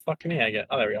Fucking hang it.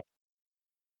 Oh, there we go.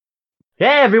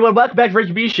 Hey everyone, welcome back to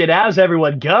Retribution. How's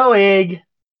everyone going?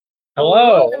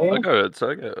 Hello.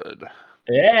 So good.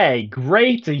 Hey,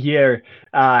 great to hear.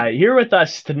 Here with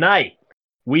us tonight,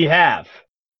 we have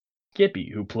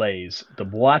Skippy, who plays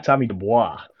Dubois, Tommy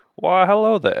Dubois. Why,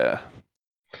 hello there.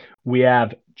 We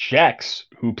have Jex,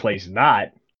 who plays Not.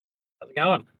 How's it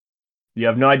going? You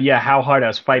have no idea how hard I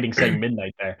was fighting saying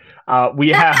midnight there. We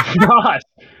have Ross,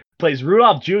 plays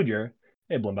Rudolph Jr.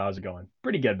 Hey, Blum, how's it going?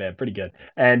 Pretty good, man. Pretty good.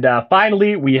 And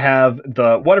finally, we have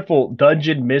the wonderful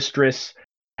dungeon mistress,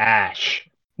 Ash.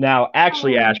 Now,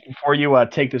 actually, Ash, before you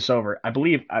take this over, I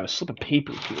believe I have a slip of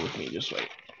paper here with me. Just wait.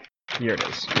 Here it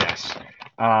is. Yes.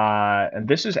 And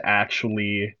this is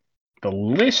actually the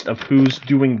list of who's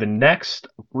doing the next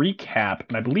recap.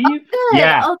 And I believe,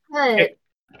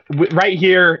 right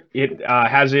here, it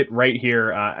has it right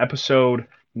here. Episode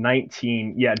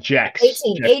 19. Yeah, Jex.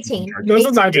 18. No, this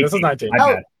is 19. This is 19.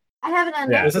 I have it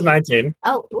on Yeah. This is 19.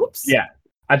 Oh, oops. Yeah,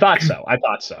 I thought so.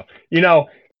 You know,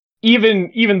 even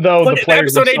though the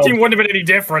players episode 18 wouldn't have been any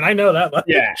different. I know that.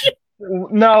 Yeah.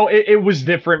 No, it was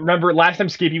different. Remember, last time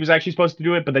Skippy was actually supposed to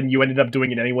do it, but then you ended up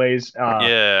doing it anyways.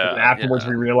 Yeah. Afterwards,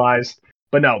 we realized.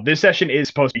 But no, this session is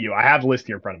supposed to be you. I have the list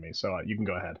here in front of me, so you can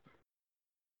go ahead.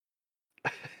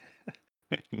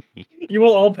 You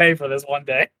will all pay for this one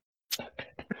day.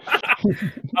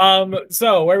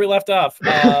 So where we left off,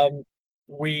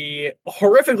 we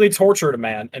horrifically tortured a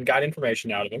man and got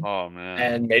information out of him. Oh man.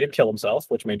 And made him kill himself,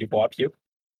 which made Dubois puke.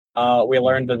 We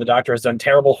learned that the doctor has done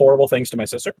terrible, horrible things to my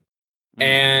sister.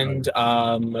 And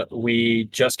we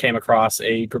just came across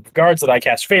a group of guards that I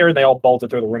cast fear, and they all bolted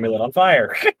through the room we lit on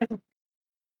fire.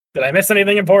 Did I miss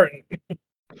anything important?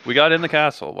 We got in the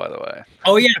castle, by the way.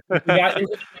 Oh yeah,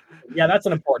 yeah, that's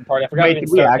an important part. I forgot. Wait, did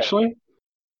we actually?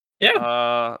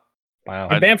 Yeah. Wow.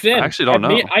 I bamfed in. I actually don't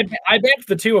know. I bamfed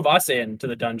the two of us into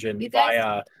the dungeon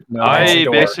by I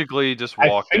basically just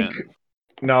walked in.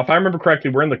 No, if I remember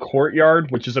correctly, we're in the courtyard,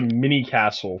 which is a mini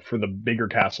castle for the bigger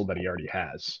castle that he already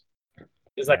has.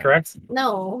 Is that correct?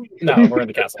 No. No, we're in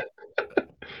the castle.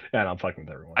 And I'm fucking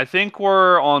with everyone. I think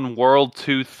we're on World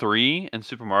 2-3 in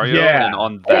Super Mario, Yeah. and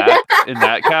on that in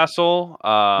that castle.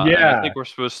 And I think we're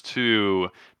supposed to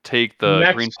take the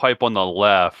green pipe on the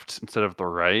left instead of the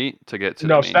right to get to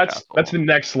the main castle. That's the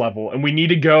next level, and we need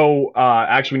to go.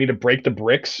 Actually, we need to break the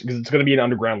bricks because it's going to be an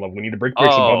underground level. We need to break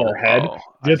bricks above our head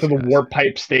to get to the warp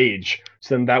pipe stage.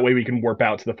 So then that way we can warp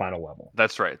out to the final level.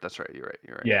 That's right. You're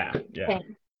right. Yeah. Okay.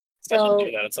 I So, should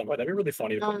do that at some point. That'd be really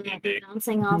funny to put D&D.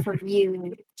 bouncing off of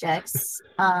you, Jex,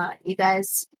 you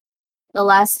guys, the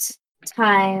last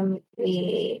time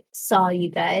we saw you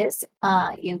guys,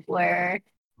 you were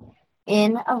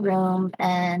in a room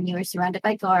and you were surrounded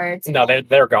by guards. No,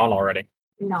 they're gone already.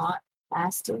 Not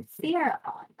casted fear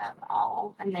on them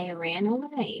all, and they ran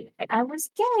away. I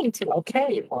was getting to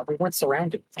Okay, well, we weren't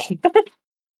surrounded.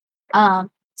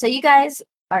 So you guys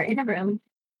are in a room.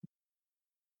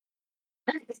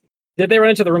 Did they run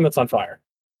into the room that's on fire?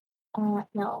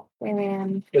 No, they're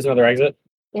in. There's another exit.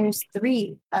 There's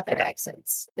 3 other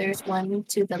exits. There's one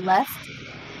to the left.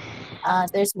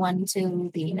 There's one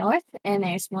to the north, and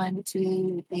there's one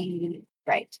to the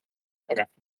right. Okay.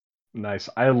 Nice.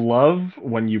 I love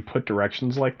when you put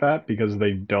directions like that because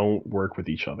they don't work with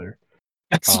each other.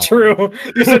 That's true.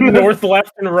 You said north,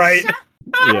 left, and right.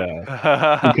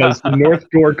 Yeah. Because the north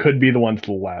door could be the one to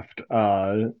the left.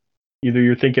 Either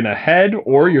you're thinking ahead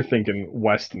or you're thinking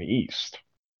west and east.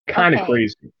 Kind of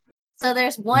crazy. So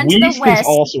there's one to the west,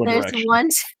 there's direction. one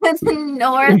to the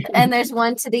north, and there's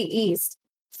one to the east.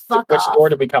 Fuck Which off. door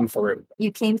did we come through?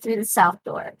 You came through the south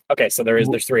door. Okay, so there's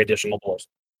 3 additional doors.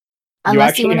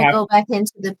 Unless you want to go back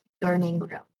into the burning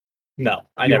room. No,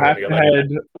 I You never have want to to go back.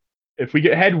 head. If we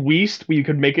head west, we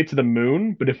could make it to the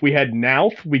moon. But if we head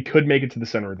north, we could make it to the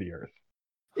center of the earth.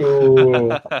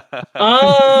 Ooh.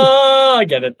 Oh, I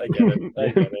get it.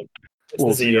 It's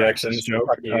the Z direction. joke.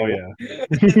 Fuck you. Oh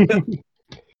yeah.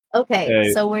 Okay,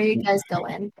 Hey. so where are you guys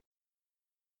going?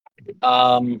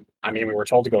 I mean, we were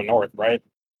told to go north, right?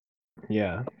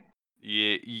 Yeah.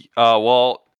 Yeah.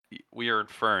 Well, we are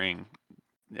inferring.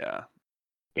 Yeah.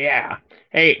 Yeah.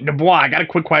 Hey, Dubois, I got a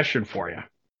quick question for you.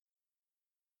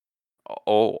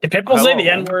 Oh. Did people say the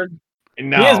N word?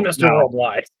 No, He is Mr. no.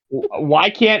 Worldwide. Why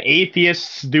can't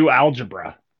atheists do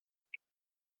algebra?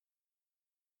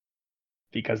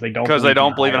 Because they don't. Because they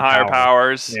don't believe in higher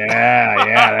powers.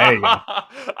 Yeah.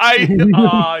 There you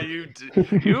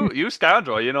go. You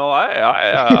scoundrel. You know,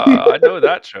 I know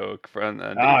that joke from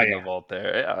the yeah.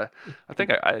 Voltaire. Yeah, I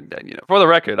think I for the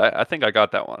record, I think I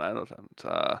got that one. I don't.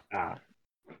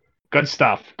 Good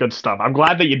stuff. Good stuff. I'm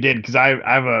glad that you did because I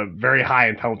have a very high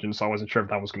intelligence, so I wasn't sure if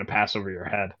that was going to pass over your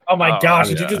head. Oh my gosh!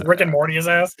 Did you just Rick and Morty his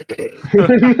ass?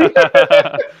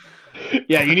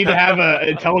 Yeah, you need to have an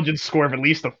intelligence score of at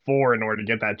least a 4 in order to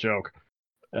get that joke.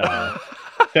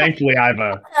 Thankfully, I have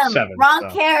a 7. Wrong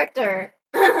character.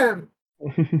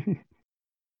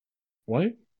 What?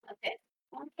 Okay,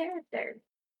 wrong character.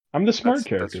 I'm the smart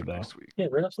character, though. Yeah,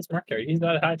 Rudolph's the smart character. He's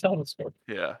not a high intelligence score.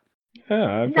 Yeah.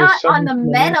 Yeah, Not on the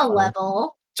meta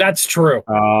level. That's true.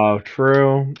 Oh,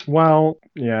 true. Well,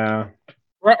 yeah.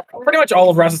 Pretty much all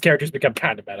of Ross's characters become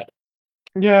kind of meta.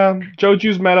 Yeah,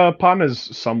 Joju's meta, Pana's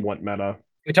somewhat meta.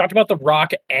 We talked about The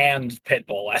Rock and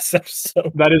Pitbull last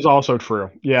episode. That is also true.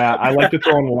 Yeah, I like to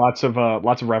throw in lots of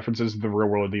references to the real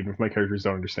world, even if my characters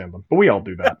don't understand them. But we all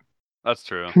do that. That's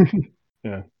true.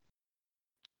 Yeah.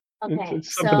 Okay,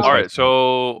 It's so All right,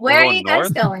 so where we're are you guys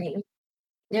north? going?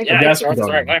 You're Yeah, going that's Yes, the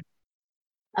right way.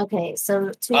 Okay, so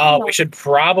to We should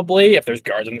probably, if there's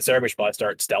guards in this area, we should probably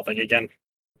start stealthing again.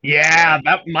 Yeah,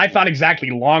 that my thought exactly.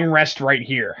 Long rest right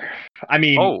here. I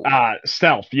mean,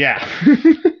 stealth. Yeah.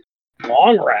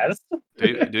 Long rest.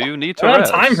 Do you need to I don't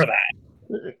have rest? time for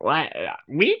that.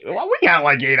 We got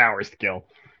like 8 hours to kill.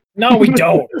 No, we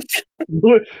don't.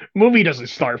 Movie doesn't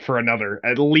start for another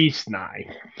at least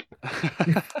 9.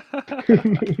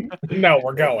 No,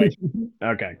 we're going.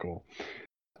 Okay, cool.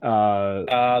 So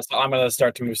I'm gonna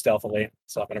start to move stealthily.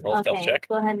 So I'm gonna roll a stealth check.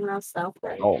 Go ahead and roll stealth.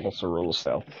 Then. Oh, that's a roll of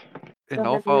stealth. And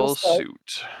I'll follow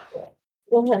suit.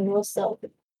 Go ahead and roll stealth.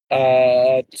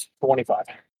 25.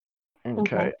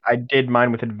 Okay, I did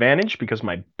mine with advantage because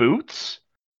my boots.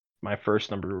 My first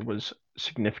number was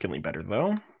significantly better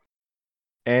though,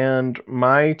 and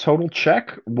my total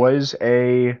check was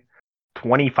a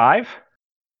 25.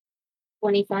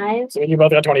 25. So you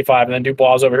both got 25, and then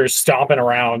Dubois over here stomping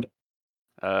around.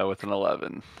 With an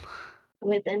 11.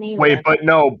 With any. Wait, but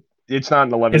no, it's not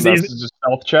an 11. This is a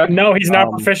stealth check. No, he's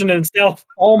not proficient in stealth.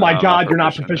 Oh my god, you're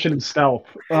not proficient in stealth.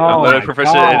 Oh, I'm literally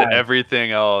proficient god. in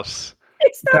everything else.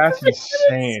 That's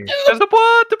insane. Because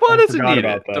Dubois doesn't forgot need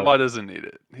about it. that. Dubois doesn't need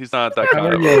it. He's not that How kind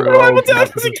are of you a rogue. rogue But that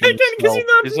not doesn't kick in because he's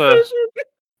not He's proficient.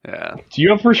 Yeah. Do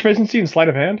you have proficiency in sleight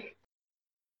of hand?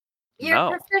 You're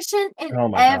No. proficient in Oh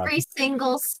my God. every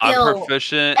single skill. I'm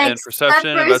proficient in except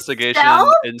perception, for investigation,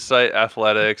 stealth? insight,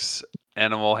 athletics,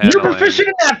 animal handling. You're proficient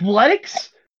in athletics?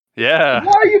 Yeah.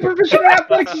 Why are you proficient in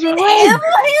athletics as a rogue? Animal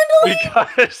handling.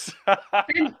 Because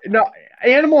No,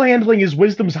 animal handling is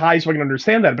wisdom's high, so I can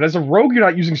understand that. But as a rogue, you're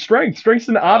not using strength. Strength's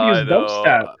an obvious dump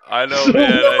stat. I know, So-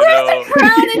 man. You wear the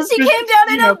crown and she came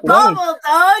down in a bubble,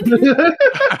 dog.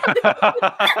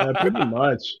 Yeah, pretty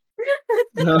much.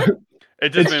 It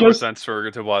just It's made more just- sense for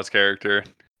Dubois' character.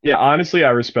 Yeah, honestly,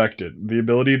 I respect it. The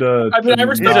ability to. I mean, I to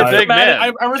respect He's a not- big man,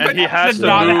 I respect and he that has to to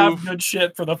not move- have good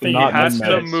shit for the thing. He Not has to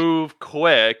minutes. move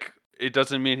quick. It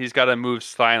doesn't mean he's got to move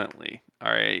silently.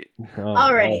 All right. Oh,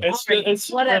 All right.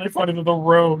 It's Whatever. really funny that the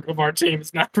rogue of our team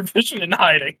is not proficient in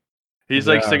hiding. He's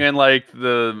like Yeah. singing like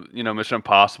the Mission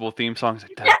Impossible theme song. He's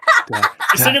like,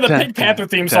 He's singing the Pink Panther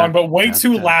theme song, but way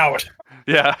too loud.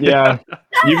 yeah. Yeah,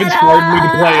 you've inspired me to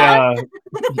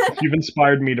play. You've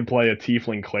inspired me to play a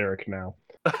tiefling cleric now.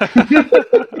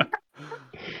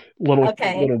 Little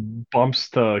bumps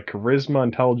to charisma,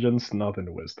 intelligence, nothing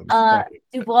to wisdom.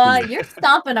 Dubois, you're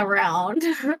stomping around.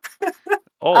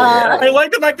 Oh, I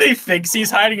like the fact that he thinks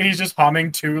he's hiding and he's just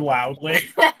humming too loudly.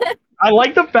 I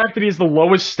like the fact that he has the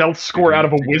lowest stealth score out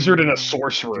of a wizard and a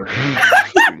sorcerer.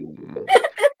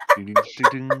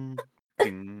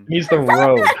 He's the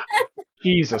rogue.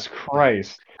 Jesus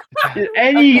Christ.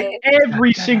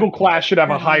 Every single class should have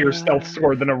a higher stealth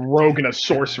score than a rogue and a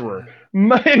sorcerer.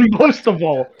 And most of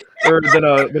all, or than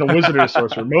a wizard and a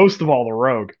sorcerer. Most of all, the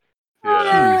rogue.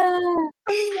 Yeah.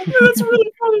 That's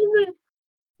really funny to me.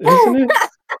 Isn't it?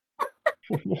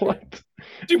 What?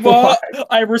 Dubois,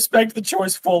 I respect the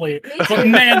choice fully, but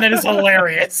man, that is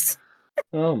hilarious.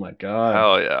 Oh my god.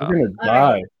 Hell yeah. We're gonna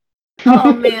die.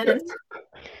 Oh man.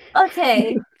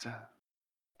 Okay.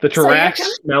 The So you're Tarax com-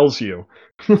 smells you.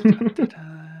 So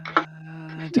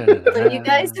you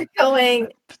guys are going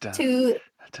to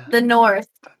the north.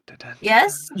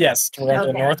 Yes? Yes, we're going to the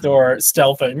Okay. north door,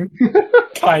 stealthing.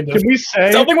 Kind of. Can we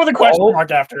say Stealthing with a question all-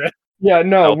 mark after it. Yeah,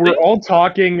 no, Healthy? we're all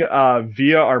talking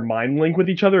via our mind link with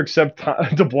each other, except Tommy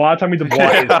Dubois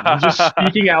is just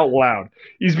speaking out loud.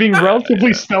 He's being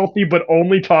relatively stealthy, but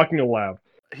only talking aloud.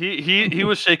 He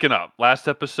was shaken up. Last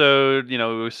episode, we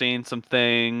were seeing some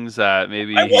things that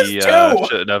maybe I was he too!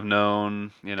 shouldn't have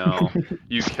known.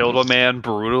 You killed a man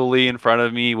brutally in front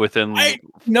of me within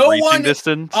reaching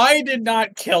distance. I did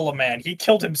not kill a man. He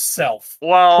killed himself.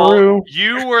 Well, True.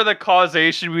 you were the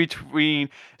causation between.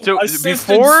 So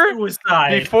Assisted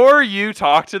suicide. before you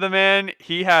talked to the man,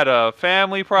 he had a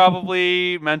family,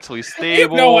 probably mentally stable. I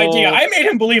have no idea. I made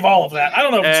him believe all of that. I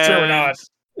don't know if it's true or not.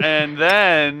 And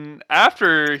then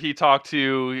after he talked to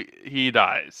you, he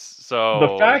dies. So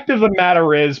the fact of the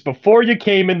matter is, before you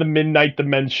came in the midnight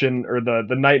dimension or the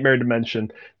nightmare dimension,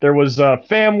 there was a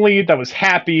family that was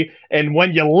happy, and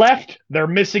when you left, they're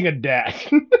missing a dad.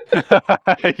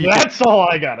 That's all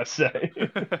I gotta say.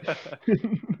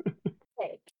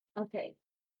 Okay.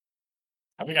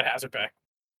 We got hazard pay.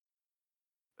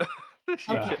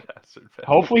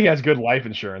 Hopefully he has good life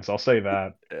insurance. I'll say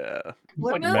that. Yeah.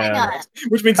 We're moving on.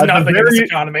 Which means nothing in this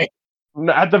economy.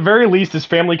 At the very least, his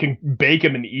family can bake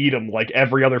him and eat him like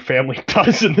every other family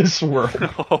does in this world.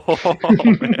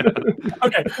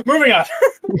 Okay, moving on.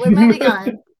 We're moving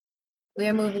on. We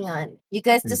are moving on. You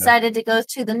guys decided to go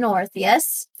to the north,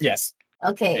 yes? Yes.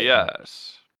 Okay.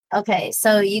 Yes. Okay,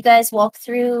 so you guys walk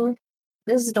through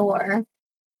this door.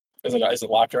 Is it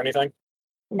locked or anything?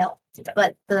 No, Okay.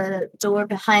 but the door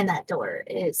behind that door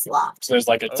is locked. So it's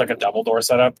like a double door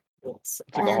setup. It's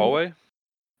like a hallway?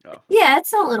 Yeah,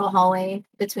 it's a little hallway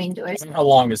between doors. How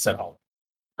long is that hallway?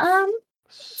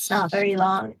 It's not very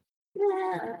long.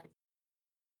 Yeah.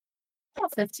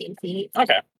 About 15 feet.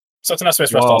 Okay. So it's enough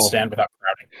space for us to all stand without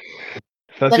crowding.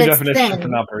 That's But your it's definition thin. for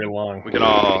not very long. We can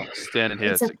all stand in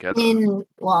here It's a together. thin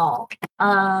wall.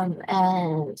 And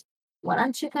why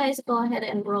don't you guys go ahead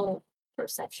and roll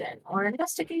perception or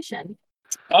investigation?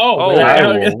 Hey! I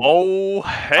will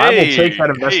take that Hey,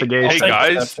 investigation.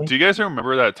 guys, Perception. do you guys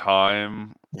remember that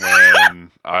time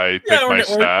when I picked my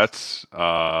stats?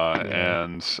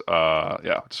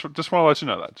 Just want to let you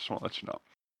know that. Just want to let you know.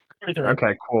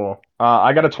 Okay, cool.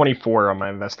 I got a 24 on my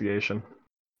investigation.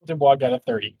 Dubois got a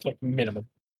 30, like minimum.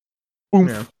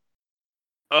 Yeah.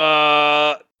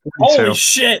 Holy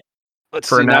shit! Let's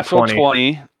For a see, nat natural 20.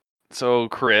 20. So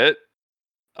crit.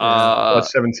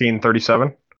 That's 17,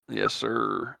 37. Yes,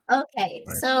 sir. Okay,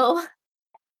 Nice. so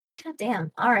God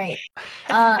damn. All right.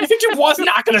 I think you was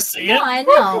not gonna see No, it. I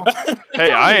know.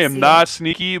 Hey, I am see not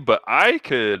sneaky, but I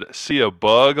could see a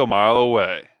bug a mile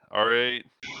away. All right.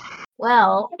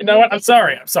 Well, You know what? I'm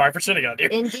sorry for shitting on you.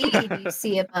 indeed, you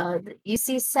see a bug. You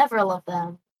see several of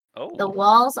them. Oh The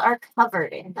walls are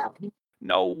covered in them.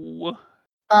 no.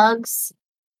 Bugs.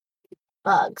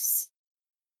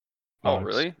 Oh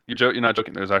really? You're not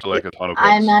joking. There's actually like a ton of bugs.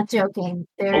 I'm not joking.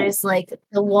 There's like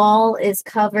the wall is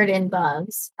covered in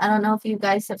bugs. I don't know if you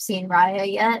guys have seen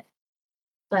Raya yet,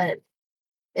 but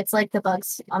it's like the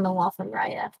bugs on the wall from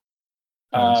Raya.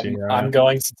 I'm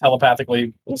going to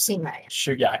telepathically You've seen Raya.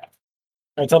 shoot. Yeah, I have.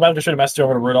 I'm telepathically shoot a message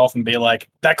over to Rudolph and be like,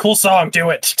 "That cool song,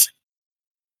 do it."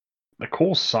 The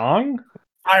cool song?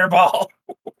 Fireball.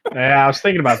 Yeah, I was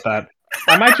thinking about that.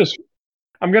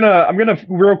 I'm gonna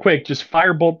real quick just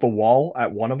firebolt the wall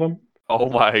at one of them. Oh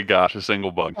my gosh, a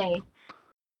single bug. Okay.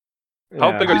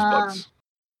 How big are these Um, bugs?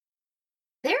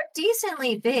 They're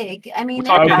decently big. I mean, We're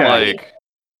they're talking probably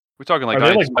like Are they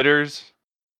giant like- spiders.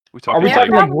 Are we They're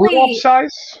talking like probably- Rudolph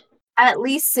size? at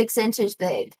least 6 inches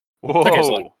big. Whoa, Okay, so,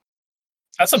 like,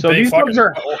 That's a So big these fucking. bugs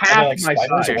are they half like my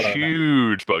spiders or size. what a are they?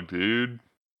 huge bug, dude.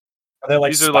 Are they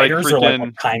like These are like spiders or like freaking-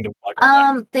 what kind of bug?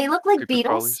 Are They look like Creeper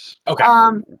beetles.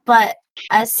 crawlies. Okay. But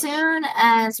as soon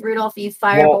as Rudolph, you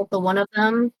firebolt the one of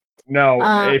them, No,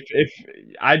 Uh, if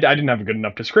I didn't have a good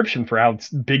enough description for how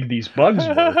big these bugs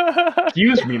were.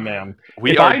 Excuse me, ma'am.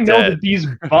 We If are I know dead. that these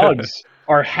bugs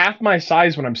are half my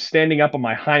size when I'm standing up on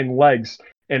my hind legs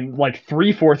and like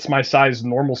 3/4 my size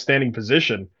normal standing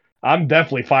position, I'm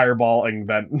definitely fireballing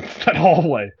that that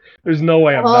hallway. There's no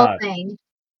way the I'm whole not. thing.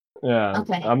 Yeah.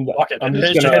 Okay. Walk it. I'm It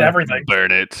just should gonna- hit everything.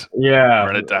 Burn it. Yeah.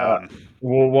 Burn it down.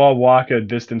 We'll walk a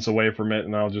distance away from it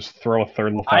and I'll just throw a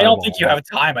third fireball. I don't think you have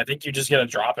time. I think you just gotta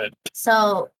drop it.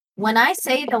 So when I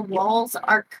say the walls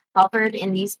are covered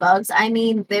in these bugs, I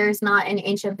mean there's not an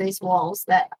inch of these walls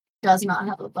that does not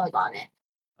have a bug on it.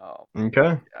 Oh Okay.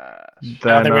 gosh. I Then,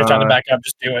 don't think we have time to back up.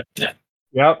 Just do it.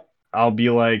 Yep. I'll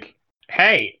be like,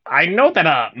 hey, I know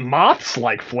that moths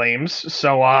like flames,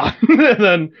 so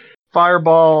then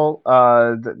fireball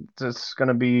that's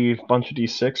gonna be a bunch of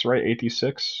D6, right?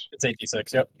 8d6. It's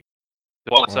 86. Yep.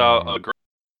 Walks out a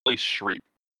great shriek.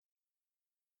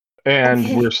 And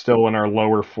Okay. we're still in our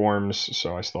lower forms,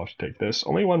 so I still have to take this.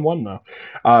 Only 1/1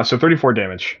 though. So 34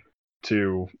 damage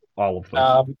to all of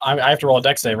them. I have to roll a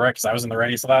dex save, right? Because I was in the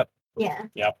ready for that. Yeah.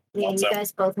 Yep. Yeah, you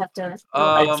guys both have to.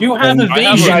 I do have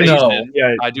evasion, though.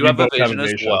 Yeah, I do you have both evasion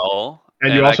as well.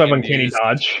 And you also I have can uncanny use-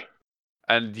 dodge.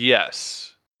 And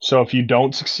yes. So if you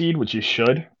don't succeed, which you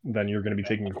should, then you're going to be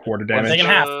taking a quarter damage. Taking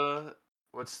half.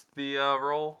 What's the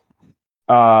roll?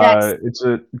 Dex. It's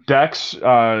a Dex.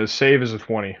 Save is a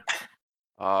 20.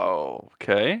 Oh,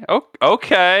 okay.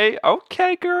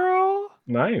 Okay, girl.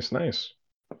 Nice.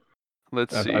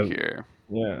 Let's see here.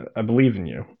 Yeah, I believe in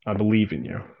you.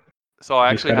 So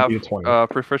I Just actually gotta be a 20. have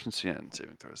proficiency in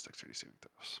saving throws, dexterity saving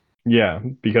throws. Yeah,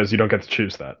 because you don't get to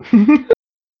choose that.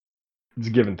 It's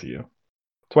given to you.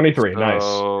 23, nice.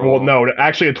 Well, no,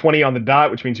 actually a 20 on the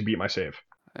dot, which means you beat my save.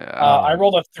 Yeah. I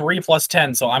rolled a 3 plus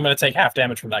 10, so I'm going to take half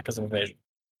damage from that because of evasion.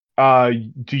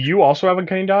 Do you also have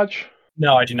uncanny dodge?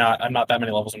 No, I do not. I'm not that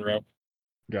many levels in a row.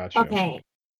 Gotcha. Okay.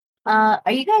 Are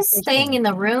you guys staying in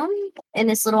the room in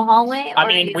this little hallway? I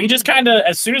mean, we just kind of,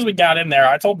 as soon as we got in there,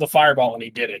 I told the fireball and he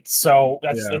did it. So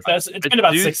it's been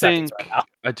about 6 seconds right now.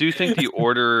 I do think the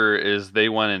order is they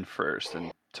went in first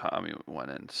and Tommy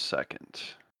went in second.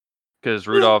 Because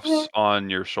Rudolph's on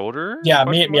your shoulder? Yeah,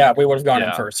 we would have gone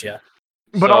in first, yeah.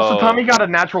 But also, Tommy got a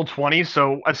natural 20,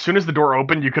 so as soon as the door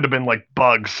opened, you could have been like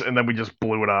bugs, and then we just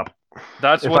blew it up.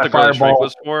 That's what the girl shrink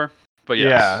was for. But yes.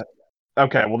 Yeah.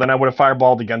 Okay, well then I would have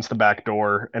fireballed against the back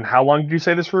door. And how long did you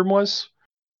say this room was?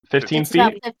 15 feet?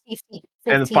 About 50 feet.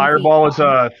 And the fireball is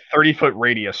a 30-foot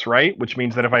radius, right? Which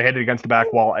means that if I hit it against the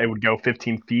back wall, it would go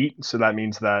 15 feet. So that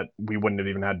means that we wouldn't have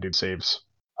even had to do saves.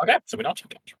 Okay, so we don't take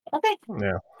damage. Okay.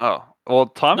 Yeah. Oh, well,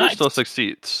 Tommy still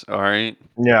succeeds. All right.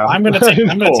 Yeah. I'm gonna take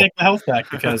the health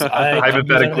back because I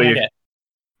hypothetically.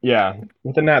 Yeah,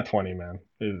 with a nat 20, man,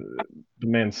 the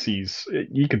man sees.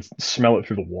 You can smell it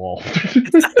through the wall.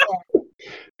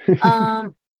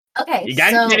 Okay. You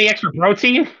got any extra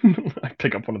protein? I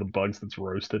pick up one of the bugs that's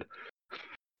roasted.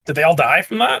 Did they all die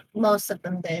from that? Most of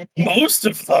them did. Most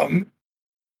of them.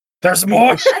 There's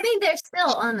more. I think they're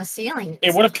still on the ceiling.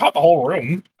 It would have caught the whole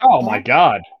room. Oh my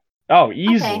god. Oh,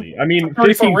 easily. Okay. I mean,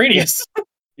 30-foot radius.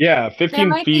 Yeah, 15 there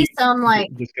might feet. Be some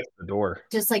like just gets to the door.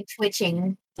 Just like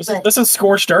twitching. This is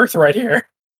scorched earth right here.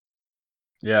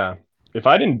 Yeah. If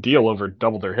I didn't deal over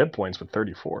double their hit points with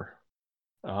 34.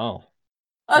 Oh.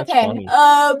 Okay.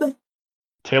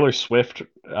 Taylor Swift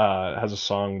has a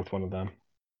song with one of them.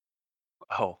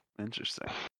 Oh, interesting.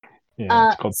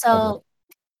 Yeah, it's called so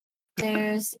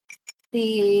there's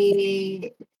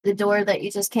the door that you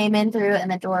just came in through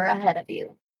and the door ahead of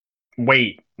you.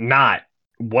 Wait, not.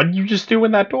 What did you just do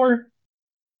in that door?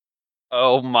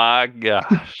 Oh my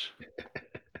gosh.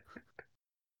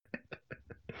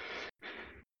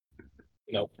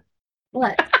 Nope.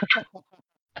 What?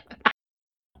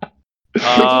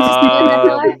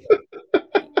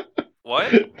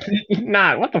 What?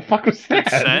 Not. What the fuck was that?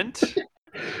 Consent?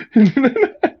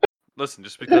 Listen,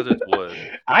 just because it's wood.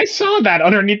 I saw that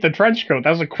underneath the trench coat. That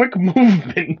was a quick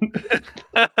movement.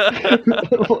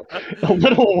 A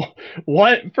little.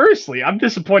 What? Firstly, I'm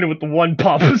disappointed with the one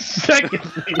pop.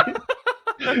 Secondly,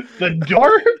 the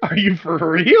door? Are you for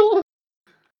real?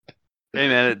 Hey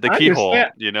man, the keyhole.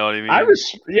 You know what I mean?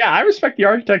 I respect the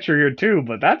architecture here too,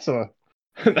 but that's a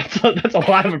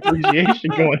lot of appreciation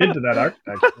going into that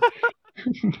architecture.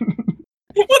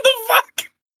 What the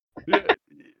fuck?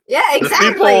 Yeah, exactly.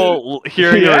 The people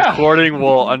hearing the recording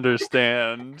will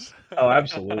understand. Oh,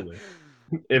 absolutely.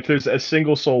 If there's a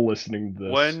single soul listening to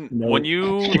this, when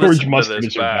you George listen to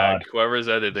this back, whoever's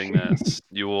editing this,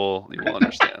 you will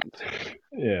understand.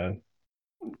 Yeah.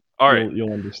 All right.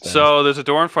 You'll understand. So there's a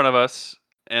door in front of us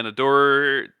and a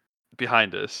door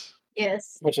behind us.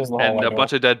 Yes. Which is and a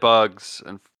bunch of dead bugs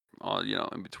and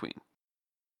in between.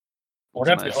 We're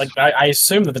gonna nice. I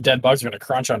assume that the dead bugs are gonna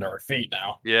crunch under our feet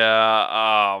now. Yeah.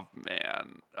 Oh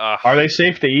man. Are they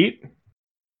safe to eat?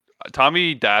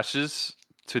 Tommy dashes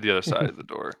to the other side of the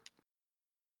door.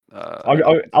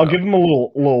 I'll give him a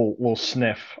little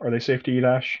sniff. Are they safe to eat,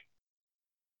 Ash?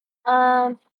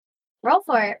 Roll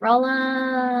for it. Roll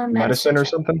medicine or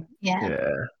something.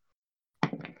 Yeah. I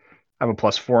have a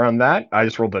 +4 on that. I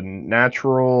just rolled a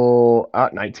natural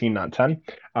 19, not 10.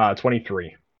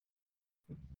 23.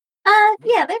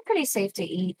 Yeah, they're pretty safe to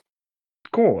eat.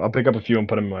 Cool. I'll pick up a few and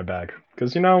put them in my bag.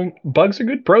 Because, bugs are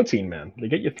good protein, man. They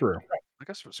get you through. I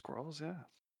guess for squirrels, yeah.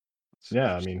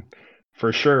 Yeah, I mean,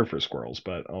 for sure for squirrels,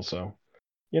 but also,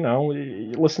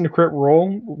 listen to Crit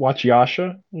Roll, watch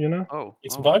Yasha, Oh.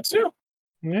 Eat some bugs, too.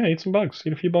 Yeah, eat some bugs.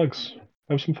 Eat a few bugs.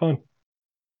 Have some fun.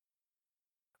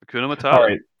 Hakuna Matata. All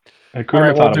right.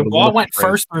 Well, Dubois went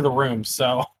first through the room,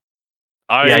 so...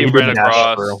 I ran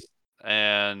across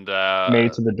and... made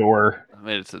it to the door.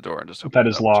 Made it to the door and just... That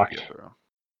is locked.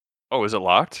 Oh, is it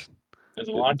locked? Is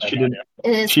it locked?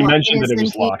 She mentioned that it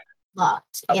was locked.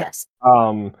 Locked. Okay. Yes.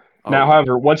 Now,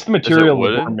 however, what's the material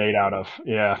the door made out of?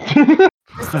 Yeah.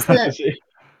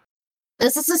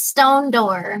 This is a stone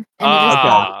door.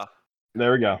 Okay.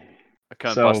 There we go. I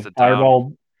kind of So busted fireball.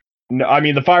 down. No, I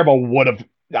mean the fireball would have.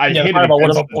 The fireball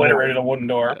would have obliterated a wooden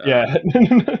door. Yeah.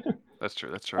 That's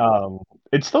true.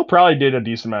 It still probably did a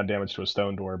decent amount of damage to a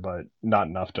stone door, but not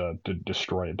enough to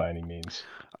destroy it by any means.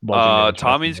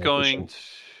 Tommy's going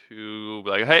to be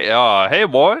like, hey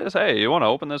boys, hey, you want to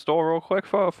open this door real quick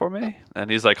for me? And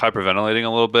he's like hyperventilating a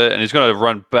little bit, and he's gonna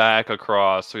run back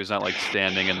across so he's not like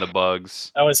standing in the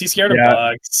bugs. Oh, is he scared of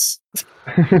bugs?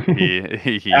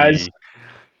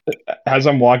 As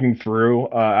I'm walking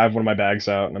through, I have one of my bags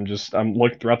out, and I'm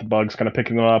looking throughout the bugs, kind of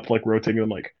picking them up, like rotating them,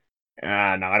 like, no,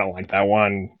 I don't like that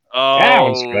one. Oh, that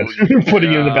one's good.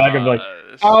 Putting it in the bag of like,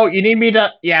 oh, you need me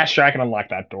to? Yeah, sure, I can unlock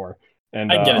that door.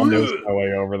 And I'll nose my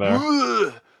way over there.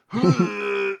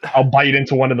 I'll bite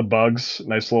into one of the bugs.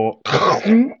 Nice little.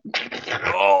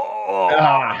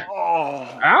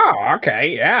 Oh,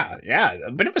 okay, yeah,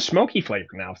 a bit of a smoky flavor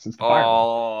now since the fire.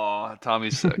 Oh,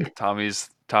 Tommy's sick. Tommy's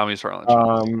starting.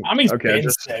 Tommy's been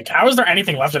sick. How is there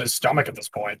anything left in his stomach at this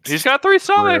point? He's got 3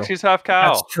 stomachs. He's half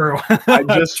cow. That's true. I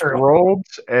just rolled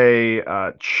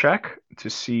a check to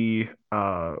see, if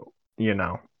I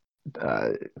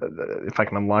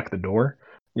can unlock the door.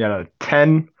 Yeah,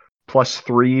 10 plus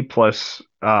 3 plus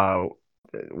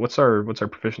what's our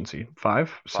proficiency?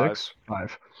 5, 6,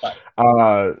 5.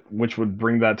 Which would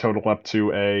bring that total up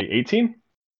to a 18.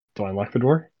 Do I unlock the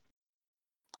door?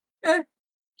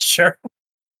 Sure.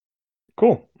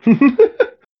 Cool.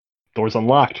 Door's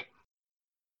unlocked.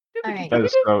 All right.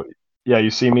 So, yeah,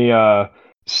 you see me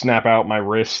snap out my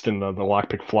wrist, and the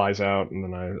lockpick flies out, and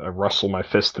then I rustle my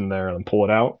fist in there and pull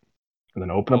it out, and then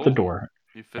open up the door.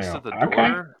 You fisted the door?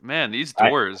 Okay. Man, these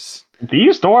doors.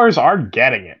 These doors are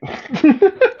getting it.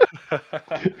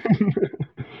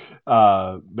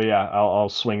 But yeah, I'll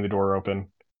swing the door open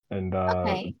and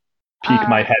peek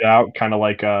my head out, kind of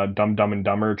like Dumb and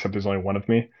Dumber, except there's only one of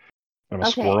me. I'm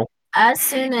a squirrel. As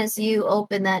soon as you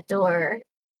open that door,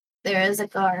 there is a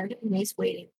guard, and he's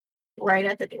waiting right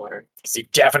at the door. He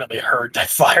definitely heard that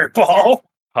fireball.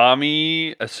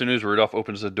 Tommy, as soon as Rudolph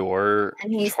opens the door,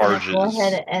 and he's charges. Gonna go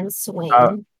ahead and swing.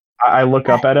 I look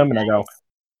up at him and I go,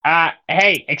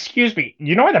 hey, excuse me.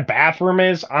 You know where the bathroom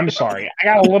is? I'm sorry. I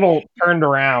got a little turned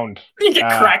around. You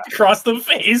get cracked across the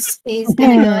face. He's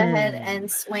gonna go ahead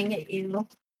and swing at you.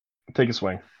 Take a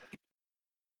swing.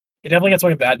 He definitely gets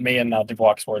swing at me and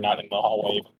Dubois were not in the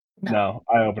hallway. No,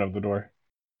 I open up the door.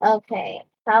 Okay.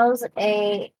 How's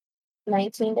a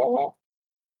 19 to hit?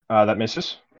 That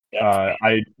misses.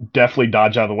 I definitely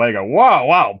dodge out of the way. I go,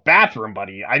 whoa, bathroom,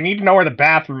 buddy. I need to know where the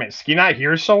bathroom is. Can you not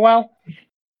hear so well?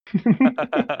 This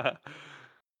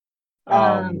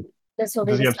will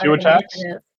be does he have 2 attacks?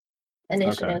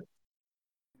 Initiative. Okay.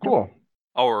 Cool.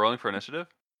 Oh, we're rolling for initiative?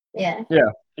 Yeah. Yeah,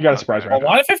 you got a surprise round.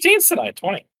 Well, why 15s tonight?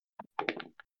 20.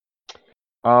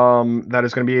 That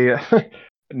is going to be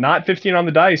not 15 on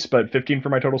the dice, but 15 for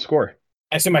my total score.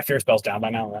 I assume my fear spell's down by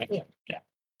now, right? Yeah.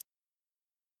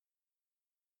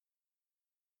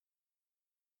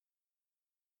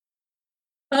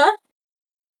 Huh?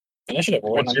 Initiative.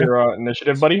 What's your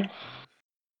initiative, buddy?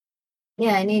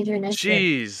 Yeah, I need your initiative.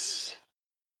 Jeez.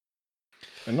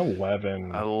 An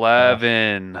 11.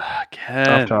 11.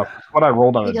 Ken. Tough. What I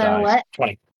rolled on you the got die. What?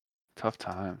 20. Tough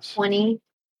times. 20.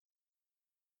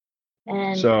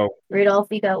 And so Rudolph,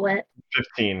 you got what?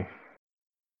 15.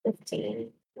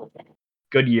 15. Okay.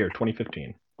 Good year,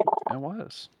 2015. It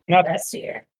was. Not best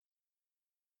year.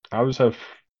 I was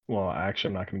well, actually,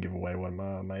 I'm not going to give away what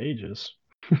my age is.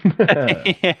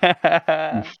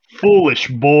 Yeah. Foolish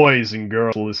boys and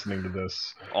girls listening to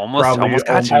this. Almost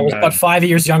got you. I was about 5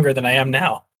 years younger than I am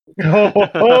now.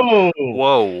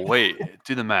 Whoa, wait.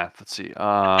 Do the math. Let's see.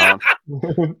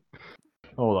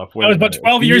 Hold up. I was about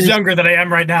 12 years younger than I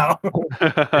am right now.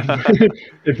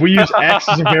 If we use X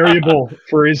as a variable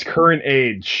for his current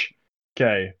age,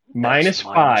 okay, minus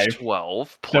 5,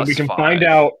 12 plus then we can 5. find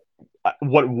out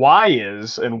what Y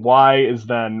is, and Y is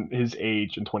then his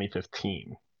age in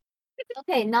 2015.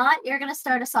 Okay, you're going to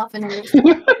start us off in a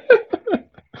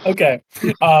Okay.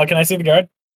 Can I see the guard?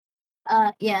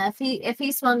 Yeah, if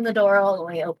he swung the door all the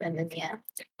way open, then yeah.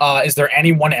 Is there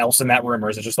anyone else in that room, or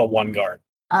is it just the one guard?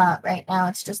 Right now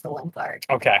it's just the one guard.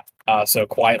 Okay. So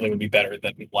quietly would be better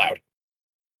than loud.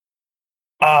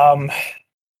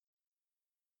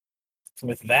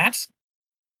 With that,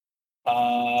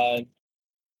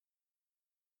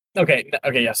 okay,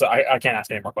 yeah. So I can't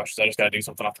ask any more questions. I just got to do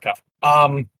something off the cuff.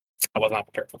 I was not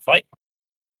prepared for the fight.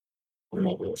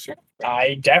 Maybe you should.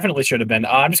 I definitely should have been.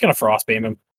 I'm just gonna frost beam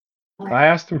him. I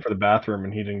asked him for the bathroom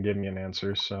and he didn't give me an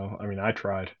answer. So I mean, I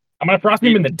tried. I'm gonna frost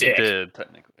him in the dick. Did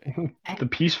technically. The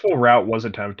peaceful route was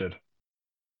attempted.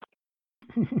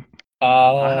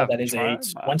 have That is a tried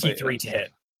my 23 to best.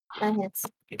 hit. That hits.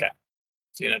 Okay.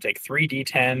 So you're gonna take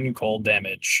 3d10 cold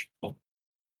damage.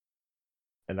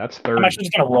 And that's I'm 30. actually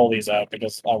just gonna roll these out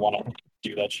because I want to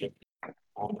do that shit.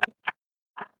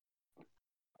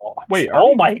 Wait,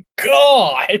 oh my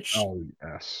gosh! Oh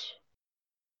yes.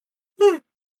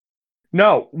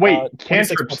 No, wait. 26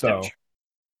 Cantrips points though. damage.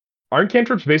 Aren't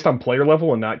cantrips based on player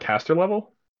level and not caster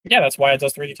level? Yeah, that's why it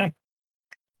does 3d10.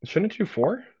 Shouldn't it do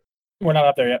 4? We're not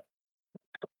up there yet.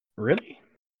 Really?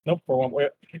 Nope.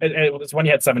 It's when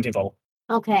you hit 17th level.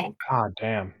 Okay. God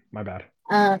damn. My bad.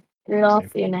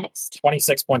 Rudolph, you're next.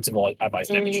 26 points of ice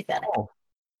damage. You got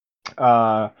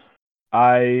it.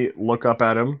 I look up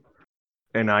at him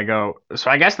and I go,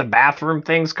 so I guess the bathroom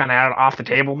thing's kind of off the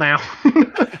table now.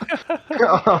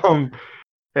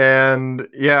 And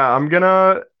yeah, I'm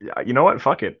gonna, you know what?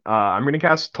 Fuck it. I'm gonna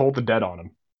cast Toll the Dead on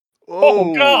him.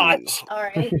 Oh gosh! All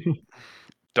right.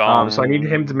 So I need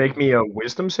him to make me a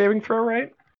Wisdom saving throw,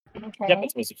 right? Okay. Yep,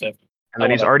 it's wisdom save. And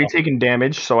then he's already taken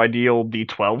damage, so I deal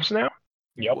D12s now.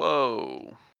 Yep.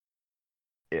 Whoa.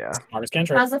 Yeah. Smartest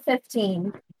cantrip. How's a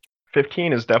 15?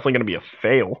 15 is definitely gonna be a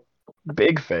fail.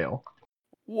 Big fail.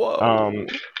 Whoa.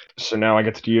 So now I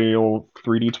get to deal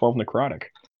 3d12 necrotic.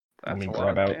 Let That's me a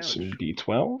grab lot of out some damage.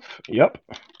 d12. Yep.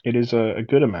 It is a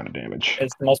good amount of damage.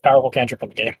 It's the most powerful cantrip in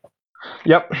the game.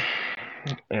 Yep.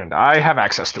 And I have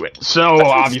access to it. So That's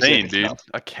obviously. insane, dude.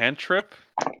 A cantrip?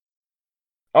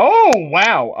 Oh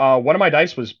wow. One of my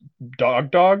dice was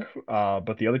dog,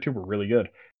 but the other two were really good.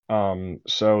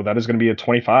 So that is gonna be a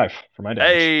 25 for my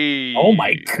damage. Hey. Oh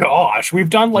my gosh, we've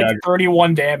done like Yeah.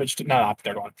 31 damage to not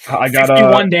 31. I got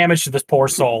 51 damage to this poor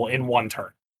soul in one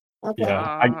turn. Okay. Yeah.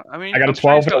 I mean, I got a I'm sure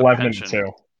 12 he's and got 11 and a pension.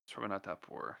 2. It's probably not that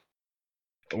poor.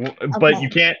 But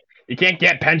Okay. you can't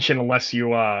get pension unless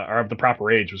you are of the proper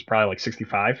age. It was probably like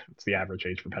 65. It's the average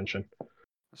age for pension.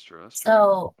 That's true. That's true.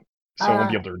 So So I won't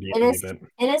be able to redeem it is it.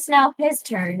 it is now his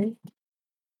turn.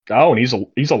 Oh, and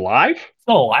he's alive?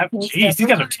 Oh, He's jeez, these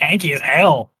guys are tanky as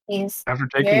hell. He's After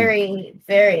taking very,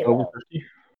 very over low. 50?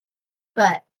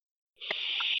 But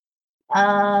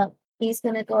he's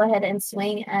gonna go ahead and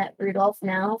swing at Rudolph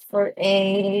now for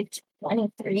a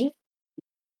 23.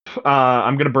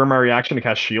 I'm gonna burn my reaction to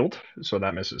cast shield, so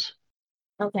that misses.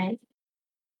 Okay.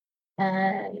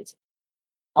 And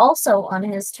also on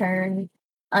his turn,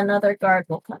 another guard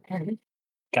will come in.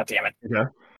 God damn it. Okay.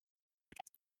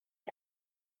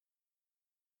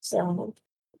 So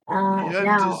The end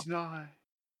now is nigh.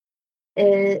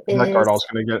 it Is that card is also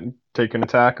gonna take an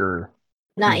attack or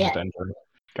not he's yet. just entering?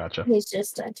 Gotcha. He's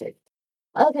just entered.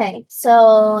 Okay,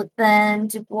 so then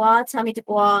Dubois, Tommy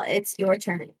Dubois, it's your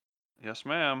turn. Yes,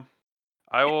 ma'am.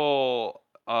 I will.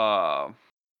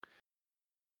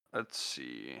 Let's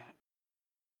see.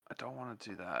 I don't want to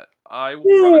do that. I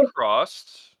will run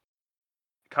across,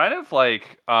 kind of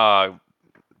like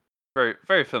very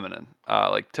very feminine,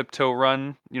 like tiptoe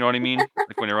run. You know what I mean?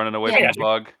 Like when you're running away from Yeah. a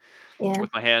bug, Yeah.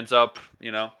 with my hands up.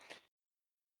 You know.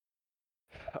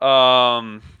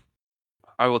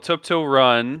 I will tiptoe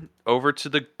run over to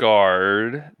the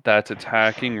guard that's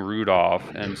attacking Rudolph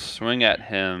and swing at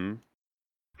him.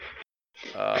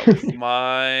 With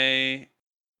my,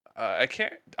 I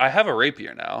can't. I have a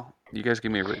rapier now. You guys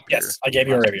give me a rapier. Yes, I gave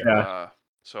you a rapier. Yeah.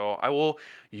 So I will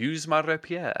use my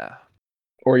rapier.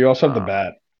 Or you also have the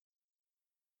bat.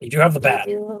 You do have the bat.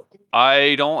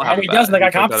 I don't have. Oh, he a bat. doesn't. They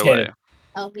got He took that away. confiscated.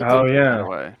 Oh, he Oh did. That yeah.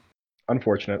 away.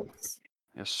 Unfortunate.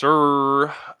 Yes,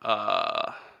 sir.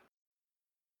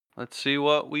 Let's see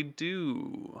what we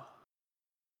do.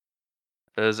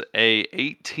 Does a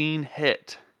 18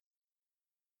 hit?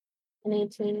 An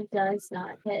 18 does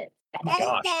not hit. Oh my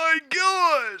gosh. my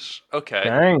gosh! Okay.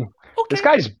 Dang. Okay. This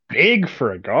guy's big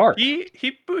for a guard. He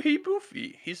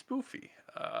boofy. He's boofy.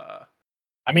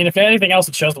 I mean, if anything else,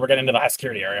 it shows that we're getting into the high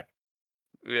security area.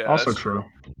 Yeah. Also that's true.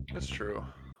 That's true.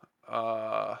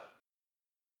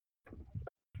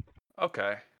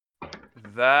 Okay.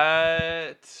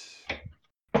 That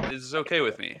is okay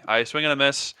with me. I swing and a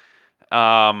miss.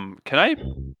 Can I?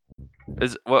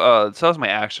 So that was my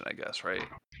action, I guess, right?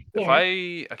 If Yeah.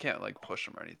 I can't like push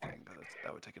him or anything,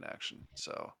 that would take an action.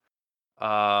 So,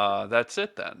 that's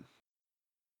it then.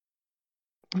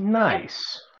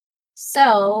 Nice.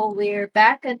 So we're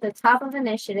back at the top of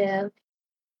initiative.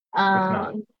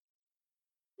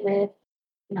 With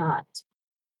not.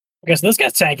 Okay, so this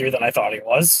guy's tankier than I thought he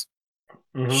was.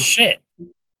 Mhm. Shit.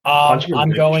 Punch him in I'm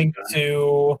the going face.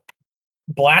 to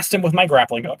blast him with my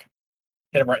grappling hook.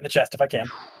 Hit him right in the chest if I can.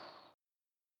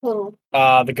 Who?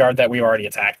 The guard that we already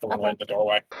attacked, the one right in the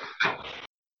doorway.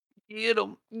 Get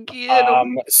him. Get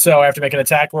him. So I have to make an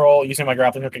attack roll using my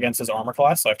grappling hook against his armor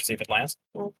class, so I have to see if it lands.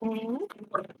 Okay.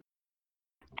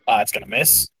 It's gonna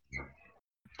miss.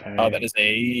 That is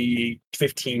a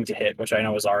 15 to hit, which I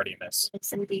know is already a miss.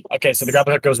 It's indeed. Okay, so the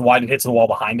grappling hook goes wide and hits the wall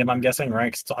behind him, I'm guessing,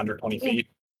 right? 'Cause it's 120 feet.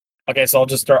 Okay, so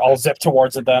I'll zip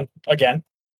towards it then, again.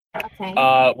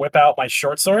 Okay. Whip out my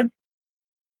short sword.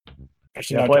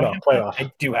 Actually, Yeah, no, play it do I off, have play it that? off.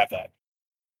 I do have that.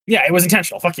 Yeah, it was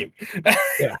intentional. Fuck you.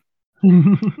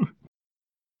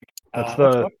 That's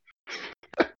Uh,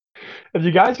 Have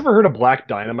you guys ever heard of Black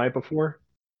Dynamite before?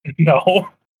 No.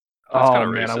 That's Oh kinda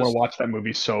man, I want racist. to watch that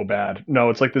movie so bad. No,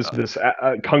 it's like this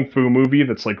kung fu movie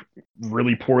that's like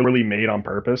really poorly made on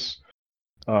purpose.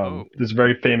 There's a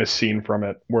very famous scene from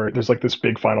it where there's like this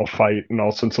big final fight, and all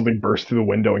of a sudden something bursts through the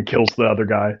window and kills the other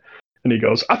guy, and he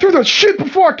goes, "I threw that shit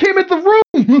before I came in the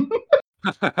room."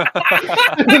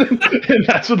 And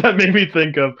that's what that made me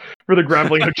think of for the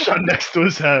grappling hook shot next to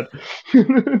his head.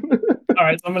 All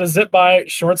right, so I'm gonna zip by,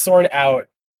 short sword out.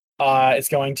 It's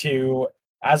going to,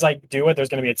 as I do it, there's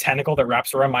going to be a tentacle that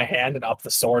wraps around my hand and up the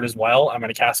sword as well. I'm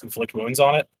going to cast Inflict Wounds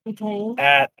on it. Okay.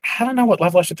 I don't know what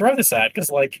level I should throw this at,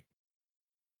 because like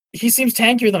he seems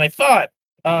tankier than I thought.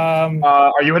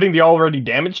 Are you hitting the already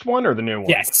damaged one or the new one?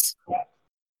 Yes.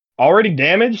 Already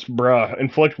damaged, bruh.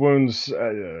 Inflict wounds,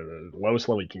 lowest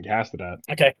level you can cast it at.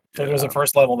 Okay, so it was a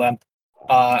first level then.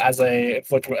 As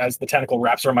the tentacle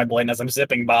wraps around my blade and as I'm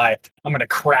zipping by, I'm going to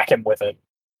crack him with it.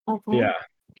 Okay. Yeah,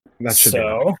 that should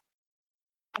So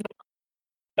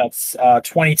that's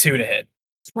 22 to hit.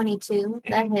 22.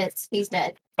 That hits. He's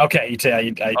dead. Okay,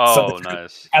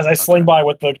 Nice. As I sling by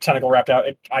with the tentacle wrapped out,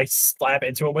 I slap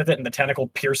into it with it, and the tentacle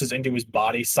pierces into his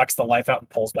body, sucks the life out, and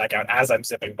pulls back out as I'm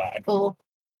zipping by. Cool.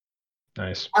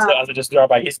 Nice. So as I just draw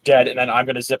by, he's dead, and then I'm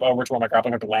going to zip over to where my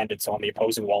grappling hook landed, so on the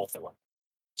opposing wall of the room.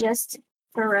 Just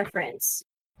for reference,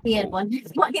 he had one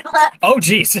point left. Oh,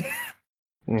 jeez.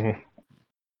 Mm-hmm.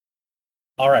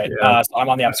 All right, Yeah. so I'm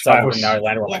on the That's opposite side of the fine. room now. I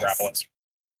landed where my Yes. grapple is.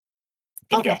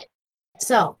 Good to go. Okay.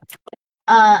 So,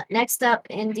 next up,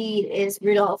 indeed, is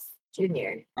Rudolph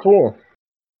Jr. Cool.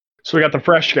 So we got the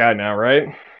fresh guy now,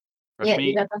 right? Yeah,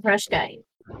 you got the fresh guy.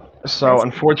 So Yes.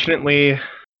 unfortunately,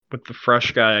 with the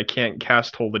fresh guy, I can't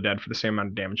cast Hold the Dead for the same amount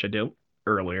of damage I did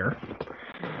earlier.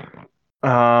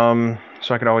 So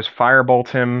I could always firebolt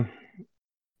him.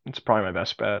 It's probably my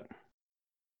best bet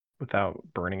without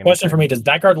burning anything. Question for me: does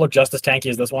that guard look just as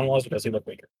tanky as this one was, or does he look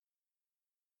weaker?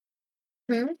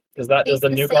 Does the He's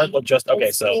new the guard same. look just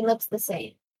okay? He looks the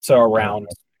same. So around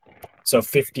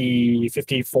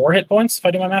 54 hit points, if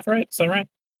I do my math right. Is that right?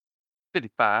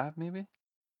 55, maybe?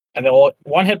 And then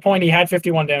one hit point, he had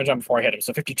 51 damage on before I hit him,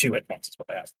 so 52 hit points is what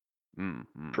they asked.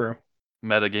 Mm-hmm. True.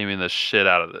 Metagaming the shit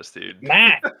out of this, dude.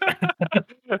 Matt!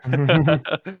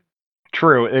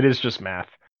 True, it is just math.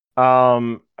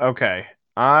 Okay.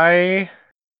 I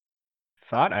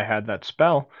thought I had that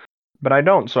spell, but I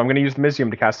don't, so I'm going to use the Mizium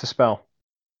to cast a spell.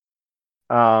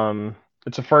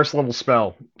 It's a first level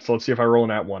spell, so let's see if I roll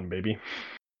an at 1, baby.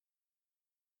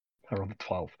 I rolled a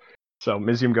 12. So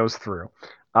Mizium goes through.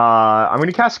 I'm going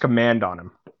to cast Command on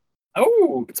him.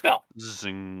 Oh, good spell.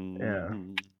 Zing. Yeah.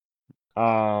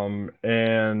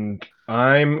 And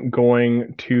I'm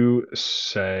going to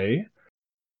say,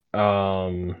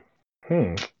 that's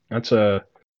a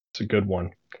good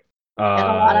one. Got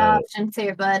a lot of options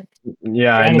here, bud.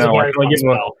 Yeah, I Command is a know. I very can, only fun give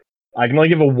spell. I can only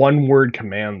give a 1-word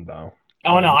command though.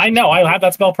 Oh no, I know. I have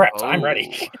that spell prepped. I'm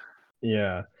ready. Oh.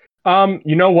 Yeah.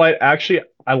 You know what? Actually,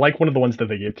 I like one of the ones that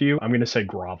they give to you. I'm gonna say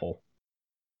grovel.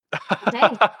 Okay.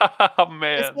 Oh, Does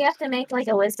man. he have to make like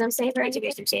a wisdom save or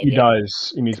anything? He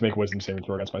does. He needs to make a wisdom saving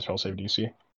throw against my spell save DC.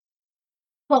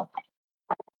 Oh,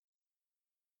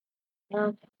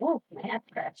 my app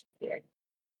crashed here.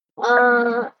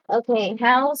 Okay,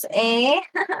 how's a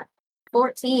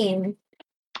 14?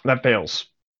 That fails.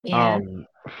 Yeah.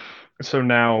 So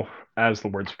now, as the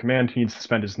words of command, he needs to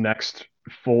spend his next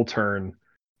full turn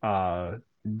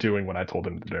doing what I told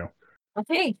him to do.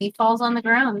 Okay, he falls on the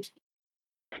ground.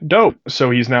 Dope.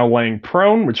 So he's now laying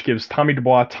prone, which gives Tommy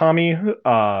Dubois Tommy since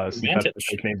that's the Advantage.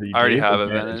 nickname that you I already gave, have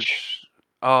advantage.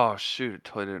 Oh, shoot.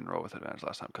 Totally didn't roll with advantage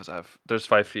last time because there's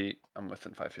 5 feet. I'm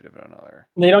within 5 feet of another.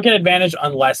 They don't get advantage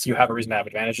unless you have a reason to have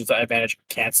advantage. It's that advantage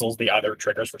cancels the other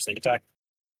triggers for sneak attack.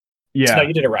 Yeah. So no,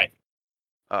 you did it right.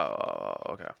 Oh,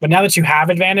 okay. But now that you have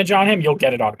advantage on him, you'll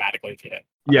get it automatically if you hit.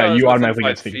 Yeah, I was you within automatically 5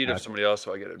 get sneak feet attack. of somebody else,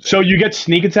 so I get advantage. So you get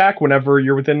sneak attack whenever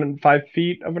you're within 5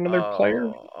 feet of another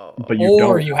player, but you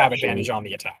Or don't. you have actually. advantage on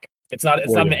the attack. It's not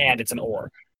Or an you- and, it's an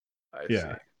or. I see.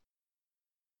 Yeah.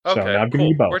 So Okay, now I'm giving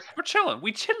you cool. both. We're chilling.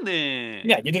 We chilling.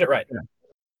 Yeah, you did it right.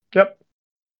 Yep.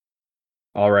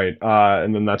 All right.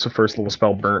 And then that's the first little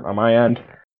spell burnt on my end.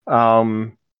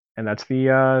 And that's the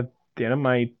end of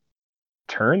my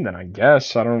turn. Then I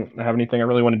guess I don't have anything I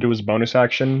really want to do as a bonus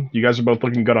action. You guys are both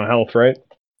looking good on health, right?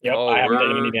 Yep, Oh, I haven't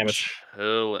taken we're any damage.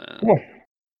 chilling. Cool.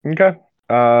 Okay.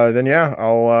 Then yeah,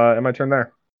 I'll end my turn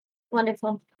there.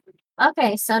 Wonderful.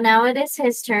 Okay, so now it is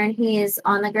his turn. He is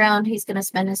on the ground. He's going to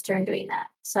spend his turn doing that.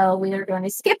 So we are going to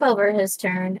skip over his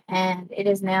turn, and it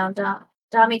is now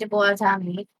Tommy DeBois.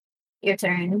 Tommy, your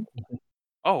turn.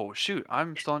 Oh shoot,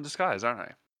 I'm still in disguise, aren't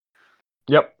I?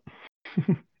 Yep.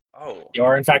 Oh. You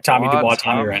are in fact Tommy Dubois, Dubois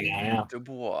Tommy right now, yeah.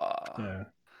 Dubois. Yeah.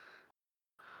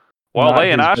 Well, Not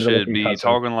Leigh and his I better should looking be cousin.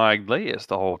 talking like Leius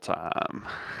the whole time.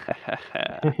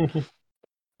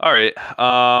 All right.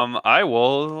 I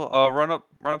will run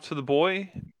up to the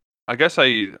boy. I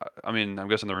mean, I'm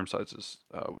guessing the room sizes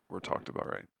were talked about,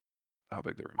 right? How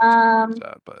big the room is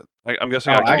at, but I'm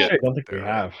guessing Oh, I can actually, I get don't think we there,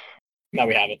 have. No,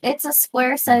 we haven't. It's a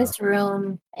square-sized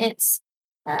room. It's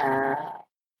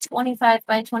 25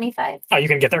 by 25. Oh, you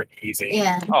can get there easy.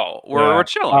 Yeah. Oh, we're Yeah.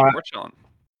 chilling. We're chilling.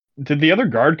 Did the other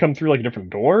guard come through like a different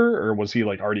door, or was he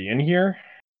like already in here?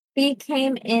 He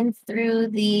came in through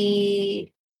the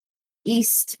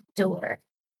east door.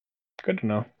 Good to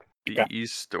know. The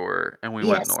east door, and we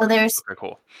Yeah, went so north. there's Okay,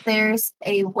 cool. there's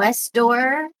a west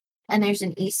door and there's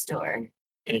an east door.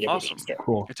 Can you give me Awesome. these two?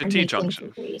 Cool. It's a And T he came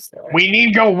junction. through the east door. We need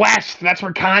to go west. That's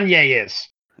where Kanye is.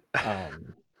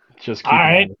 Just keep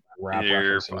Alright. rap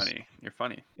You're references. funny. You're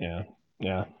funny. Yeah.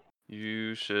 Yeah.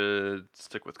 You should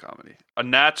stick with comedy. A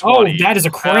nat Oh, 20. that is a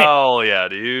crit. Hell yeah,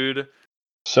 dude.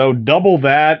 So double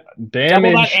that damage.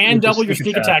 Double that and with the double your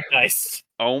sneak attack dice.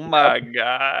 Oh my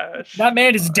gosh. That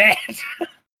man is dead.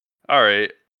 All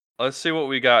right. Let's see what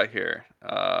we got here.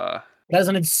 That is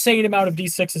an insane amount of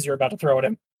d6s you're about to throw at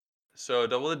him. So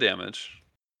double the damage,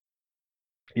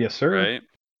 Yes, sir. right?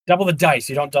 Double the dice.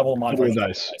 You don't double the Double the modifier.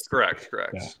 dice. Correct.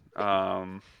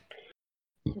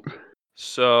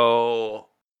 So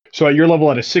So at your level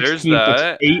at a There's 16, that.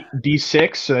 that's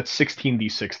 8d6, so that's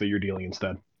 16d6 that you're dealing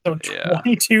instead. So Yeah.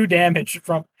 22 damage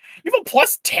from. You have a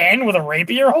plus 10 with a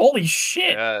rapier? Holy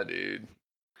shit. yeah, dude.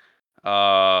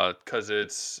 Because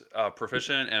it's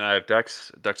proficient and I have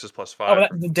Dex. Dex is plus 5. Oh,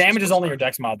 but the damage is plus only your 5.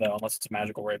 dex mod, though, unless it's a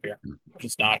magical rapier. Which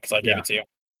it's not, because I gave Yeah. it to you.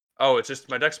 Oh, it's just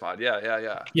my Dex mod. Yeah.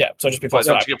 Yeah, so just be But plus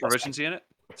don't 5. you get plus proficiency in it?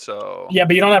 So. 5. Yeah,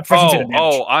 but you don't have proficiency to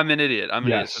damage. I'm an idiot. I'm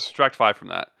an idiot. So Yes. subtract 5 from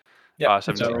that. Yeah,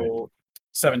 17. so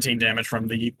 17 damage from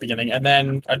the beginning, and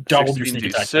then a double your sneak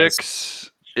attack dice.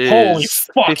 6 is Holy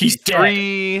fuck, he's dead.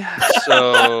 53.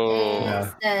 So, Yeah.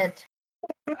 He's dead.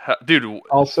 dude,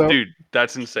 Also,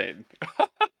 that's insane.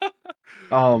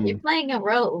 You're playing a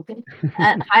rogue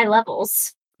at high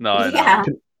levels. No, I know. Yeah.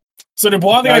 So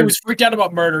Dubois, the guy Guys- who's freaked out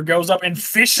about murder, goes up and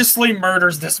viciously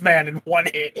murders this man in one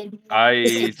hit.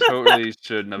 I totally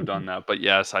shouldn't have done that, but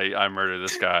yes, I murdered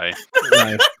this guy.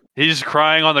 nice. He's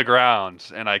crying on the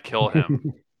ground, and I kill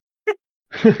him.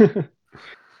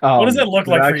 What does it look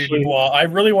like for you, actually, Dubois? I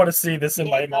really want to see this in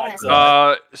my Yeah, go mind.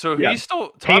 ahead. So Yeah. he's still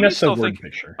Paint Tommy's us a still word thinking.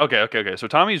 picture. Okay. So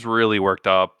Tommy's really worked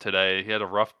up today. He had a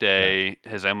rough day.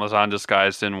 His Amazon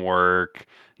disguise didn't work.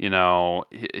 You know,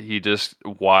 he just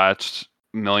watched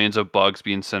millions of bugs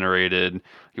be incinerated.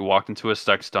 He walked into a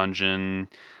sex dungeon.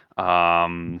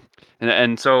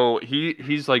 And so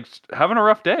he's like having a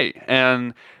rough day.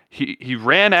 And he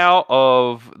ran out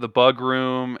of the bug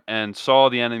room and saw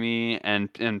the enemy, and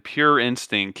in pure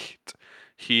instinct,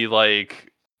 he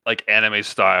like anime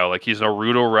style, like he's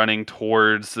Naruto running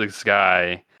towards this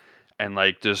guy, and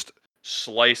like just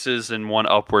slices in one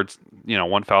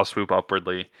foul swoop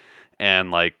upwardly,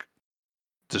 and like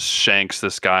just shanks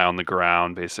this guy on the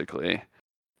ground basically.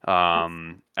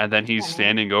 And then he's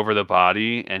standing over the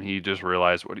body, and he just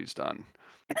realized what he's done.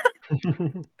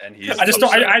 And he's I just don't.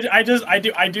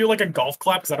 upset. I do like a golf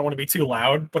clap because I don't want to be too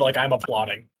loud, but like I'm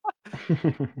applauding. I'll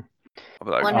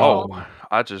be like, Wonderful. oh,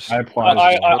 I applaud.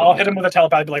 I'll hit him with a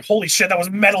telepathy, be like, "Holy shit, that was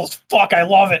metal as fuck! I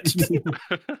love it."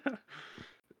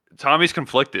 Tommy's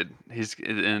conflicted. He's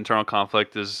an internal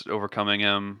conflict is overcoming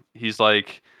him. He's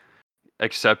like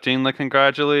accepting the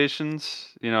congratulations,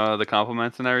 the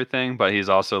compliments and everything, but he's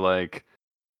also like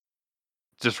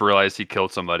just realized he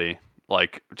killed somebody,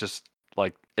 like just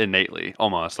like innately,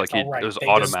 almost like It's all right. it was They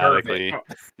deserve automatically.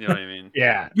 it. You know what I mean?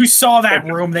 Yeah. You saw that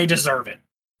room; they deserve it.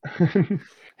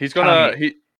 He's gonna.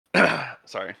 Tommy.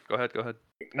 Sorry. Go ahead.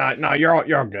 No, you're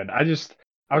all good.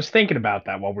 I was thinking about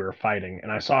that while we were fighting, and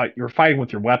I saw you were fighting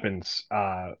with your weapons,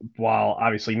 while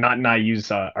obviously not use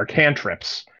our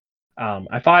cantrips.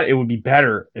 I thought it would be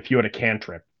better if you had a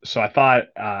cantrip, so I thought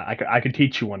I could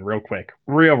teach you one real quick,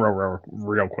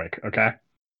 real quick. Okay.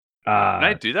 Can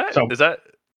I do that? so- Is that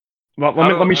Well,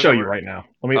 How let me does show it you work? right now.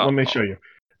 Let me Oh. show you.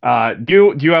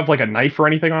 Do you have like a knife or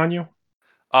anything on you?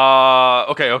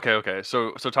 Okay.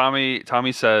 So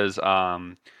Tommy says,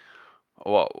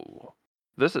 well,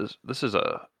 this is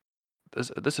a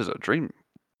this is a dream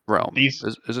realm, These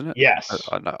isn't it? Yes.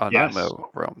 A Yes. nightmare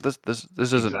realm. This isn't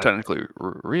Exactly. technically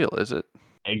real, is it?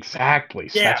 Exactly.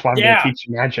 So Yeah, that's why I'm yeah. gonna teach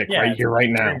you magic Yeah, right it's here, right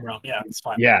a now. dream realm. Yeah, it's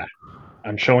fine. Yeah.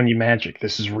 I'm showing you magic.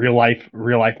 This is real life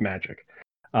magic.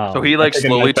 So he I like take a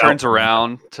slowly knife out turns from my-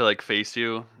 around to like face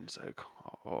you. He's like,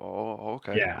 oh,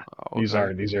 okay. Yeah. Okay. These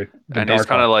are the And he's dark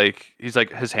kind of arts.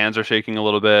 like his hands are shaking a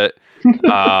little bit.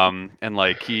 And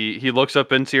like he looks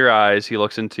up into your eyes. He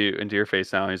looks into your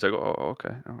face now. And he's like, oh,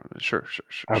 okay, sure.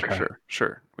 Okay.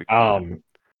 We can.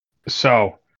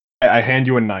 So I hand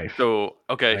you a knife. So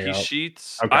okay, I he go,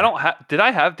 sheets. okay. I don't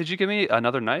have. Did you give me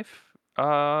another knife?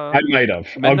 I might have.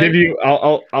 I'll Midnight? give you.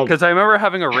 I'll. Because I remember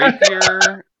having a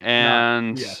rapier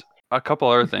and yeah. a couple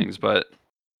other things, but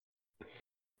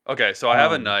okay. So I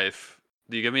have a knife.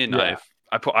 Do you give me a yeah. knife?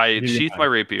 I Give you a sheath my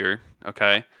rapier.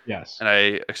 Okay, Yes. and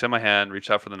I extend my hand,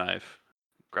 reach out for the knife,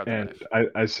 grab the And knife.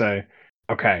 I say,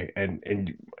 okay,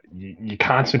 and you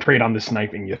concentrate on this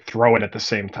knife and you throw it at the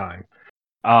same time.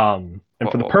 And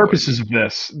for the purposes of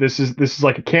this is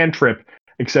like a cantrip,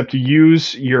 except you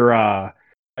use your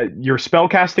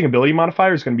spellcasting ability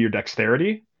modifier is going to be your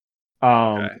dexterity.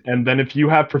 And then if you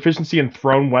have proficiency in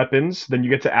thrown weapons, then you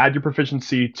get to add your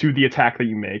proficiency to the attack that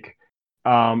you make.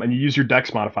 And you use your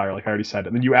dex modifier, like I already said.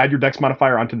 And then you add your dex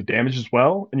modifier onto the damage as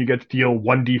well, and you get to deal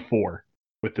 1d4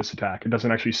 with this attack. It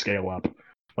doesn't actually scale up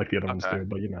like the other ones do,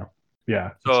 but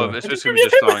yeah. So it's just gonna be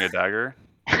just throwing a dagger.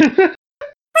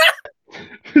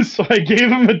 So I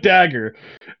gave him a dagger.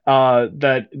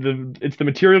 It's the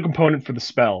material component for the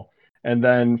spell. And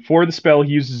then for the spell,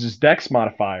 he uses his dex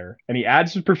modifier, and he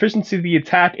adds his proficiency to the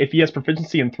attack if he has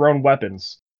proficiency in thrown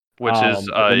weapons. Which is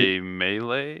a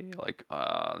melee? Like,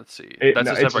 let's see. That's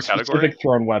a separate category? Specific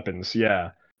thrown weapons,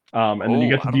 yeah. And then you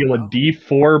get to I deal a don't know.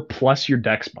 d4 plus your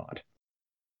dex mod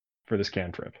for this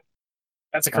cantrip.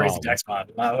 That's a crazy dex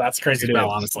mod. That's a crazy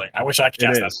spell, honestly. I wish I could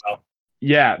cast that spell.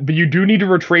 Yeah, but you do need to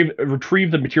retrieve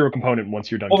the material component once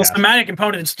you're done. Well, the somatic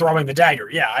component is throwing the dagger.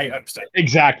 Yeah, I understand.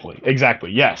 Exactly.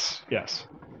 Yes.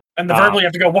 And the verbal, you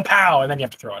have to go wha-pow, and then you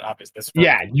have to throw it. Obviously.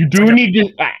 Yeah, you do need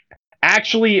to.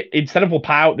 Actually, instead of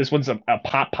wha-pow, this one's a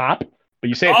pop, but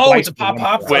you say it twice. Oh, it's a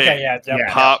pop. Wait, okay,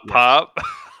 yeah. Pop.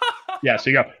 Yeah,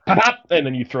 so you go pop, and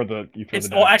then you throw the.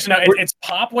 Well, actually, no. It's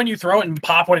pop when you throw it, and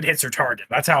pop when it hits your target.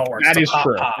 That's how it works. That is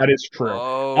true. Pop. That is true.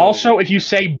 Oh. Also, if you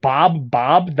say Bob,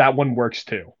 that one works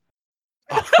too.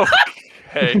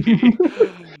 Okay.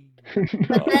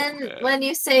 But then when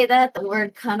you say that, the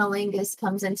word cunnilingus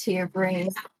comes into your brain.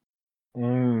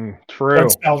 True.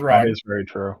 That's spelled wrong. That is very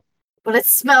true. But it's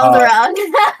spelled wrong.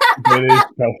 It is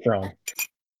spelled wrong.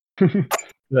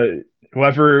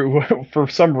 Whoever, for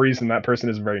some reason, that person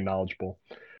is very knowledgeable.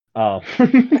 They're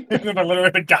literally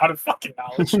the god of fucking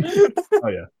knowledge. Oh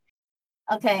yeah.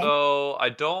 Okay. So I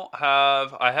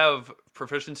have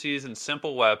proficiencies in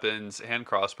simple weapons, hand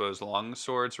crossbows, long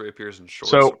swords, rapiers, and short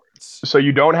swords. So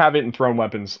you don't have it in thrown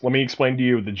weapons. Let me explain to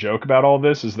you the joke about all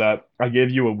this is that I gave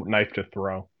you a knife to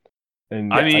throw.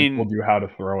 And I told you how to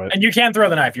throw it. And you can throw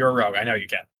the knife. You're a rogue. I know you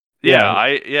can.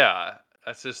 Yeah.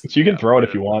 That's just. So you can throw it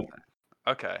if you want.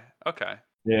 Okay.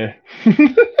 Yeah.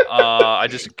 I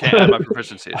just can't add my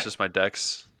proficiency. It's just my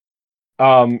dex.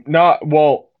 Do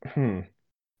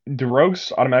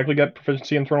rogues automatically get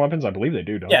proficiency in thrown weapons? I believe they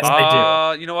do, don't Yes, they? they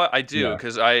do. You know what? I do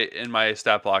because in my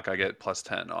stat block I get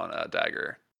 +10 on a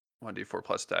dagger, 1d4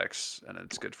 plus dex, and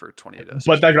it's good for 20 to.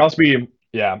 But that could also be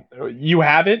you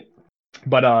have it,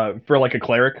 but for like a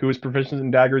cleric who is proficient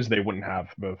in daggers, they wouldn't have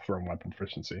the thrown weapon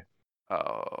proficiency.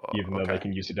 Oh, even though they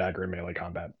can use a dagger in melee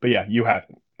combat. But yeah, you have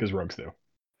it because rogues do.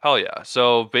 Hell yeah!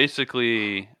 So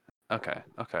basically, okay,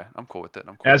 I'm cool with it.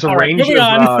 As a All range moving of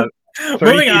on.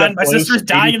 Moving on, my sister's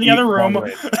dying in the other room.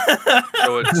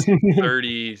 So it's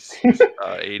 30,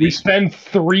 80. We spend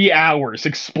 3 hours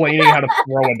explaining how to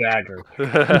throw a dagger.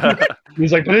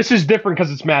 He's like, this is different because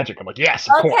it's magic. I'm like, yes,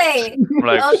 of course. Okay.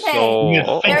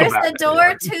 There's a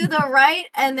door to the right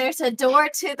and there's a door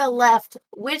to the left.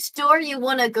 Which door you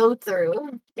want to go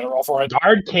through? Roll for it.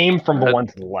 Guard came from the one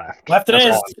to the left. Left it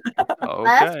is.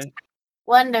 Left?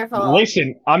 Wonderful.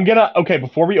 Listen,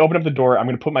 before we open up the door, I'm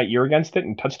gonna put my ear against it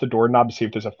and touch the doorknob to see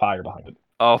if there's a fire behind it.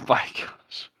 Oh my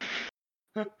gosh.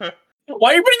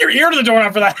 Why are you putting your ear to the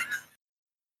doorknob for that?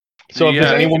 So if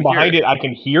there's anyone behind it, I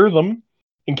can hear them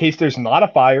in case there's not a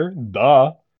fire.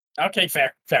 Duh. Okay,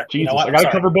 fair. You Jesus, know what? I gotta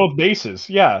Sorry. cover both bases.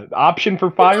 Yeah, option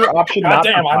for fire, option God not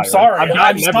damn, for I'm fire. sorry. I've I'm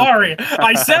gotten sorry.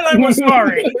 I said I was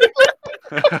sorry.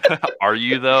 Are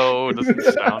you though? Does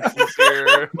he sound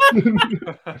sincere?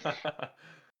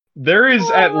 There is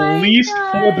Oh at my least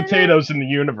 4 God. potatoes in the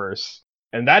universe,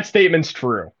 and that statement's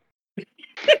true.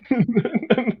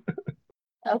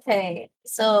 Okay,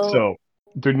 so So,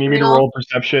 do you need me to Roll- roll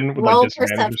perception with like roll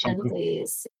disadvantage or perception, something?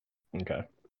 please. Okay.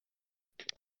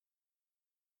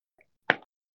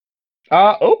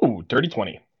 Dirty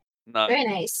 20. Very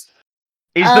nice.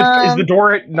 Is the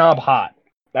door knob hot?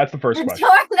 That's the first The question.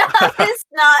 doorknob is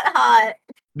not hot.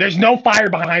 There's no fire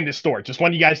behind this door. Just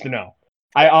want you guys to know.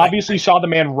 I obviously saw the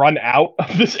man run out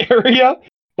of this area,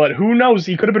 but who knows?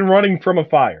 He could have been running from a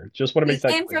fire. Just want to He make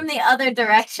that came clear. from the other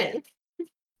direction.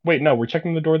 Wait, no, we're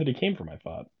checking the door that he came from, I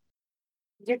thought.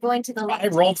 You're going to the left. I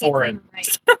rolled you came for from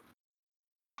it. the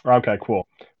right. Okay, cool.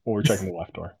 Well, we're checking the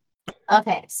left door.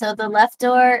 Okay, so the left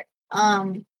door,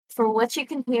 for what you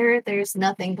can hear, there's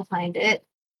nothing behind it.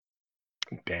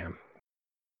 Damn.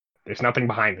 There's nothing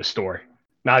behind this door.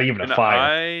 Not even a Can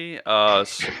fire.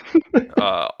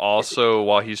 Also,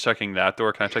 while he's checking that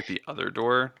door, can I check the other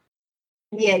door?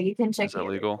 Yeah, you can check Is the that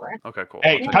other legal? door. Okay, cool.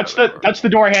 Hey, I'll check touch other the door. touch the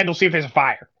door handle, see if there's a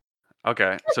fire.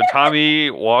 Okay, so Tommy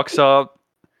walks up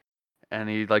and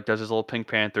he like does his little Pink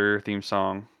Panther theme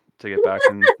song to get back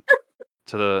in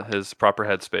to his proper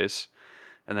headspace,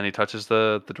 and then he touches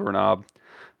the doorknob,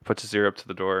 puts his ear up to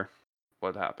the door.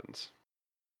 What happens?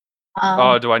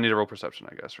 Oh, do I need to roll perception?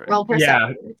 I guess, right? Roll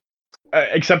perception.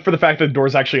 Except for the fact that the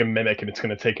door's actually a mimic and it's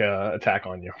going to take a attack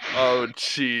on you. Oh,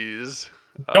 jeez.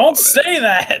 Don't say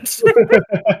that.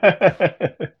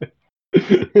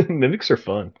 Mimics are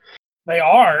fun. They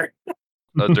are.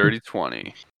 A dirty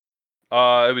 20.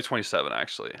 It'd be 27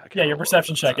 actually. I can't Yeah, your roll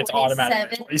perception it. check. It's 27.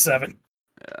 automatic. 27.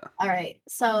 Yeah. All right,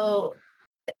 so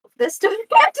this door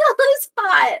handle is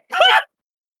hot.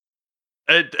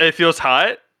 It feels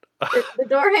hot. The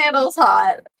door handle's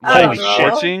hot. Like Holy shit.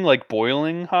 scorching, like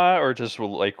boiling hot, or just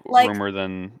like warmer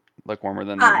than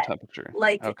room hot. temperature.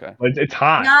 Like Okay. It's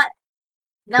hot. not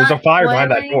There's a fire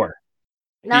behind that boiling, door.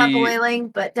 Not He- boiling,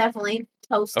 but definitely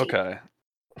toasty. Okay.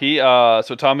 He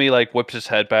so Tommy like whips his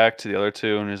head back to the other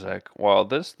two and he's like, "Well,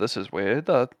 this is weird.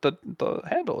 The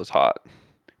handle is hot.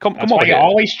 Come That's over why you here."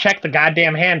 always check the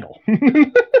goddamn handle.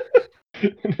 Been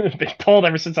told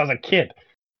ever since I was a kid.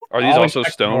 Are these always also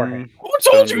check the door stone? handle. Who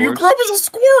told Stone you? You doors? grew up as a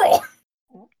squirrel.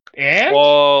 And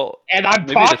Well, and I'm maybe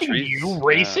the talking to trees, you, yeah.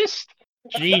 racist.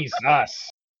 Jesus.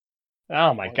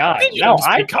 Oh my god. Did you No,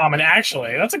 speak common?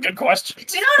 Actually, that's a good question. We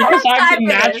don't because have I have time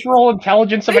the for this. natural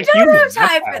intelligence of We a don't human. have time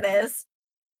That's for why. this.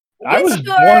 I was Which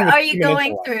door born with are you human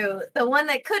going intellect. through? The one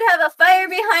that could have a fire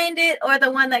behind it, or the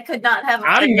one that could not have a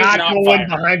fire? I'm not not going fire.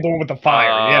 behind the one with the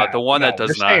fire. Yeah, the one that no,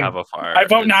 does we're not staying- have a fire. I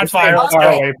vote is- not we're staying fire. Let's far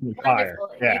go. away from the fire.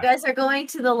 Wonderful. Yeah. You guys are going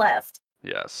to the left.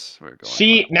 Yes, we're going.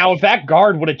 See, fire. now if that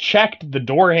guard would have checked the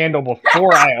door handle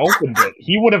before I opened it,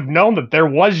 he would have known that there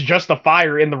was just a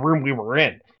fire in the room we were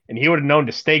in, and he would have known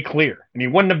to stay clear, and he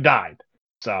wouldn't have died.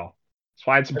 So that's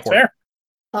why it's That's important.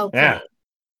 fair. Okay. Yeah.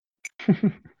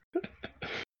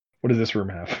 What does this room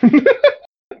have?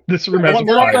 This room I has a want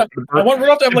Rudolph fire. to- I want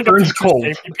Rudolph to have It like a burns future cold.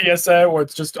 safety PSA where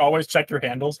it's just always check your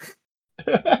handles.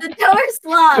 The door's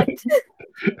locked.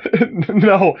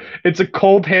 No, it's a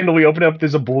cold handle. We open it up.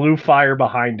 There's a blue fire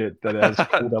behind it that has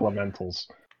cold elementals.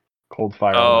 Cold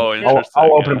fire. Oh, elementals.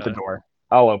 I'll open up interesting, the door.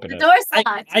 I'll open The it. door's I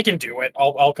locked. can do it.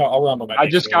 I'll run my. I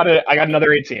just got it. I got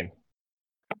another 18.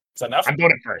 It's enough. I'm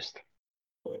doing it first.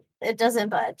 It doesn't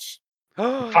budge.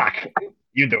 Fuck.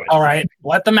 You do it. All right,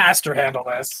 let the master handle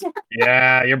this.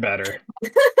 Yeah, you're better.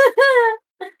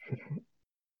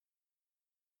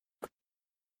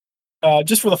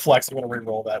 Just for the flex, I'm gonna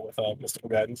re-roll that with mystical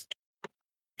guidance.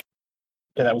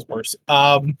 Yeah, that was worse.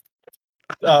 27.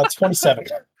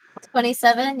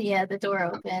 27. Yeah, the door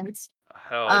opens.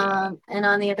 Hell yeah. And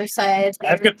on the other side, I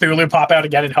have Cthulhu pop out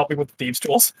again and help me with the thieves'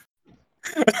 tools.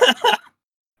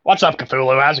 What's up,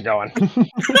 Cthulhu? How's it going?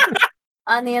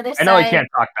 on the other I know he side, can't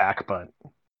talk back, but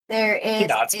there is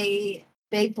nods. a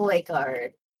big boy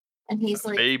guard, and he's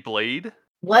like, Beyblade?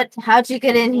 "What? How'd you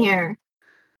get in here?"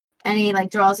 And he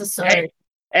like draws a sword. Hey.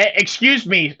 Excuse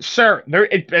me, sir.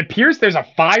 It appears there's a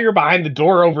fire behind the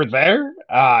door over there.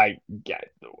 Yeah,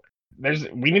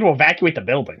 we need to evacuate the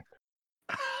building.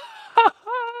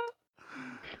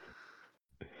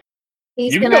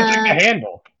 He's You can gonna go check the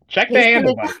handle. Check the he's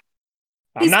handle, gonna- buddy.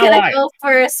 I'm he's not gonna lying. go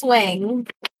for a swing.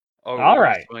 Oh, All we're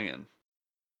right. swinging.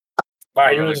 All right,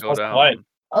 We're you're gonna just go supposed to down. play.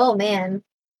 Oh man!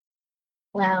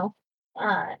 Wow.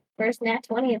 First nat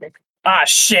 20 of the Ah,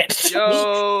 shit.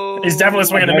 Yo, He's definitely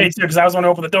swinging at me too because I was the one to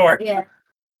open the door. yeah.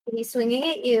 He's swinging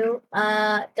at you.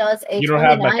 Does a You don't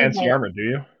have my 29 fancy hit? armor, do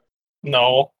you?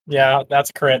 No. Yeah, that's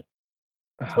a crit.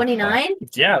 Oh, fuck. 29?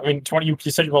 Yeah, I mean 20. You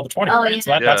said you rolled a 20, Oh, right? yeah.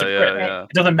 So that's a crit. yeah. It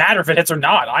doesn't matter if it hits or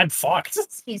not. I'm fucked.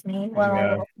 Excuse me. Well, I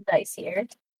Yeah. roll some dice here.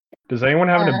 Does anyone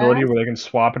have an ability where they can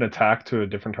swap an attack to a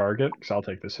different target? Because I'll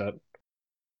take this hit.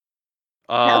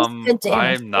 was good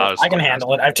damage. I'm not. A I can spellcaster.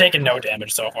 handle it. I've taken no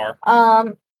damage so far.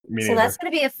 Me So neither. that's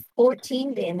going to be a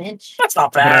 14 damage. That's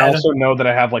not But I bad. also know that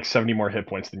I have like 70 more hit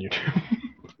points than you do.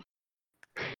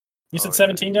 You said Oh,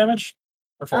 17 damage?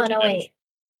 Or Oh, 14 no, damage? wait.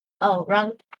 Oh,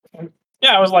 wrong.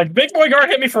 Yeah, I was like, Big Boy Guard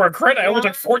hit me for a crit. I only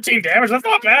took 14 damage. That's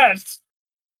not bad.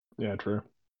 Yeah, true.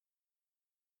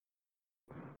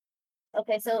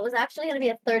 Okay, so it was actually going to be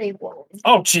a 31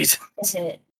 Oh, jeez.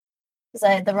 hit. Because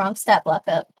I had the wrong stat block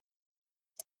up.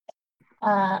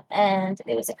 And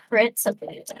it was a crit, so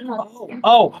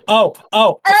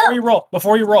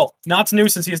Before you roll. Not's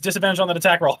nuisance. He has disadvantage on that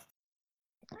attack roll.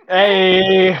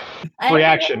 Hey, I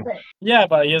reaction. rolled it. Yeah,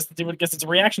 but he has to do it gets its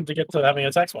reaction to get to having an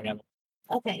attack swing in.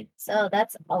 Okay, so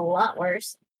that's a lot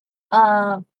worse.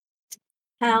 How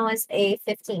is a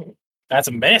 15? That's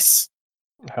a miss.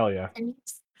 hell yeah.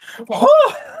 Okay.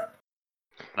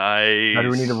 Nice. Now do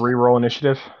we need to re-roll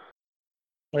initiative?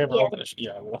 We have Yeah. rolled it.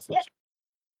 Yeah, we lost it. Yeah.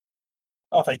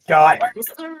 Oh, thank God.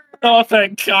 Oh,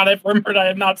 thank God. I remembered I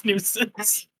had Not's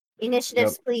nuisance.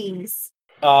 Initiatives, please.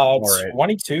 right.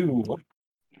 22.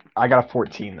 I got a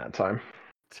 14 that time.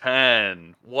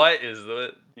 10. What is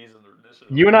the? These are the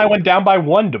initiatives. You and I went down by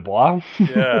 1, Dubois.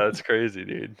 Yeah, that's crazy,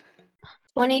 dude.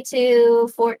 22,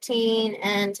 14,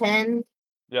 and 10.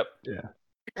 Yep.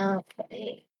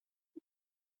 Okay.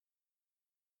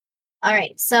 All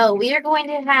right, so we are going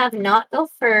to have Not go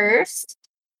first.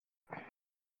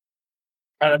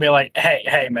 And I'd be like,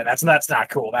 hey, man, that's not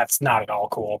cool. That's not at all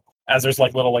cool. As there's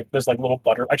little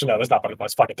butter. Actually, no, there's not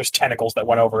butterflies. Fuck it. There's tentacles that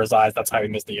went over his eyes. That's how he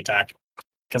missed the attack.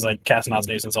 Because I cast Not's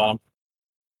nuisance on him.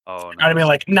 Oh, I'd be nice.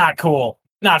 like, not cool.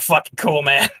 Not fucking cool,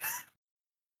 man.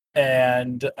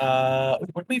 And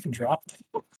what did we even drop?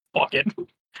 Fuck it.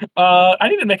 I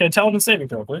need to make an intelligence saving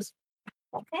throw, please.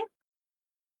 Okay.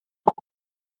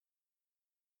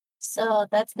 So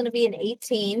that's going to be an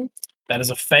 18. That is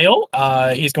a fail.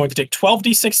 He's going to take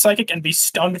 12d6 psychic and be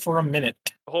stunned for a minute.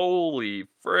 Holy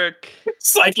frick.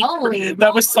 Psychic. Holy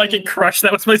That was moly. psychic crush.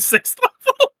 That was my 6th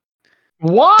level.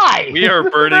 Why? We are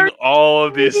burning all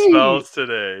of these spells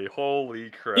today. Holy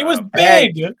crap. He was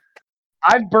big.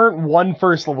 I've burnt 1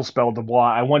 first level spell,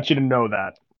 Dubois. I want you to know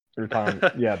that.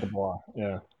 Yeah, Dubois.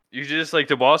 Yeah. You just like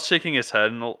the boss shaking his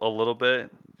head a little bit,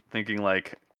 thinking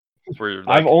like we're.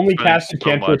 I've only spending casted so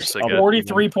much cantrips to of get-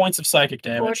 43 points of psychic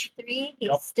damage. 43. He's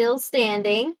Yep. still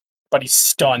standing. But he's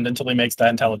stunned until he makes that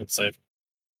intelligence save.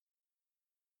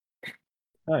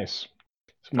 Nice.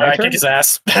 It's All my right, turn. kick his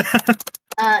ass.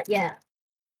 Yeah.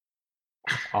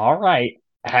 All right.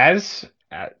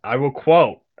 I will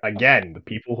quote again the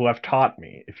people who have taught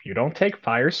me: if you don't take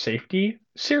fire safety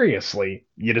seriously,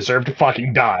 you deserve to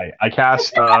fucking die. I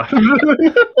cast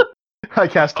I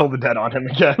cast Toll the Dead on him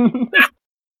again.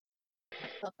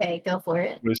 Okay, go for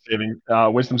it.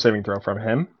 Wisdom saving throw from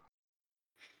him.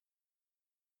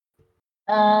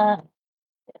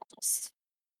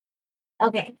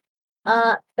 Okay.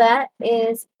 That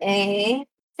is a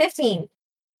 15.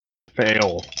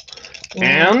 Fail.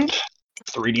 And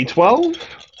 3d12.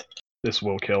 This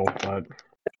will kill, but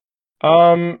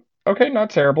okay, not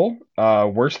terrible.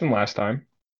 Worse than last time.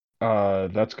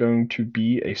 That's going to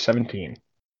be a 17.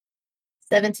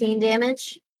 17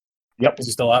 damage. Yep. Is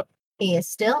he still up? He is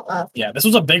still up. Yeah, this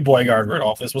was a big boy guard,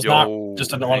 Rudolph. This was not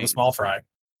just one of the nice. small fry.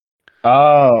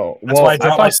 Oh, That's well, why I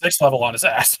dropped my thought, 6th level on his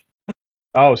ass.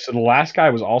 oh, so the last guy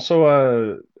was also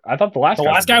a. I thought the last The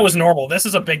guy last guy was normal. This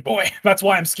is a big boy. That's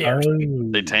why I'm scared.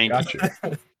 They tanked.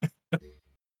 Gotcha.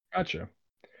 Gotcha.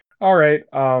 All right.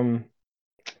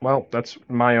 Well, that's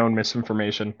my own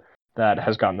misinformation that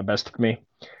has gotten the best of me.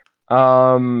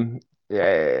 Yeah,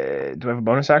 do I have a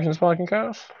bonus action spell I can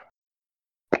cast?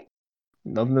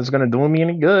 Nothing that's gonna do me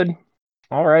any good.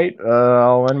 All right.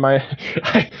 I'll end my.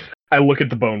 I look at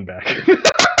the bone back. You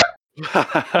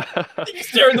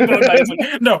stare at the bone bag. It's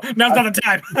like, no, now's not the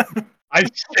time. I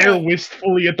stare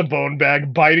wistfully at the bone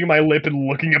bag, biting my lip and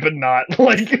looking up at Knot.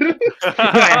 Like, Not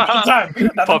the time.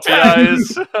 Not the Puppy time.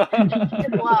 eyes.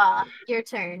 Dubois, your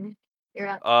turn.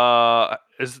 You're up.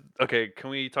 Okay, can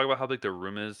we talk about how big the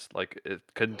room is? Like,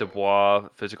 could Dubois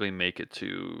physically make it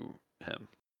to him?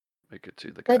 Make it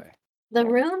to the guy? But- The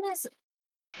room is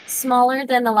smaller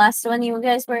than the last one you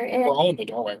guys were in. We're all in the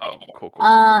doorway. Oh, cool.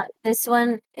 This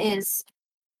one is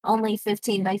only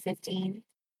 15 by 15.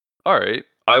 All right.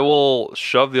 I will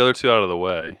shove the other two out of the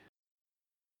way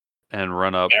and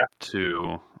run up There.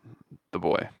 to the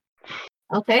boy.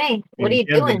 Okay, what are you At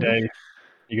the end of the doing? day,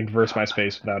 you can traverse my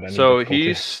space without any So difficulty.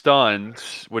 he's stunned,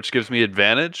 which gives me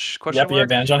advantage. Question Yep, the mark.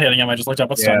 advantage on hitting him. I just looked up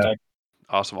what's stun Yeah. type.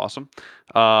 Awesome.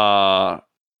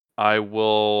 I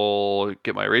will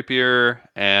get my rapier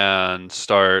and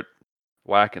start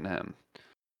whacking him.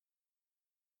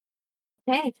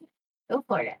 Okay, go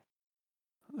for it.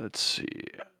 Let's see.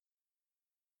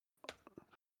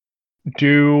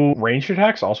 Do ranged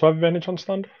attacks also have advantage on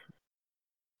stunned?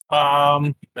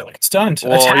 Like it's stunned.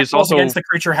 Well, Attack he's rolls also- against the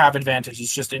creature have advantage.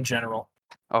 It's just in general.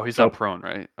 Oh, he's Nope. not prone,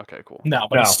 right? Okay, cool. No,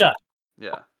 but No. he's stunned.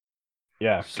 Yeah.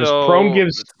 Yeah, because So, prone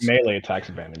gives let's- melee attacks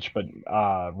advantage, but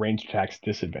ranged attacks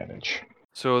disadvantage.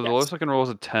 So the Yes. lowest I can roll is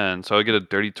a 10, so I get a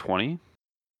dirty 20,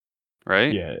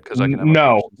 right? Yeah. 'Cause I can have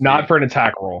No, efficiency. not for an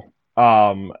attack roll.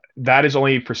 That is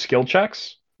only for skill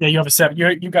checks. Yeah, you have a 7.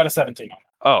 You got a 17.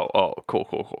 Oh,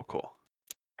 cool.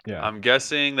 Yeah. I'm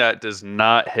guessing that does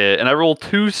not hit, and I rolled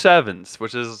 2 7s,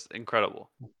 which is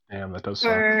incredible. Damn, that does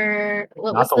suck. For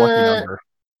what Not was the lucky the number.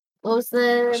 what was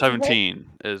the 17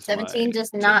 is 17 my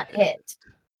does to not hit.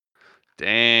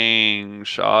 Dang,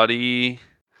 shoddy.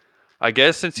 I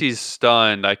guess since he's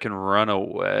stunned, I can run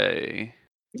away.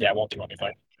 Yeah, it won't do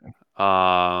anything.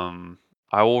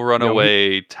 I will run No, he-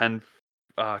 away 10.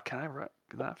 Can I run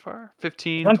that far?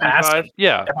 15, Run past 25? him.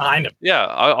 Yeah, Get behind him. yeah.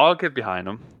 I'll get behind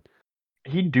him.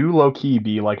 He do low key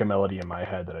be like a melody in my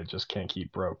head that I just can't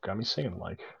keep broke. Got me singing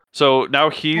like. So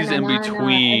now he's in every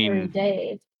between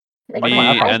day. Like me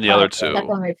my and the other Like two. on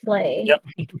replay. Yep.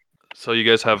 So you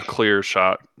guys have clear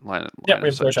shot line. Yep, line we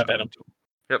of have clear sight shot at him.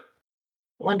 Yep.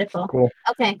 Wonderful. Cool.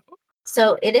 Okay.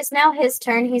 So it is now his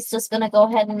turn. He's just gonna go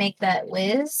ahead and make that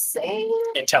whiz save.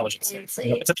 Intelligence. Let's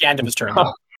see. It's at the end of his turn.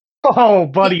 Oh. Oh,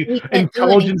 buddy, He can't do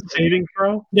intelligence anything. saving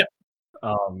throw. Yep.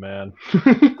 Oh man.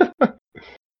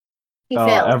 He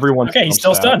failed. Everyone's Okay, he's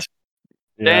still stunned.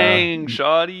 Dang,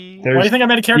 shoddy. Why do There's- you think I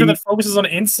made a character he- that focuses on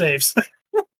int saves?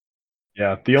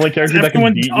 Yeah, the only character that can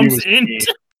Everyone beat you dumps is int. me.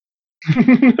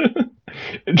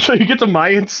 And so you get to my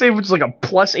int save, which is like a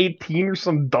plus 18 or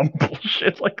some dumb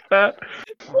bullshit like that.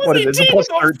 What is it? It's a plus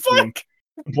 13.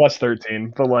 Plus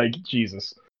 13, but like,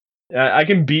 Jesus. I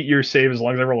can beat your save as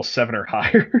long as I roll a 7 or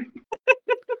higher.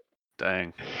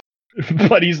 Dang.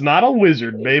 But he's not a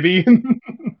wizard, baby.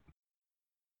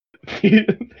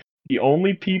 The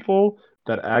only people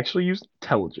that actually use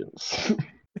intelligence.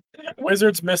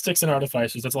 Wizards, mystics, and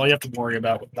artificers. That's all you have to worry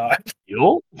about with that.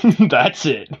 You'll? That's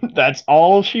it. That's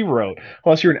all she wrote.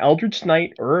 Unless you're an Eldritch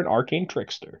Knight or an Arcane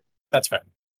Trickster. That's fair.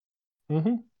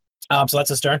 Mm-hmm. So that's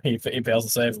his turn. He fails the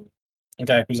save.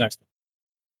 Okay, who's next?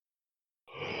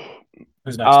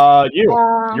 Who's next? You.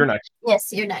 You're next.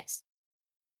 Yes, you're next.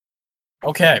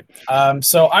 Okay.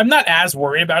 So I'm not as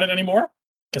worried about it anymore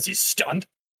because he's stunned.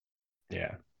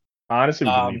 Yeah. Honestly,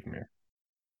 we can leave him here.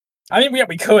 I mean,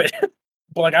 we could,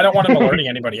 but like I don't want him alerting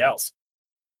anybody else.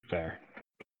 Fair.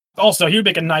 Also, he would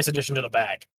make a nice addition to the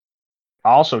bag.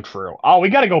 Also true. Oh, we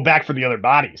got to go back for the other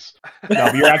bodies. No,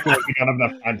 but you're acting like we don't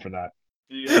have enough time for that.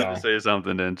 You had to say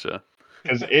something, didn't you?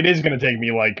 Because it is going to take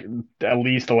me like at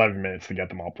least 11 minutes to get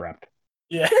them all prepped.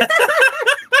 Yeah.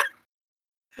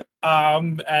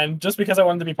 And just because I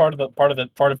wanted to be part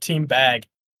of Team Bag,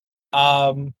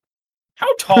 how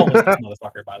tall is this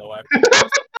motherfucker, by the way?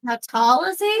 How tall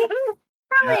is he?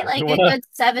 Probably Yeah, like what a up? good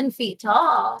 7 feet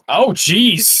tall. Oh,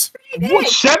 jeez. Pretty big. What,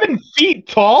 7 feet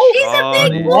tall? He's a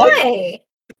big What? boy.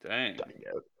 Dang.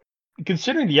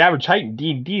 Considering the average height in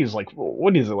D&D is like,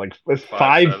 what is it, like 5'7".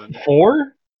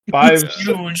 5'4"? 5. It's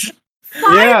huge.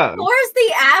 5'4" Yeah. is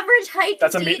the average height.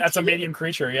 That's of that's a D&D. medium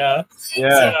creature, yeah.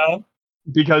 Yeah. You know?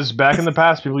 Because back in the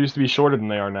past, people used to be shorter than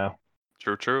they are now.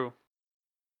 True.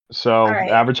 So All right.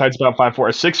 average height's about 5'4".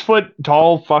 A 6 foot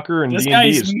tall fucker in This D&D guy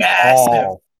is is massive.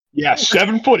 tall. Yeah,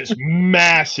 7 foot is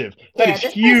massive. That Yeah, is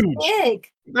this huge. guy's big.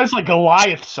 That's like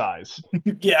Goliath size.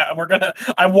 Yeah,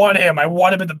 I want him. I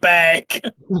want him in the bag.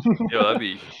 Yo, that'd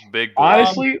be big. Boy.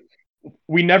 Honestly,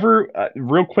 we never,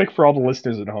 real quick for all the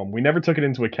listeners at home, we never took it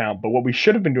into account, but what we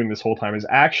should have been doing this whole time is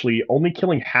actually only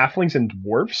killing halflings and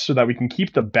dwarfs so that we can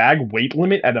keep the bag weight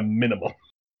limit at a minimum.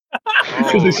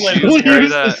 Because Oh, they you still just carry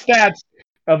use the that. stats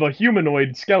of a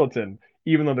humanoid skeleton,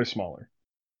 even though they're smaller.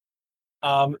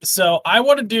 So I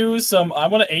want to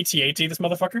AT-AT this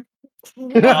motherfucker.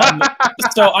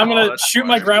 So I'm Oh, gonna that's shoot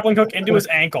my smart. grappling hook into his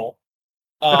ankle.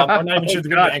 Or not even shoot the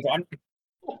God. ankle.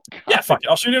 Yeah, fuck it.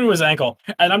 I'll shoot into his ankle,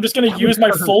 and I'm just gonna use my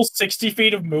full 60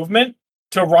 feet of movement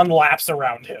to run laps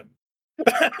around him.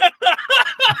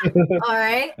 All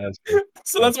right. That's good.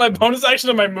 So that's my bonus action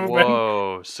of my movement.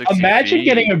 Whoa, 60 Imagine feet.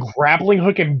 getting a grappling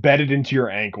hook embedded into your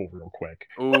ankle real quick.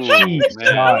 Ooh, Jeez,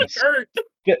 man. That would hurt.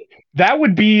 That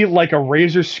would be like a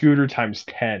Razor scooter times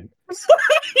 10.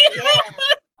 Yeah.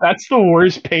 That's the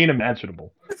worst pain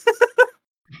imaginable.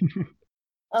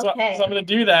 Okay. So I'm gonna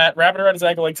do that, wrap it around his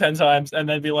ankle like 10 times, and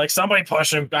then be like, "Somebody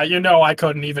push him." You know I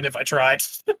couldn't even if I tried.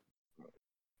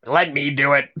 Let me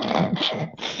do it.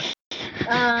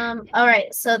 All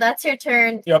right. So that's your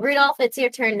turn. Yep. Rudolph, it's your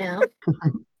turn now.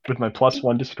 With my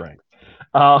 +1 to strength.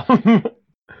 Um,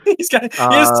 He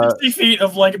has 60 feet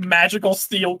of like magical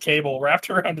steel cable wrapped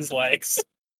around his legs.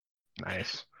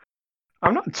 nice.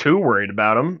 I'm not too worried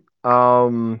about him.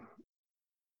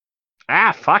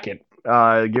 Fuck it.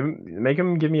 Make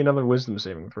him give me another wisdom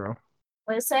saving throw.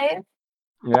 What to say?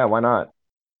 Yeah, why not?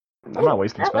 I'm not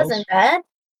wasting That spells. wasn't bad.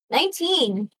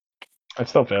 19. It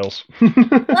still fails.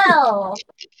 Well.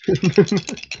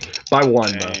 By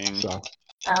 1 though. Dang. So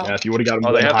Oh. yeah, if you would have got him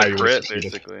Oh, they one have higher, to you would've crit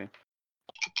succeeded. basically.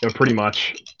 Yeah, pretty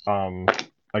much.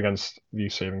 Against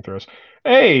these saving throws.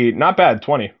 Hey, not bad.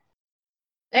 20.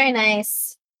 Very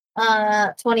nice.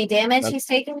 20 damage he's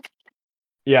taking.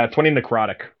 Yeah, 20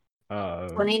 necrotic.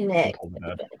 20 Nick.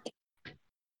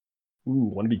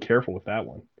 Ooh, want to be careful with that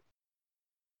one.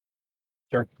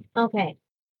 Okay.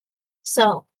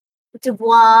 So,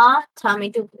 Dubois, Tommy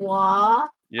Dubois.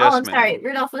 Yes, I'm ma'am. sorry.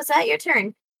 Rudolph, was that your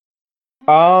turn?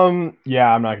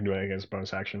 Yeah, I'm not gonna do it against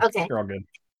bonus action. Okay. You're all good.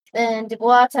 Then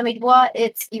Dubois, Tommy Dubois,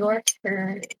 it's your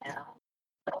turn now.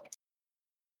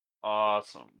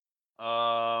 Awesome.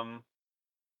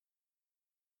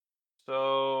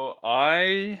 So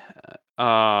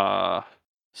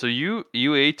so you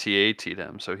ATAT'd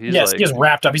him, so he's Yes, like he is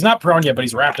wrapped up. He's not prone yet, but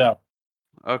he's wrapped up.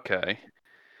 okay,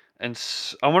 and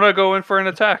I'm gonna go in for an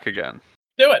attack again.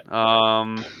 Do it.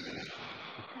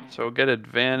 So get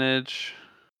advantage.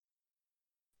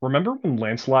 Remember when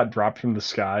Lancelot dropped from the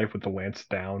sky with the lance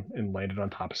down and landed on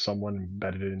top of someone and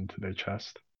embedded it into their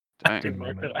chest? Dang. Good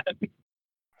moment.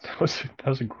 That was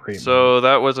a great moment. So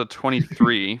that was a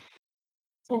 23.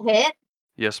 To hit?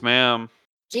 Yes, ma'am.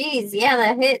 Jeez, yeah,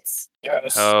 that hits.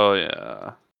 Yes. Oh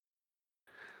yeah.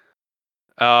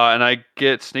 And I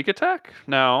get sneak attack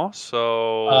now,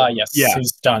 so Yes. Yeah,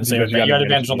 He's done. So you because you got got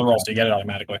advantage advantage on the on roll, attack. so you get it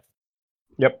automatically.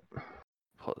 Yep.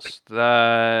 plus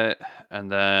that,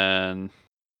 and then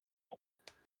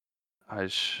I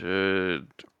should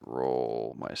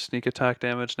roll my sneak attack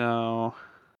damage now.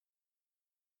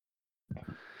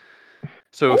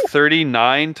 So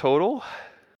 39 total.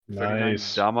 39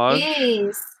 Nice. damage.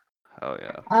 Jeez. Oh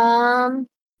yeah.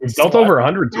 We've dealt over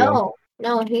 100 to him.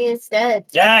 No, he is dead.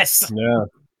 Yes. Yeah,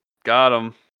 Got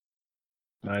him.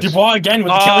 nice. Dubois again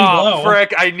with the killing blow.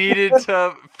 Frick! I needed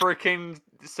to freaking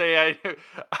say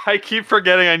I keep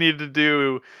forgetting I need to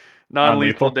do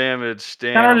non-lethal Non-lethal? damage.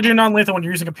 Damn. Kind of hard to do non-lethal when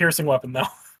you're using a piercing weapon, though.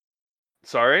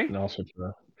 Sorry. No, switch to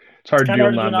that. It's hard to Kind do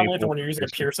of a hard to do non-lethal. non-lethal when you're using a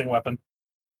piercing weapon.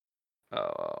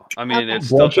 Oh, I mean, Okay. it's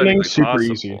still Bludgeoning, technically super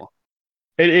possible. easy.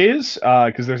 It is,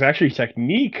 because there's actually a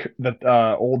technique that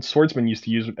old swordsmen used to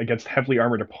use against heavily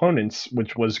armored opponents,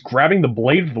 which was grabbing the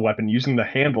blade of the weapon, using the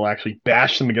handle, actually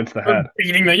bash them against the head.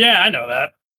 Beating the I know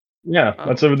that. Yeah,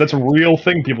 Oh, that's a real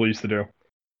thing people used to do.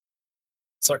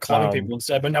 Start clubbing people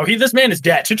instead, but no, this man is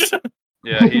dead.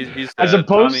 Yeah, he's As dead.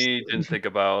 opposed- Tommy didn't think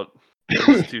about.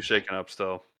 He's too shaken up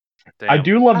still. Damn. I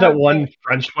do love that one Okay.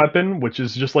 French weapon, which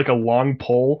is just like a long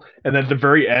pole, and then at the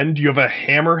very end you have a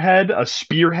hammerhead, a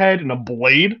spearhead, and a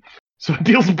blade. So it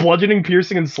deals bludgeoning,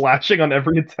 piercing, and slashing on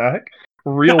every attack.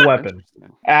 Real weapon,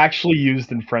 actually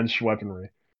used in French weaponry,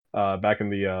 back in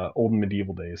the old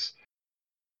medieval days.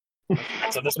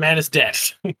 So this man is dead.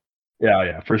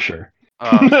 Yeah, for sure.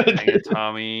 Oh, dang it,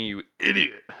 Tommy, you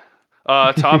idiot.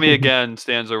 Tommy again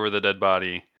stands over the dead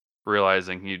body,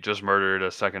 realizing he just murdered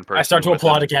a second person. I start to within,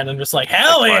 applaud again and just like, like,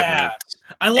 hell 5 yeah! minutes.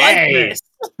 I like Hey! this.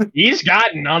 He's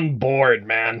gotten on board,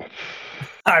 man.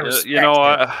 I respect You know it.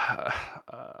 what?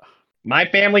 My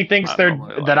family thinks Not they're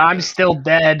normally that like I'm it. still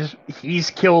dead. He's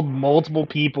killed multiple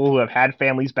people who have had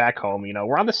families back home. You know,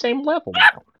 we're on the same level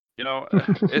now. You know,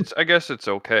 I guess it's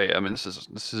okay. I mean, this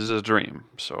is a dream,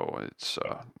 so it's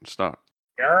not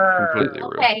completely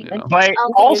real. Okay. You know? But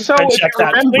I'll also, Insight if check you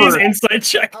that. remember, Please insight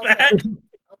check Okay. that.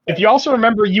 if you also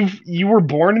remember, you were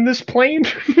born in this plane,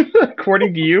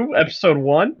 according to you, episode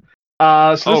 1. So this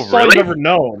Oh, is all you've really? ever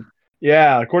known.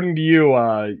 Yeah, according to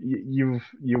you,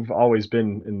 you've always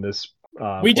been in this. We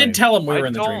plane. did tell him we were I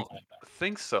in the dream. don't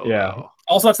think so. Yeah. Though.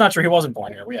 Also, that's not true. He wasn't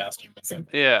born here. We asked him.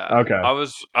 Yeah. Okay. I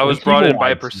was Well, brought in people by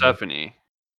lied to me.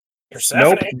 Persephone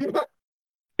Nope. Persephone?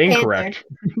 Incorrect.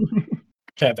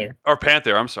 Panther. or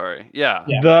Panther. I'm sorry. Yeah.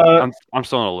 Yeah. The I'm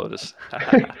still in a lotus.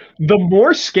 the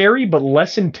more scary but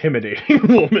less intimidating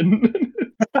woman.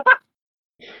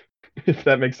 If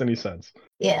that makes any sense.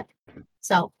 Yeah.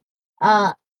 So,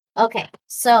 okay.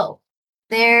 So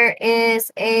there is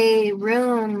a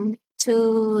room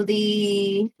to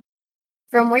the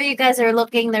from where you guys are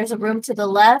looking, there's a room to the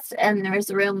left and there's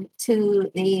a room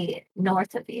to the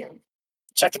north of you.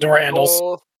 Check the door handles.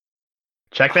 Oh,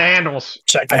 Check the handles.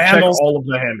 Check the Check handles. all of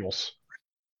the handles.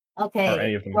 Or any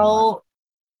Okay. of them. Roll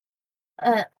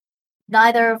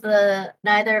neither of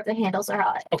the handles are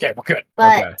hot. Okay, we're good.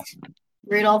 But Okay.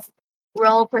 Rudolph,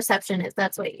 roll perception if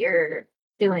that's what you're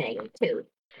doing too.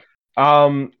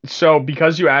 So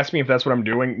because you asked me if that's what I'm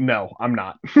doing, no, I'm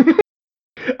not.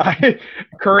 I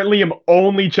currently am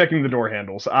only checking the door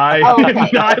handles. I am Okay.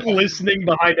 not listening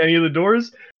behind any of the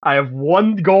doors. I have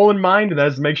one goal in mind, and that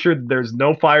is to make sure that there's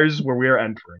no fires where we are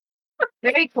entering.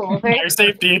 Very cool. Very Fire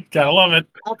safety. Gotta love it.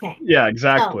 okay. Yeah,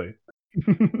 exactly.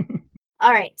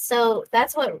 All right. So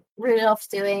that's what Rudolph's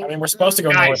doing. I mean, we're supposed to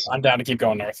go Guys. north. I'm down to keep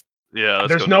going north. yeah. Let's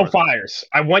There's go no north. fires.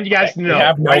 I want you guys to We know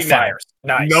have no right now, fires.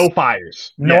 Nice. no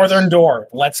fires. Northern Yes. door.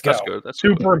 Let's go. That's good. That's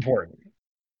good. Super important.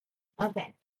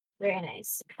 Okay. Very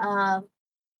nice.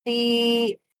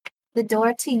 The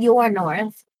door to your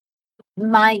north,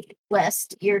 my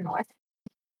west, your north.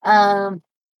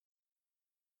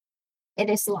 It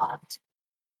is locked.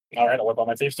 All right, I'll whip out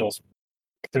my thieves' tools.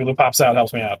 Cthulhu pops out,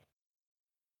 helps me out.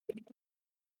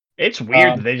 It's weird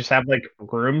Um, that they just have like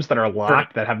rooms that are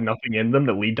locked that have nothing in them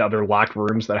that lead to other locked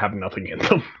rooms that have nothing in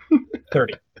them.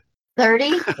 30.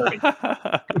 30?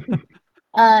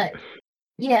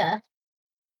 Yeah.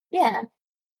 Yeah.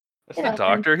 That's the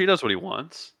doctor. He does what he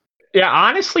wants. Yeah,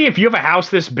 honestly, if you have a house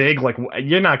this big, like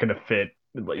you're not gonna fit.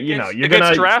 You know, gets- you're it gets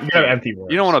gonna drafty. you got empty rooms.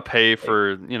 You don't want to pay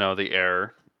for the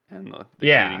air and the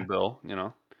Yeah. heating bill.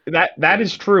 That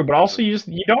is true, but also you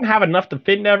don't have enough to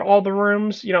fit in all the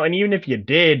rooms. You know, and even if you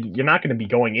did, you're not going to be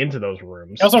going into those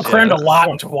rooms. He also Yeah. crammed a lot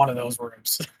into one of those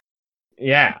rooms.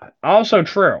 Yeah, also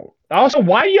true. Also,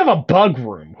 why do you have a bug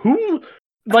room? Who,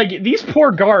 like, these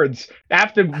poor guards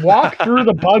have to walk through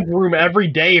the bug room every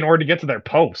day in order to get to their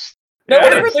post. Nobody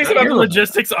Yeah, ever it's thinks about the terrible.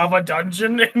 logistics of a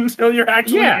dungeon until you're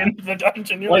actually Yeah. in the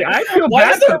dungeon. You're Like, like, I feel why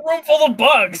bad is there for. a room full of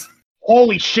bugs?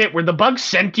 Holy shit, were the bugs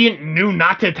sentient and knew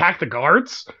not to attack the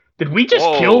guards? Did we just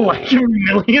kill Whoa. like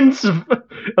millions of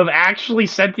actually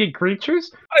sentient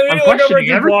creatures? I mean, I'm you look over at questioning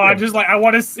Dubois, everything. just like, I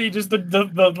want to see just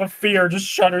the fear just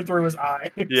shudder through his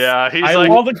eyes. Yeah, he's I like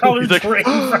All the colors he's like, drain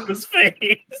from his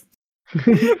face. Let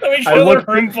me I kill a looked-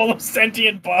 room full of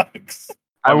sentient bugs.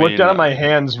 I I looked mean, down at my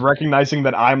hands, recognizing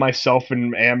that I myself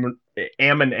am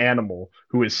an animal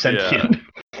who is sentient,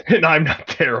 and I'm not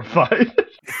terrified.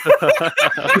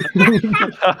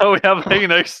 we have like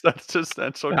an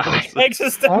existential crisis.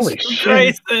 Existential Holy shit.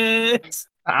 crisis.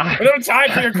 We don't have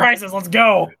time for your crisis. Let's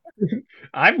go.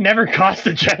 I've never caused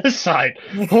a genocide.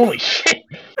 Holy shit!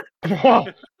 Whoa.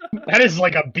 That is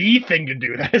like a bee thing to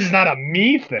do. That is not a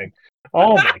me thing.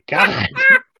 Oh my god.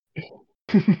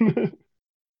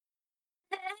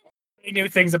 We knew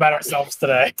things about ourselves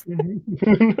today.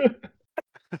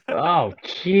 Oh,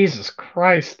 Jesus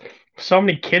Christ. So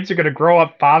many kids are going to grow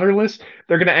up fatherless.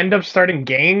 They're going to end up starting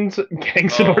gangs in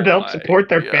Oh order to help my support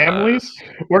their gosh. families.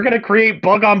 We're going to create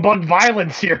bug-on-bug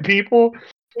violence here, people.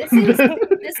 This is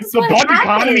The what bug happens.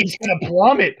 economy is going to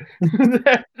plummet.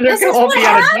 They're This going is to all what be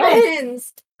out of jobs.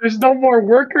 happens. There's no more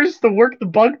workers to work the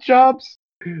bug jobs.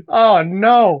 Oh,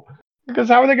 no. Because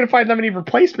how are they going to find that many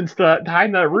replacements to hide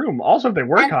in that room? Also, if they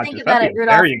were And conscious, think about that'd it, be a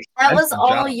Rudolph. very That was expensive all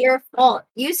job. your fault.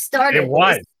 You started It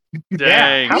was. this.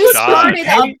 Dang, How You much John. does he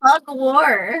started pay? a bug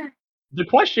war. The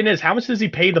question is, how much does he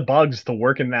pay the bugs to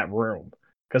work in that room?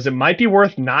 Because it might be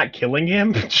worth not killing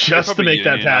him just to probably make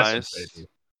that task. unionized. Maybe.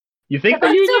 You The think they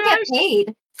bugs still get unionized?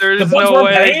 paid. There's The bugs no weren't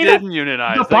way they paid? didn't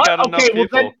unionize. The They bug- got enough okay, well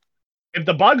people. then- If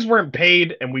the bugs weren't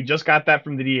paid and we just got that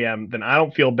from the DM, then I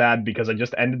don't feel bad because I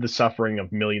just ended the suffering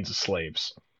of millions of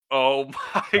slaves. Oh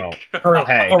my Oh. god!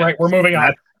 Hey. All right, we're moving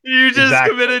on. You just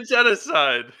Exactly. committed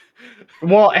genocide.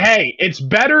 Well, hey, it's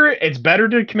better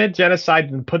to commit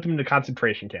genocide than put them into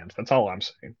concentration camps. That's all I'm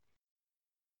saying.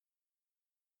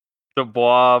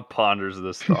 Dubois ponders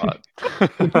this thought.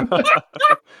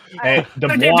 Hey, I keep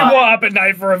Dubois, Dubois up at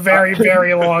night for a very,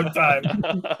 very long time.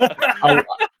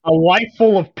 a life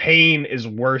full of pain is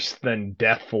worse than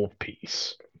death full of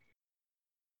peace.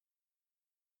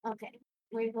 Okay,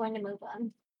 we're going to move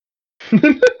on.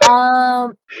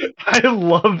 I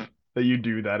love that you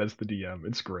do that as the DM.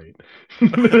 It's great. We're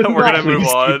gonna move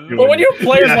Please on. keep doing But when it. you have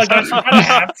players Yes. like that, you kind of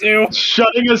have to.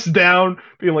 Shutting us down,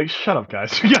 being like, "Shut up,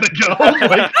 guys, we gotta go."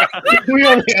 Like, we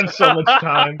only have so much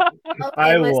time. Okay,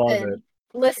 I listen. love it.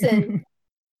 Listen.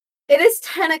 It is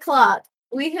 10 o'clock.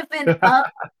 We have been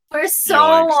up for so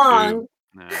Yikes, long.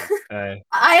 Yeah. Hey,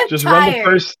 I am just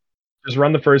tired.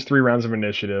 run the first 3 rounds of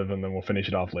initiative, and then we'll finish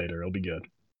it off later. It'll be good.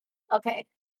 Okay.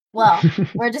 Well,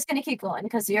 we're just gonna keep going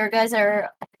because your guys are.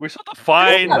 We still have to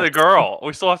find the girl.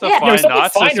 We still have to Yeah. Yeah, we find still have to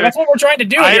not find her. sister. That's what we're trying to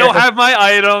do. I here. don't have my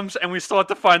items, and we still have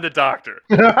to find the doctor.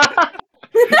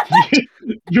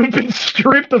 You've been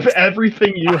stripped of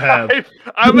everything you have.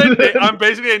 I'm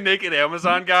basically a naked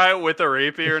Amazon guy with a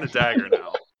rapier and a dagger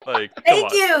now. Like, come Thank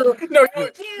on. you. No,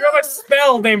 Thank you have a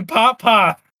spell named Pop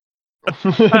Pop.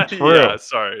 True. Yeah,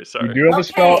 sorry. You do have a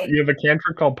spell. Okay. You have a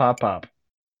cantrip called Pop Pop.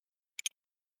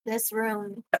 This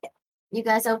room. You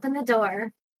guys open the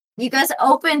door. You guys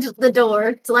opened the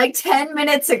door like 10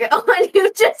 minutes ago, and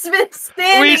you've just been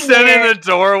standing We stand there. in the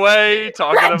doorway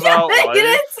talking about life.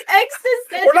 It's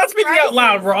existential We're not speaking out loud.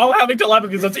 crisis. We're all having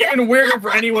telepathy. So it's even weirder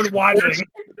for anyone watching.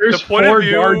 There's The point of 4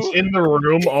 view- guards in the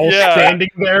room, all Yeah. standing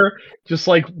there, just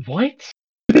like, what?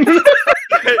 Yeah,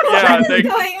 What is they,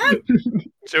 going on?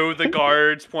 so the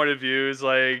guard's point of view is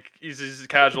like he's a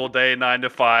casual day 9 to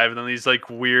 5, and then these like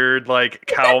weird like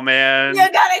cowman,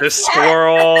 You got this a cat.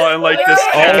 squirrel, and like this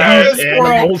All cat. these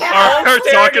animals. Are Staring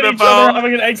talking at each other, about-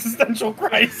 having an existential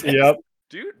crisis. Yep.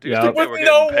 Do you Yeah. think they With were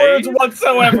no getting words paid?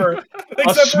 whatsoever,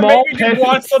 except for small maybe pet-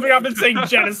 Dubois slipping up and saying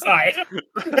genocide.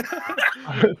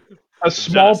 A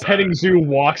small Genocide. petting zoo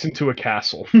walks into a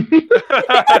castle.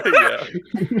 Yeah.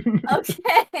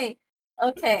 Okay.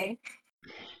 Okay.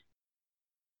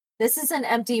 This is an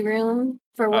empty room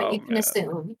for what Oh, you can man.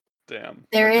 assume. Damn.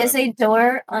 There okay. is a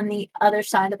door on the other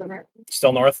side of the room.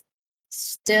 Still north.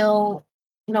 Still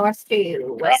north to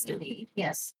you, west of me.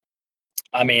 Yes.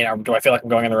 I mean, do I feel like I'm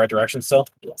going in the right direction still?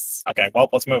 Yes. Okay, well,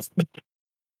 let's move.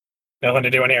 Nothing to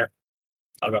do in here.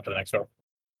 I'll go up to the next door.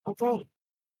 Okay.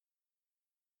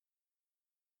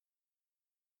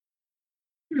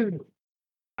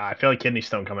 I feel like kidney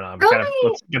stone coming on. Really?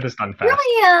 Let's get this done fast.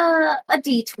 Really, a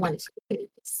D20, please.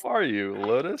 Who are you,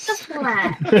 Lotus? The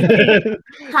flat. Hey,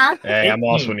 Huh? I'm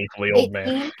also an equally old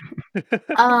man.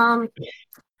 18.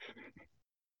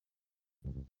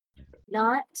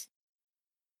 Not.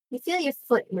 You feel your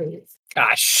foot move.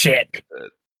 Ah, shit.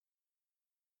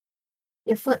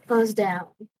 Your foot goes down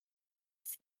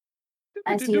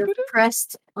as you're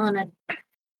pressed on a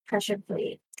pressure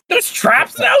plate. There's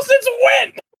traps now since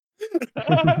when?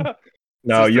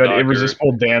 No, This is you the had doctor.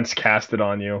 irresistible dance casted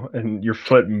on you, and your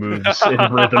foot moves in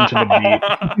rhythm to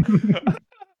the beat.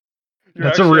 You're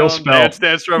That's a actually real on spell.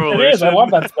 Dance Revolution. It is. I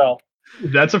love that spell.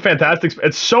 That's a fantastic.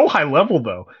 It's so high level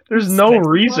though. There's no Six.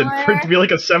 reason for it to be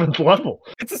like a 7th level.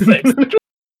 It's a 6.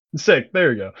 Sick.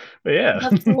 There you go. But yeah.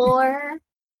 The floor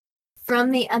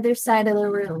from the other side of the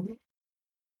room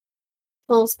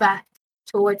pulls back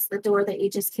towards the door that you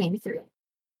just came through.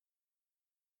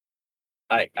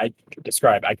 I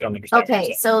describe. I don't understand. what you're Okay,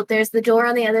 saying. so there's the door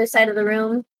on the other side of the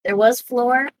room. There was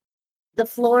floor. The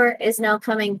floor is now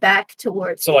coming back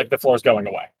towards. So like the floor's going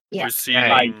away. Yes. I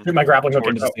Receding put my grappling hook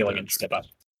into the towards ceiling the and step up.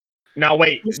 Now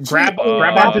wait. Just Grab keep onto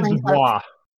grappling Dubois.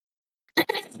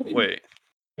 Wait,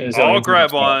 Is I'll that grab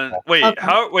spell? on. Wait, Okay.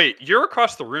 how? Wait, you're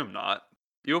across the room, not?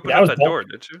 You opened Yeah, I up was that both- door,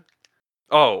 did you?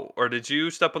 Oh, or did you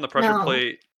step on the pressure No.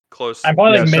 plate close? I'm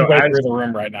probably like Yeah, so midway as- through the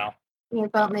room right now. You're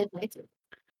about midway through.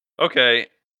 Okay,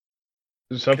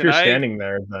 So if Can you're I- standing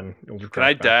there, then you'll just can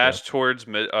I drop back dash towards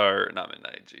mid or not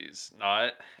midnight? Jeez,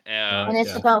 not. And And it's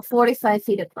Yeah. about 45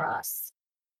 feet across.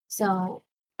 So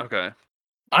okay,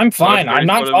 I'm fine. very I'm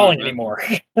not foot of falling movement. anymore.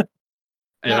 and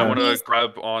Yeah. I want to He's-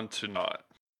 grab onto not.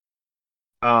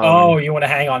 there. Oh, you want to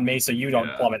hang on me so you don't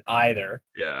Yeah. plummet either.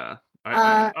 Yeah.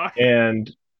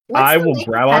 And what's I the will weight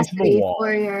grab onto the capacity wall.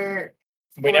 For your...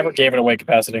 We never gave it away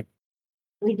capacity.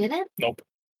 We didn't? Nope.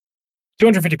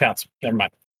 250 pounds. Never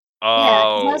mind. Yeah,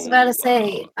 'cause Oh, I was about to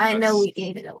say, I know that's- we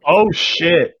gave it away. Oh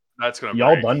shit! That's gonna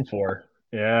Y'all break. done for.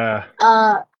 Yeah.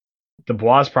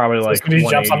 Dubois Probably So like as soon as he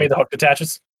jumps on me, 180. the hook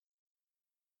detaches.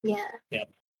 Yeah. Yep.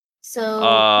 So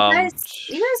Um,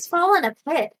 you guys fall in a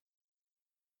pit.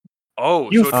 Oh,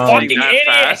 You so it's fucking getting that idiot!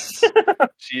 fast?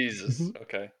 Jesus.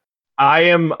 Okay.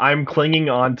 I'm clinging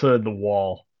onto the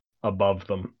wall above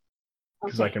them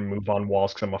because I Okay. can move on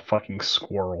walls because I'm a fucking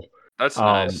squirrel. That's Um,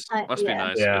 nice. Must be yeah.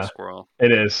 nice to be Yeah. a squirrel.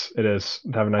 It is. It is.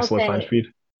 Have a nice little climb Okay.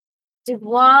 speed.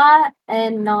 Dubois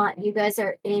and Not, you guys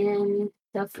are in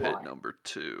the Pit floor. number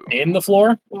 2. In the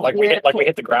floor? Yeah, Like you're we in hit a like we pit.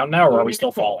 hit the ground now, or You're are in we a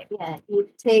still pit. falling? Yeah, you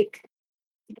take.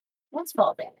 What's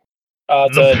fall damage?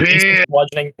 It's The a pit. D6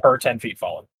 bludgeoning per 10 feet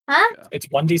fallen. Huh? It's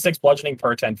 1d6 bludgeoning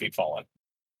per 10 feet fallen.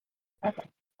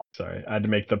 Sorry, I had to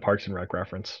make the Parks and Rec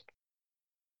reference.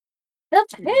 The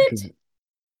pit. 'Cause-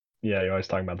 Yeah, you're always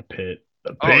talking about the pit.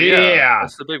 The Oh yeah. pit.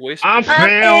 That's the big waste. I'm pit.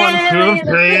 fell I'm into in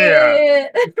the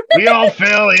the pit. We all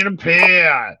fell in a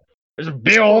pit. There's a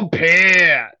big old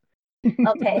pit.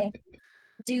 Okay.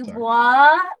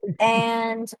 Dubois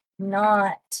and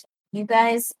Not, you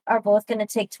guys are both going to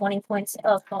take 20 points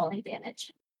of falling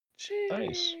damage.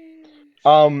 Nice.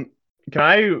 Can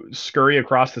I scurry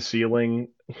across the ceiling,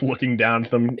 looking down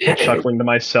at them, chuckling to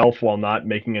myself while not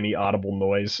making any audible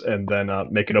noise, and then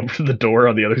make it over to the door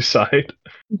on the other side?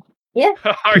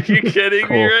 Are you kidding me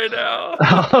Cool. right now?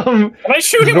 Can I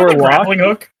shoot him Door with a locked? grappling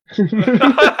hook?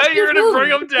 You're gonna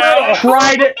bring him down?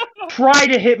 try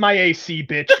to hit my AC,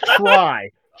 bitch. Try.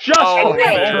 Just Oh,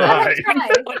 Okay, man. go ahead, try.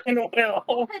 Fucking will.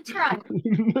 Go ahead, try.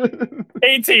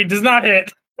 18 does not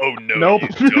hit. Oh no, Nope.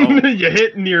 you don't. You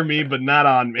hit near me, but not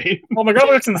on me. Oh my god,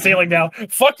 looks in the ceiling now.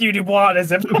 Fuck you, Dubois.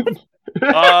 As if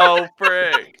Oh,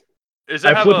 frick. Is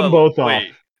I it have flip a, them both off.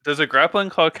 wait, does a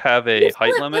grappling hook have a You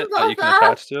height flip limit them that you both can off.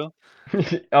 attach to?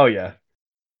 Oh yeah.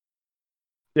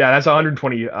 Yeah, that's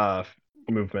 120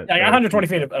 movement. I got 120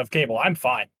 feet of cable. I'm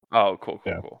fine. Oh, cool.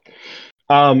 Yeah.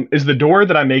 Cool. Is the door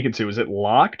that I make it to, is it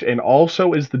locked? And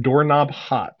also, is the doorknob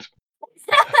hot?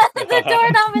 The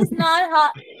doorknob is not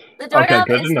hot. The doorknob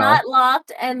good is to know. not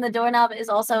locked, and the doorknob is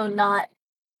also not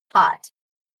hot.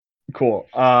 Cool.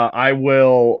 I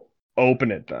will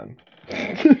open it then.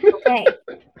 Okay.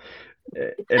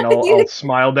 And I'll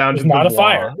smile down It's to not a Dubois.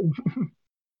 fire.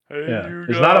 Hey, Yeah, you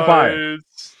it's not a fire.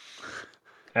 guys.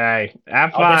 Hey,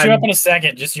 have I'll get you up fun. in a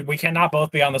second. Just we cannot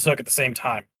both be on this hook at the same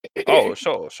time. Oh,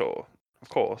 sure. Of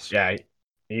course. Yeah,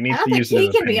 he I needs don't to think use it he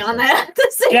as a can be pain on point. that at the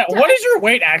same Yeah, time. what is your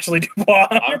weight actually, Dubois?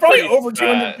 You're probably pretty over fat.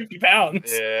 250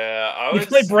 pounds. Yeah, I You was.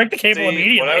 probably break the cable See,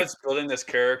 immediately. when I was building this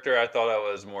character, I thought I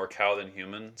was more cow than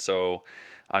human. So,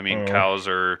 I mean, Oh. cows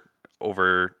are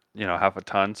over, half a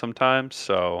ton sometimes.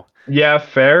 So, Yeah,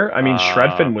 fair. I mean,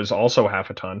 Shredfin Um, was also half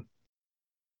a ton.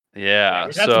 yeah.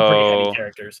 We've got some pretty heavy So,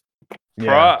 characters.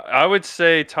 I would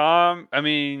say Tom. I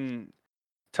mean,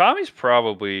 Tommy's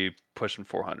probably pushing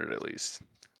 400 at least.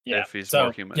 Yeah. If he's so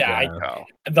more human yeah, than a cow.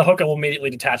 the hook will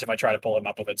immediately detach if I try to pull him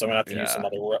up with it. So I'm gonna have to use Yeah.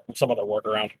 some other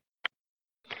workaround.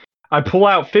 I pull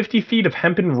out 50 feet of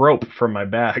hempen rope from my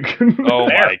bag. Oh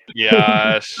my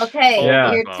gosh. Okay,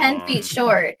 Yeah. you're 10 feet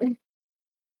short.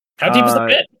 How deep is the Uh,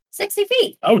 pit? 60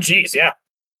 feet. Oh, geez, yeah.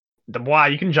 Wow,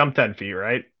 you can jump 10 feet,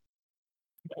 right?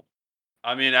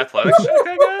 I mean, athletics check,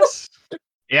 I guess.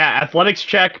 Yeah, athletics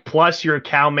check plus you're a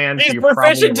cowman. He's so you're probably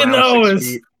proficient in around 6 those.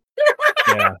 feet.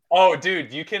 Yeah. Oh,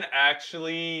 dude, you can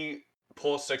actually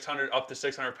pull 600 up to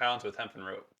 600 pounds with hemp and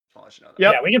rope. I'll let you know that.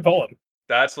 Yep. Yeah, we can pull him.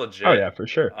 That's legit. Oh yeah, for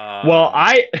sure. Um, Well,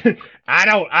 I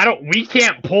don't. We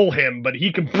can't pull him, but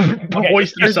he can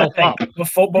hoist here's the himself thing.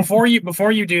 up.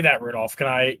 Before you do that, Rudolph, can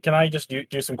I just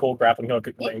do some cool grappling hook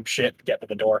shit? Get to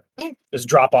the door, Yeah. just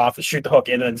drop off, shoot the hook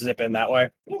in, and then zip in that way.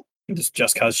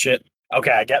 Just cause shit.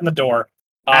 Okay, I get in the door.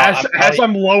 As I'm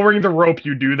I'm lowering the rope,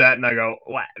 you do that, and I go,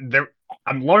 "What?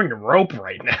 I'm lowering the rope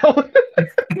right now."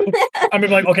 I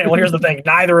mean, like, okay, well, here's the thing.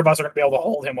 Neither of us are going to be able to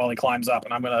hold him while he climbs up,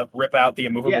 and I'm going to rip out the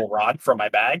immovable rod from my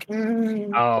bag,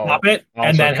 Mm. pop it, also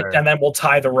and then fair. we'll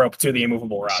tie the rope to the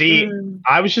immovable rod. See, Mm.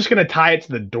 I was just gonna tie it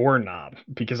to the doorknob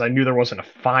because I knew there wasn't a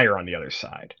fire on the other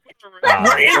side.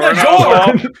 We're in We're the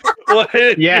not door! up.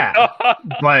 What? Yeah.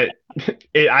 But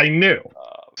I knew.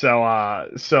 So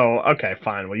okay,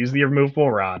 fine. We'll use the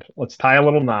removable rod. Let's tie a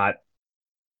little knot.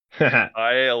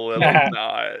 I a little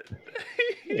not.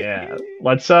 Yeah.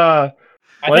 Let's I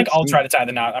think let's- I'll try to tie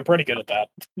the knot. I'm pretty good at that.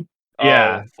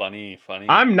 Yeah. Oh, funny.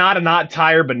 I'm not a knot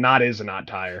tire, but not is a knot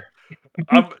tire.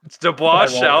 Dubois I will-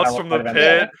 shouts I will from the put it in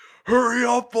pit, "Hurry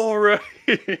up already!"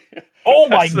 Oh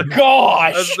my That's the-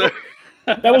 gosh! That's the-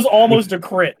 That was almost a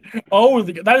crit. Oh,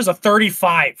 that is a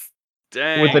 35.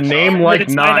 Dang. With a name I'm like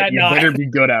gonna tie Knot, that you knot. better be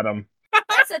good at them.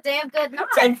 That's a damn good knot.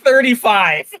 It's a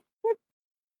 35.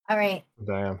 All right.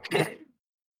 Damn. I'm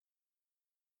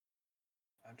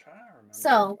trying to remember.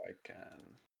 So- if I can.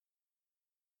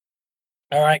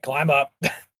 All right, climb up.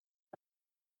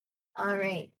 All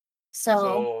right.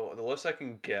 So the lowest I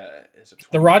can get is a 20.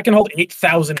 The rod can hold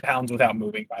 8,000 pounds without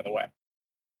moving, by the way.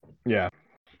 Yeah.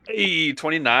 Hey,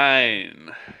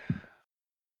 29.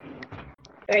 very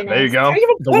There you nice. go. How do you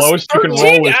have a The plus lowest you can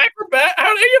 13 roll is. acrobat?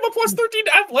 How do you have a plus 13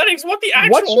 to athletics? What the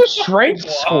actual? What's your strength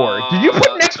fuck? score? Did you put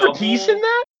an expertise in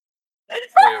that?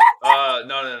 Wait,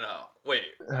 no. Wait.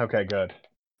 Okay, good.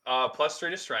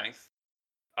 +3 to strength.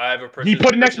 I have a He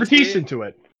put an proficiency. expertise into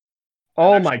it.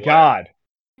 Oh my actual what? god.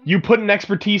 You put an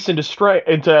expertise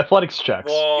into athletics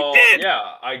checks. Well, did. yeah,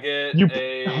 I get You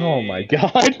a. Oh my god.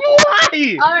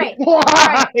 Why? All right.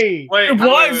 Why? Wait, It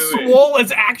was wait. swole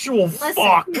as actual Listen,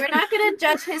 fuck. we're not gonna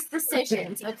judge his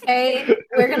decisions, okay?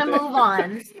 We're gonna move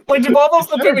on. Like, Jabal's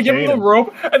the pit, we give him the entertaining.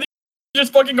 rope, and then he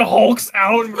just fucking hulks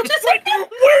out, and we're just like,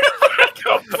 where did that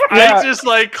come from? Yeah. I just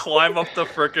like climb up the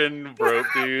frickin' rope,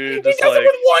 dude. He Just does like it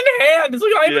with one hand. It's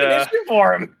like not even Yeah. an issue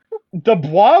for him.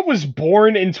 Dubois was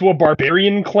born into a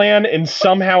barbarian clan and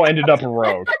somehow ended up a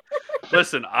rogue.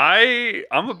 Listen, I'm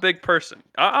a big person.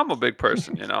 I'm a big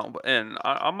person, and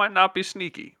I might not be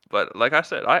sneaky, but like I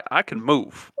said, I can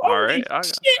move. All right,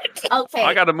 Shit. Okay.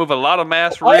 I got to move a lot of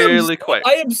mass really quick.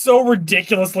 I am so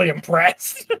ridiculously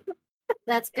impressed.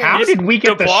 That's good. How did we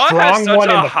get the Dubois has strong such one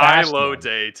a and the fast high-low one?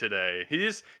 day today.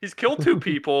 He's killed 2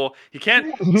 people. He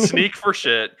can't sneak for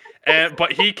shit,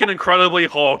 but he can incredibly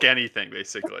Hulk anything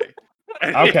basically.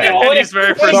 Okay. And he's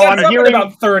very So So I'm in hearing-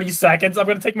 about 30 seconds. I'm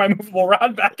going to take my movable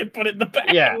rod back and put it in the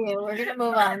bag. Yeah, Okay, we're gonna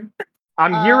move on.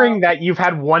 I'm hearing that you've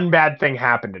had one bad thing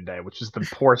happen today, which is the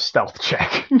poor stealth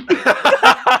check.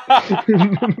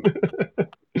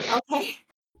 Okay.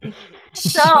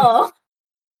 So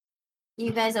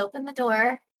you guys open the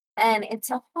door and it's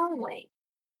a hallway.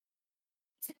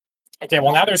 Okay,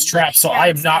 well now there's traps, so I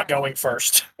am not going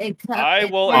first. I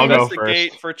will I'll go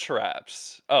investigate first. for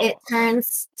traps. Oh, It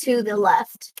turns to the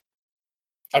left.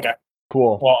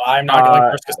 Cool. Well, I'm not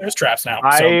going first because there's traps now.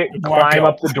 I so climb go.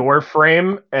 up the door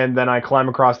frame, and then I climb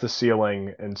across the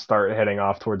ceiling and start heading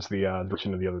off towards the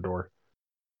direction of the other door.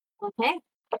 Okay.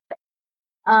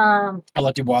 I'll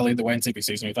let Dubois lead the way and see if he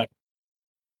sees anything.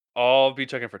 I'll be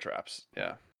checking for traps.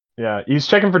 Yeah. Yeah, he's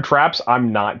checking for traps.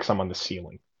 I'm not, because I'm on the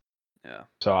ceiling. Yeah.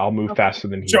 So I'll move Okay. faster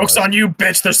than he Joke's does. on you,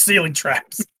 bitch. There's ceiling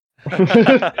traps.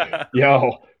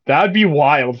 Yo, that'd be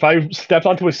wild if I stepped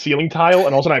onto a ceiling tile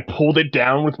and all of a sudden I pulled it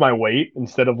down with my weight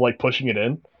instead of like pushing it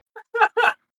in.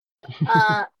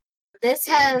 This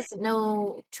has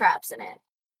no traps in it.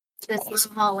 This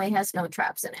little hallway has no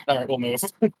traps in it. All right, we'll move.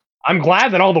 I'm glad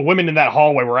that all the women in that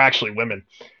hallway were actually women.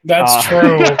 That's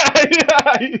true.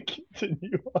 I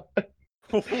continue on.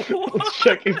 Let's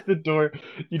check if the door.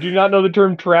 You do not know the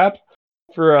term trap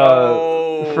for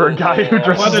a guy who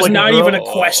dresses Well, there's like a not girl? even a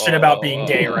question about being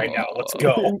gay right now. Let's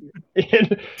go.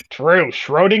 True,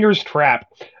 Schrodinger's trap.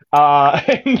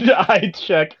 And I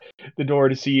check the door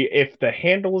to see if the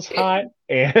handle is hot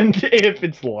and if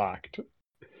it's locked.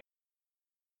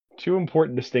 2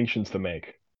 important distinctions to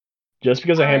make. Just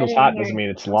because a handle's hot doesn't mean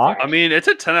it's locked. I mean, it's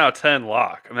a 10 out of 10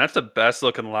 lock. I mean, that's the best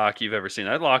looking lock you've ever seen.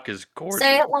 That lock is gorgeous.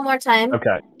 Say it one more time.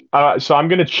 Okay. So I'm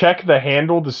gonna check the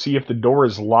handle to see if the door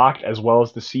is locked, as well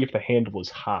as to see if the handle is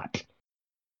hot.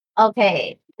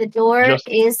 Okay. The door Just-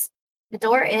 is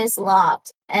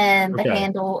locked and the Okay.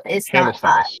 handle is Handle not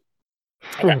hot.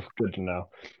 status. Good to know.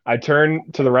 I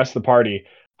turn to the rest of the party,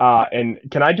 and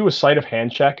can I do a sleight of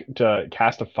hand check to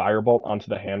cast a firebolt onto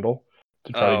the handle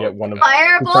to try to get one of to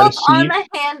try to Firebolt on see? the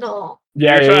handle.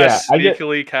 Yeah, You're yeah, trying yeah. to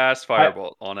sneakily cast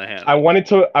firebolt on a hand. I want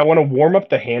to warm up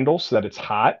the handle so that it's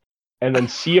hot, and then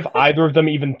see if either of them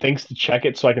even thinks to check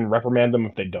it, so I can reprimand them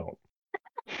if they don't.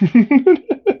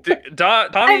 Tommy,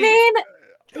 I mean,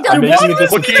 I'm making it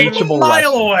this looking teachable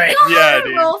mile lesson. away. go Yeah, ahead and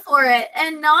dude. roll for it,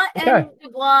 and not Okay. in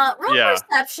Dubois. Roll Yeah.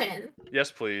 perception.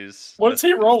 yes, please. What is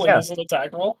he rolling? Yeah. Is it an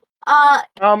attack roll? No. I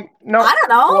don't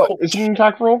know. Well, is it an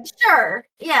attack roll? Sure.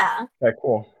 Yeah. Okay,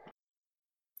 cool.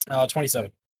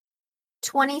 27.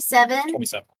 27.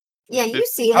 27. Yeah, you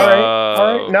see it. All right,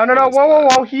 all right. No. what is Whoa.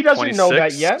 that? He doesn't know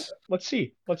that 26? yet. Let's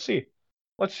see.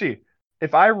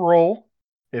 If I roll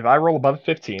above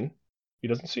 15, he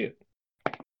doesn't see it.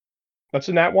 That's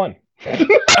a nat 1.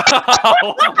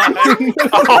 Oh my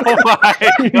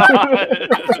god!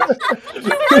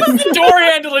 The door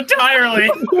handle entirely.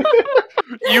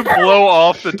 You blow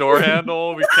off the door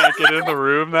handle. We can't get in the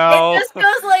room now. It just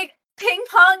goes like ping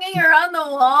ponging around the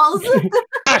walls.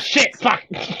 Ah, shit! Fuck!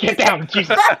 Get down!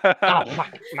 Jesus! Oh,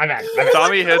 fuck! My bad.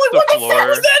 Tommy hits What the the fuck was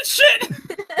floor. that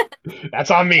shit?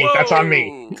 That's on me. That's on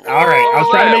me. Whoa. All right. I was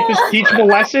trying to make Wow. this teachable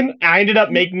lesson. I ended up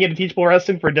making it a teachable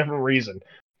lesson for a different reason.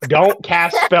 Don't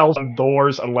cast spells on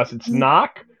doors unless it's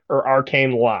knock or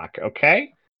arcane lock.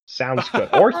 Okay? Sounds good.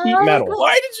 Or heat metal.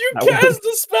 Why did you That was- cast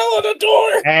the spell on a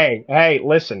door? Hey,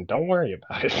 listen. Don't worry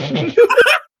about it.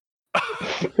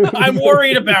 I'm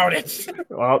worried about it.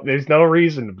 Well, there's no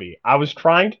reason to be. I was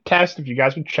trying to test if you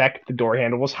guys would check if the door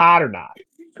handle was hot or not.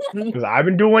 Because I've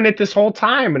been doing it this whole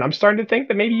time, and I'm starting to think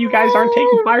that maybe you guys aren't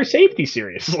taking fire safety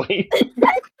seriously.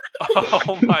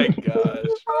 Oh my gosh.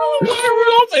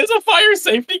 Oh, Rudolph is a fire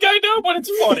safety guy now, but it's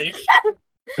funny.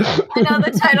 I know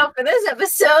the title for this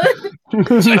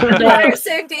episode. Fire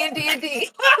safety in D&D.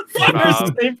 Fire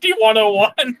safety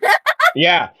 101.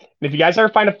 Yeah. And if you guys ever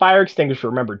find a fire extinguisher,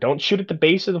 remember, don't shoot at the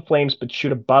base of the flames, but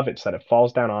shoot above it so that it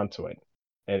falls down onto it.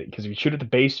 Because if you shoot at the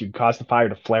base, you cause the fire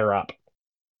to flare up.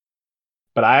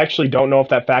 But I actually don't know if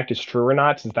that fact is true or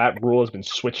not, since that rule has been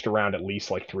switched around at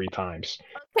least like 3 times.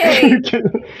 Okay.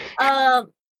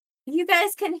 You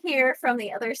guys can hear from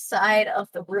the other side of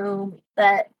the room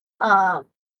that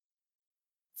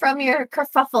from your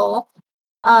kerfuffle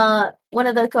One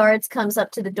of the guards comes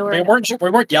up to the door. We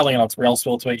weren't yelling at real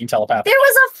school to making telepathic. There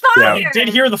was a fire. You did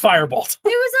hear the firebolt.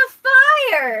 There was a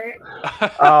fire.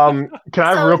 Can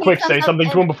I So real he quick comes say up something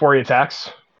to and- him before he attacks?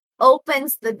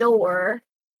 Opens the door,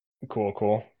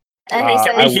 Cool. and he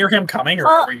Can we says, hear him coming, or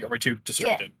Well, are we too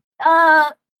distracted? "Go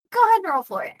ahead and roll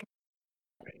for it."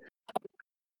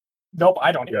 Nope,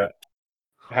 I don't hear Yeah. it.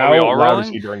 How we all loud is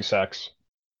rolling? he during sex?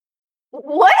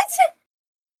 What?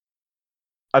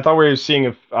 I thought we were seeing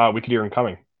if we could hear him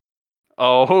coming.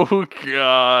 Oh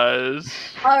gosh.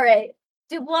 All right,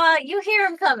 Dubois, you hear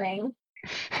him coming.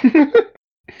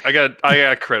 I got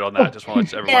a crit on that. Just want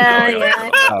to let everyone Yeah, know. I got a yeah.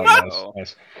 crit on that, Oh,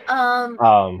 nice.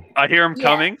 so. I hear him Yeah.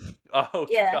 coming. Oh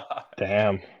Yeah. god.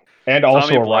 Damn. And also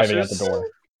Tommy arriving at the blushes. door.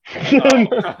 Oh.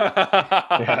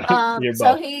 Yeah. You're So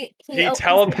both. he He opens the door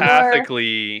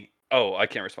telepathically. Oh, I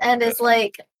can't respond. and Okay, is sorry.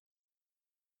 like,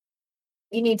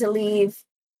 "You need to leave."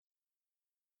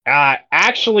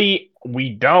 Actually, we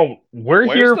don't. We're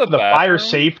Where's here the for the fire bathroom?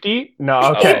 safety. No,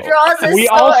 Oh. okay. He draws his We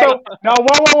sword. also no.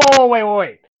 Whoa,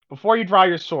 wait. Before you draw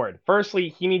your sword, firstly,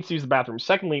 he needs to use the bathroom.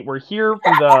 Secondly, we're here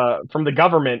from the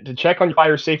government to check on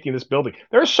fire safety in this building.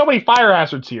 There are so many fire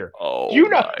hazards here. Oh, Do you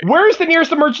know my. where's the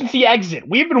nearest emergency exit?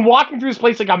 We've been walking through this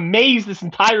place like a maze this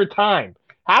entire time.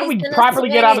 How do He's we gonna properly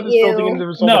get swing out of at this building you. into the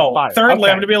result No, of fire? thirdly,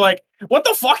 Okay. I'm gonna be like, "What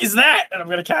the fuck is that?" And I'm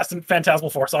gonna cast a Phantasmal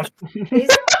Force on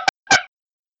it.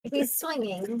 He's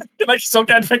swinging. Can I do it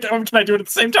at the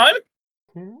same time?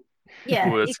 Yeah,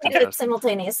 Ooh, you that's can do it gas.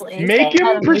 simultaneously. Make I him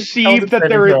don't know. perceive that saving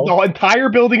the throw. entire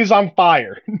building is on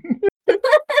fire.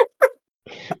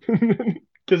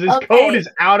 Because his Okay. code is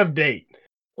out of date.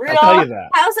 I'll tell Rudolph, you that.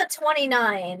 how's a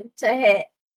 29 to hit?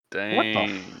 Dang. What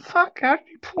the fuck? How did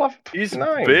you pull off a He's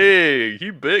 29? big. He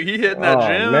big. He hitting that Oh,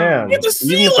 gym. man. Hit the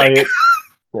Even if I ceiling! hit,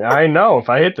 yeah, I know. If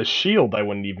I hit the shield, I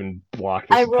wouldn't even block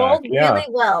this I attack. rolled Yeah, really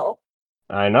well.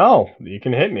 I know. You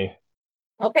can hit me.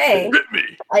 Okay, Hit me.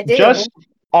 I do. Just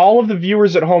all of the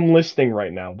viewers at home listening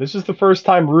right now, this is the first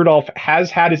time Rudolph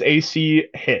has had his AC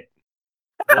hit.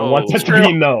 I want Whoa. that to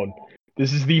be known.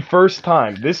 This is the first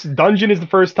time. This dungeon is the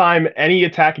first time any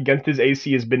attack against his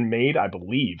AC has been made, I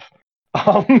believe.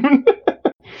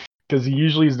 Because he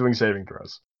usually is doing saving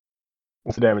throws.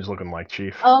 What's the damage looking like,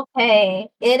 Chief? Okay,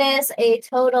 it is a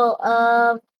total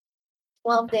of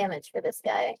 12 damage for this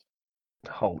guy.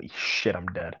 Holy shit, I'm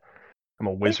dead. I'm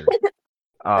a wizard.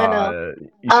 I know.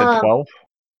 You said 12?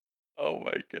 Oh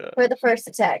my god. For the first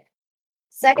attack.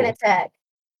 Second Cool. attack,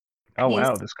 Oh wow,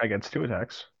 he's- this guy gets 2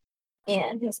 attacks.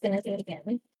 and he's gonna do it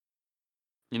again.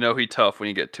 You know he tough when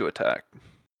you get 2 attack.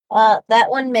 That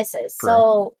one misses.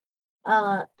 So,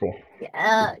 Cool.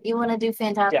 you want to do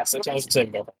fantastic? Yes, it's almost the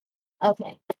same building.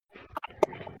 Okay.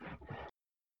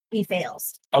 He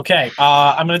fails. Okay,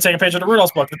 I'm gonna take a page out of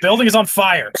Rudolph's book. The building is on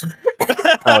fire.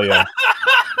 Oh yeah.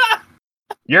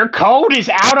 Your code is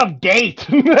out of date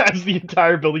as the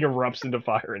entire building erupts into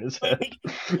fire in his head.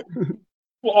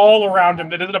 All around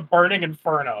him, it is a burning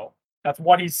inferno. That's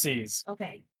what he sees,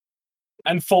 Okay.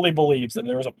 and fully believes that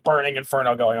there is a burning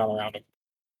inferno going on around him.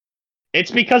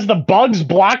 It's because the bugs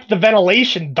blocked the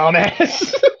ventilation,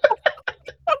 dumbass.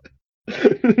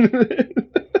 Okay.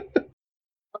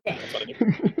 That's what I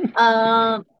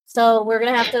do. So we're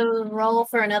gonna have to roll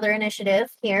for another initiative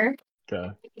here.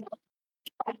 Okay.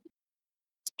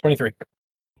 23.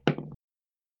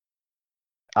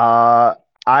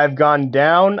 I've gone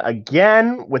down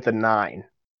again with a 9.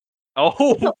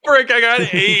 Oh frick! I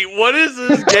got 8. What is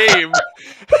this game?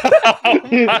 Oh my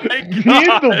Me and the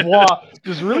god! wall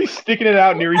just really sticking it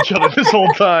out near each other this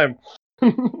whole time.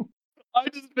 I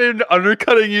just been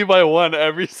undercutting you by 1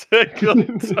 every single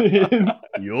time.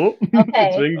 Yup. Okay.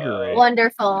 It's been great.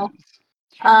 Wonderful.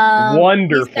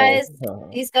 Wonderful.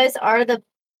 These guys are the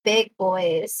big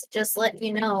boys. Just let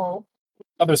you know.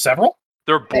 Oh, there's several?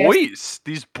 They're boys.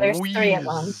 These there's boys. 3 of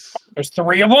them. There's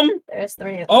 3 of them? There's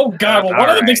 3 of them. Oh god, well, one of them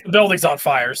Alright. thinks the building's on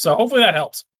fire, so hopefully that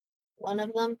helps. One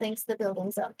of them thinks the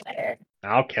building's on fire.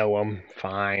 I'll kill him.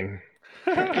 Fine.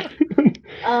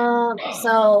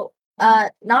 So,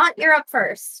 not you're up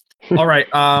first. Alright,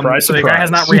 Surprise, so the guy has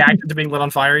not surprise. reacted to being lit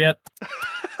on fire yet?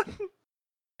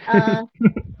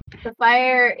 The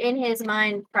fire in his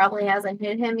mind probably hasn't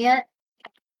hit him yet.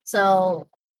 So,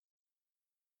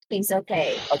 he's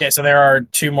okay. Okay, so there are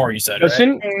 2 more, you said, right?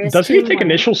 There's Doesn't he 2 take more.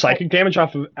 initial psychic damage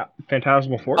off of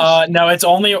Phantasmal Force? No, it's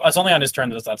only on his turn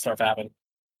that that stuff happen.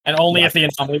 And only if the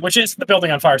anomaly, which is the building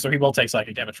on fire, so he will take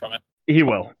psychic damage from it. He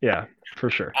will, yeah,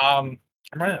 for sure. I'm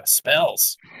running out of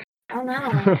spells. Oh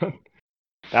no.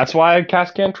 That's why I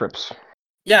cast cantrips.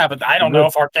 Yeah, but I don't know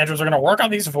if our cantrips are gonna work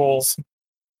on these fools.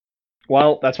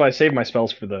 Well, that's why I saved my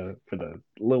spells for the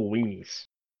little weenies.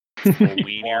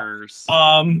 Wieners.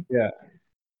 Um, Yeah.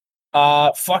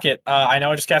 Fuck it. I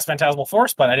know I just cast Phantasmal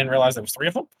Force, but I didn't realize there was 3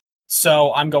 of them.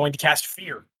 So I'm going to cast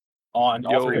Fear on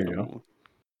all 3 of them. Yo.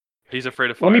 He's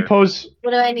afraid of fire. Let me pose.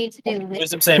 What do I need to do?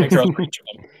 Wisdom saving throws for each of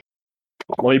them.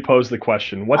 Let me pose the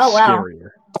question. What's Oh, wow. scarier?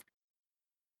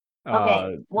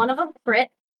 Okay, one of them crit.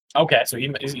 Okay, so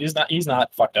he's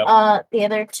not fucked up. The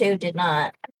other 2 did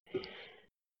not.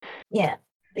 Yeah,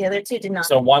 the other 2 did not.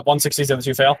 So one succeeds, the other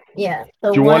 2 fail. Yeah.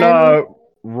 Do you want to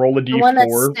roll a the one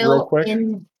that's d4 still real quick?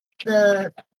 in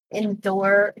the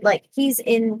door, like he's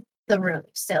in the room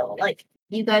still. Like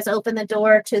you guys open the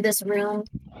door to this room,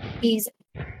 he's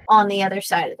on the other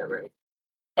side of the room.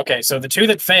 Okay, so the 2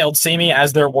 that failed see me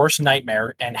as their worst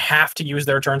nightmare and have to use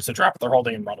their turns to drop what they're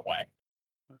holding and run away.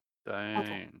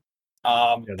 Dang.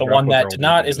 The drop one what that they're did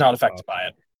not holding is and not drop. affected by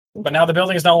it. But now the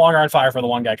building is no longer on fire for the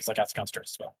one guy because I cast Concentration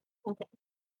spell.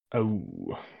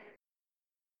 Oh.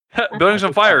 Building's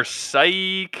on fire.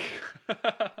 Psych.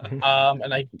 And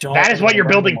I don't. That is what your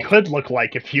remember building anymore. could look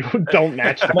like if you don't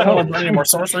match the I'm not gonna burn code. any more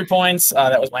sorcery points.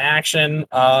 That was my action.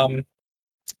 I'm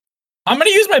gonna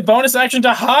use my bonus action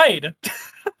to hide.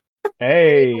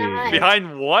 Hey. Nice.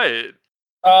 Behind what?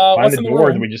 Find What's the in the door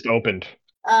that room? we just opened.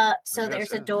 So I guess,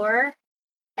 there's a yeah. door,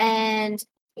 and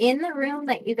in the room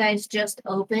that you guys just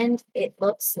opened, it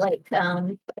looks like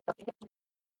in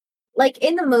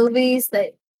the movies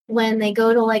that when they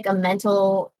go to like a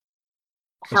mental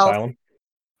health, Asylum.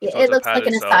 it So it's a looks like an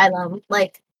padded cell? asylum,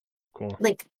 Cool.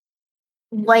 like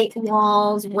white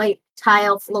walls, white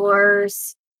tile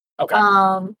floors, Okay.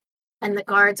 and the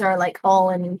guards are like all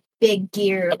in big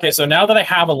gear. Okay, so now that I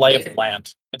have a lay of the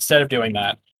land, instead of doing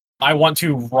that, I want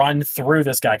to run through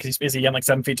this guy because he's again like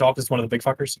 7 feet tall because he's one of the big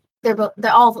fuckers.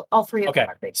 They're all 3 of Okay, them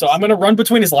are big. so I'm gonna run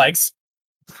between his legs.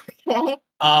 Okay.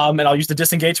 And I'll use the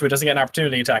disengage so he doesn't get an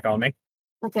opportunity attack on me.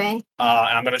 Okay. And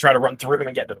I'm gonna try to run through him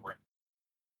and get into the room.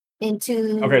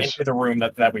 Okay. Into the room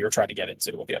that we were trying to get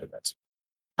into with the other guys.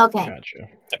 Okay. Gotcha.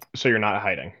 So you're not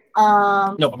hiding.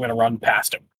 Nope, I'm gonna run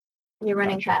past him. You're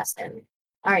running Gotcha. past him.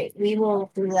 All right, we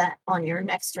will do that on your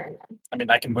next turn then. I mean,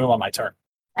 I can move on my turn.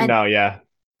 And No, yeah.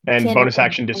 And Can't bonus open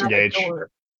action another disengage. door.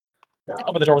 So-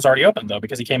 Oh, but the door was already open though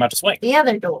because he came out to swing. The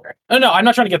other door. No, I'm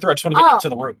not trying to get through. I just want to get into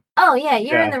the room. Oh yeah,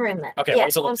 you're in Yeah. the room then. Okay, Yeah, what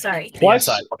does it look I'm like? sorry. To the Plus-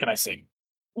 inside, what can I see?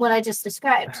 What I just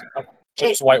described.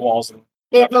 Just white walls and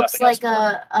It nothing looks else like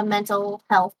a mental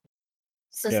health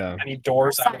system. Yeah. any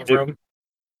doors out of the room.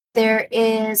 There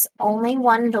is only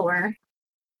one door,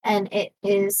 and it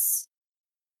is.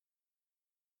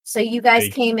 So you guys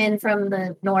Big. came in from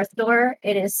the north door.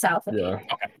 It is south of you, Yeah.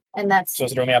 and that's So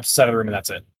it's on the opposite side of the room and that's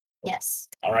it. yes.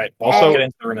 All right. Also- Also, get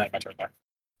into the room and have my turn there.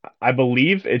 I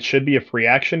believe it should be a free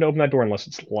action to open that door unless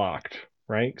it's locked,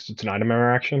 right? Because it's an item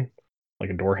interaction, like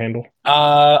a door handle.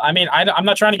 I mean, I'm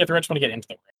not trying to get through. I just want to get into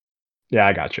the room. Yeah,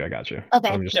 I got you. Okay.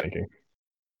 I'm just Yep. thinking.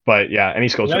 But yeah, any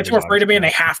skills. The other two are afraid of me and they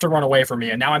have to run away from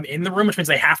me. And now I'm in the room, which means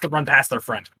they have to run past their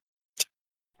friend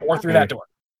or through that door.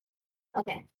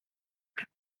 Okay.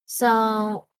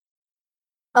 So,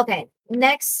 okay.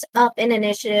 Next up in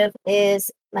initiative is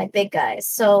my big guys.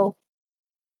 So,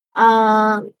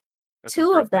 That's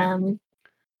two a of great them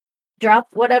drop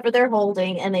whatever they're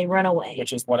holding and they run away.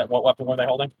 Which is what weapon were they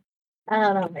holding? I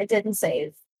don't know. It didn't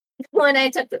save. When I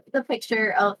took the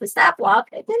picture of the stat block,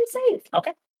 it didn't save.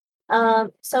 Okay.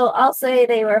 So I'll say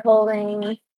they were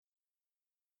holding.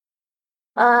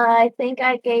 I think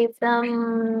I gave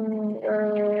them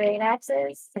great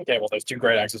axes. Okay, well, there's 2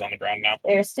 great axes on the ground now.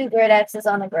 There's 2 great axes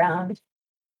on the ground.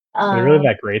 Are they really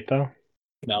that great though?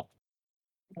 No.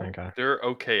 Okay. They're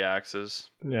okay axes.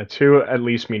 Yeah, 2 at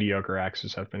least mediocre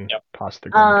axes have been Yep. tossed to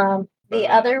the ground. The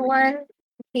other one,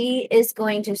 he is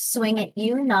going to swing at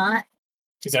you, not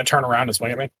He's going to turn around and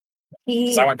swing at me. he.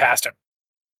 Because I went past him.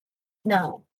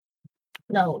 No.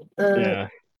 The Yeah.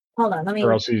 hold on, let me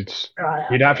Or else draw it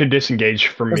out. you'd have to disengage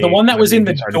from me. Because the one that was in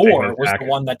the It's hard to take an door was attack. the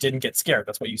one that didn't get scared.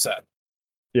 That's what you said.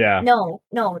 Yeah. No,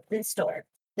 this door.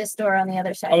 This door on the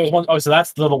other side. Oh, there's one. Oh, so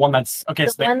that's the one that's okay.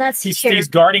 The So one that's he's scared.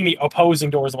 guarding the opposing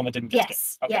door is the one that didn't get Yes,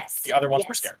 scared. Okay. yes. The other ones were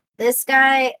yes. scared. This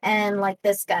guy and like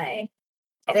this guy,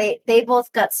 Okay. they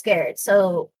both got scared.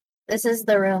 So this is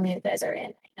the room you guys are in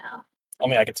right now.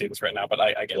 Only I can see this right now, but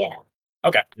I get Yeah.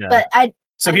 it. Yeah. But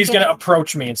So I he's going to think-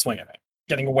 approach me and swing at me,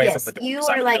 getting away yes, from the door. you 'cause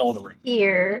I'm are in the like middle of the room.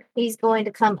 here. He's going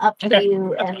to come up to Okay,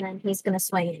 you, that's and fine. then he's going to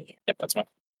swing at you. Yep, that's fine.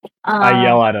 I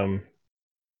yell at him.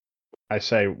 I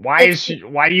say, "Why It's-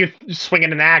 why are you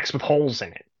swinging an axe with holes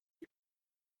in it?"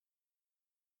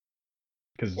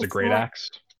 Because it's a It's great not-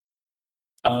 axe.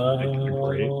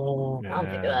 Great. Oh my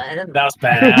Yeah. god. That was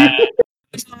bad.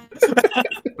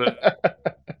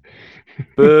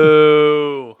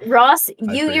 Boo. Ross, you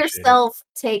appreciate yourself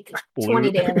take 20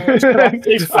 Blue- damage.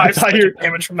 Takes I 5 thought you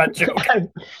damage from that joke.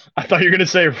 I thought you were gonna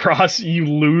say, Ross, you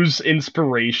lose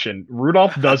inspiration.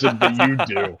 Rudolph doesn't, but you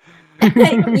do.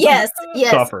 yes,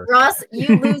 Suffer. Ross,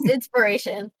 you lose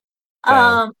inspiration.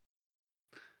 Damn.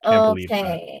 Can't believe that.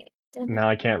 Okay. Now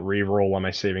I can't re-roll on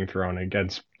my saving throw and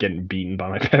against getting beaten by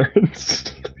my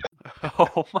parents.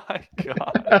 Oh my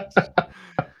god.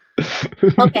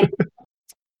 Okay.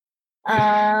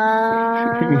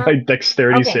 My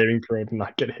dexterity okay. saving throw did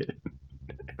not get hit.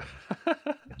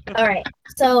 All right.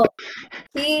 So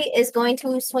he is going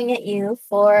to swing at you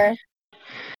for,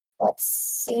 let's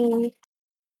see,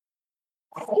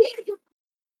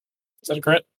 Is that a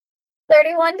crit?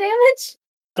 31 damage?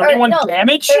 31 no,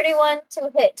 damage? 31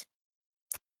 to hit.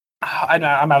 I'm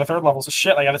out of 3rd level, so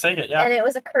shit, I gotta take it, yeah. And it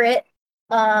was a crit.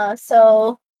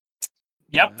 So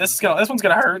Yep, this one's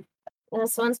gonna hurt.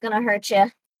 this one's going to hurt you.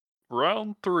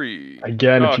 Round 3.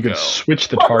 Again, if you could Knockout. switch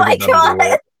the Oh target, my that'd be God.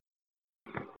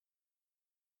 great.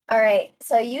 All right.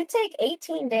 So you take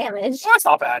 18 damage. Oh, that's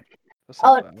not bad. That's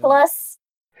not Oh, bad. plus.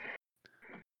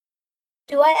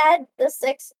 Do I add the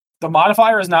 6? The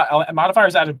modifier is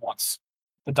added once.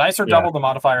 The dice are Yeah. double, the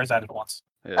modifier is added once.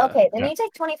 Yeah. Okay, then Yeah. you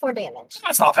take 24 damage.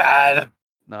 That's not bad.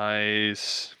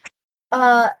 Nice.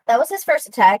 That was his first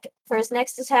attack. For his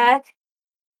next attack,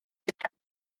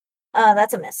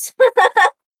 that's a miss.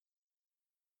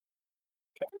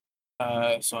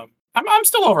 So I'm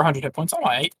still over 100 hit points. I'm all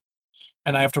right.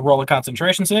 And I have to roll a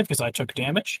concentration save because I took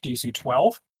damage. DC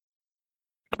 12.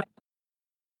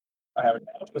 I have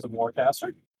advantage because I'm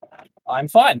Warcaster. I'm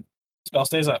fine. Spell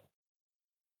stays up.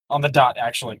 On the dot,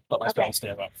 actually, but my Okay. spell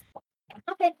stays up.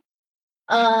 Okay.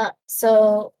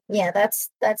 So yeah, that's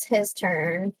his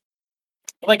turn,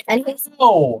 Like, and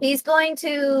oh, he's going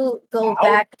to go Ow.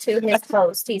 back to his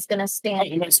post. He's gonna I'm stand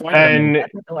gonna swipe at him. And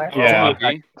at the door. yeah,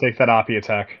 Lucky. take that Oppie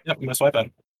attack. Yep, I'm gonna swipe at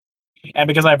him. And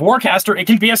because I have Warcaster, it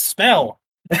can be a spell.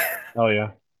 Oh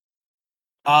yeah.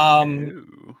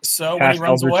 Ooh. So when Cast he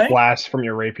runs Eldritch away, Blast from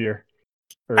your rapier.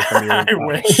 Or from your, I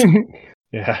wish.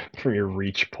 Yeah, from your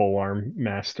reach polearm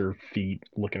master feet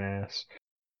looking ass.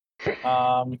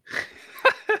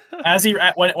 as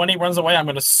when he runs away, I'm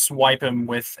gonna swipe him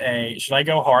with a. Should I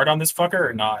go hard on this fucker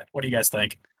or not? What do you guys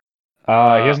think? He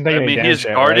hasn't taken I any mean, damage he's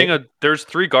yet, guarding right? There's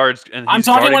 3 guards, and I'm he's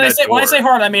talking guarding when I that say door.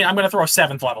 hard. I mean I'm gonna throw a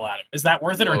 7th level at him. Is that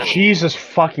worth it or Whoa. not? Jesus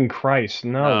fucking Christ!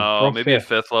 No, No, throw maybe a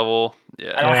fifth. 5th level. I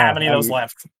Yeah, don't have any of those um,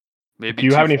 left. maybe Do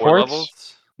you have any 4 forts?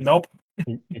 levels. Nope.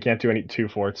 You can't do any 2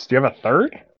 forts. Do you have a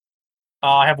third?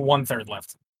 I have 1/3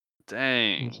 left.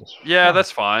 Dang. Jesus Yeah, fuck.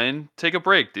 that's fine. Take a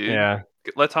break, dude. Yeah,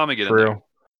 Let Tommy get in there. true.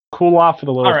 Cool off for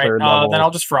the little All right. third level. Then I'll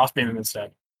just frostbeam him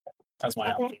instead. That's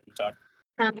my Okay. option. Talk.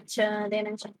 How much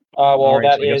damage? Well, All right,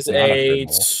 that so I guess is not a a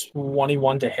third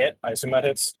 21 to hit. I assume that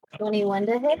hits. 21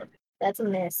 to hit. That's a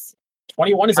miss.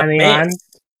 21 is a 21. miss.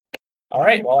 All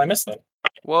right. Well, I missed that.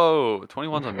 Whoa,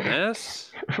 21's a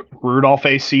miss? Rudolph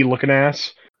AC looking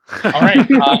ass. All right.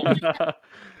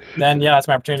 Then yeah, that's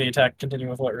my opportunity attack. Continue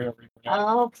with what Rudolph.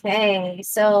 Okay,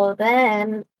 so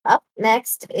then up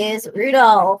next is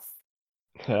Rudolph.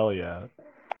 Hell yeah.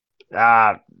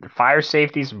 Fire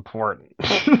safety is important.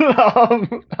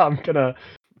 I'm gonna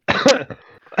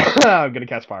I'm gonna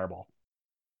cast fireball.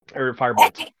 Or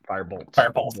firebolt. Firebolt.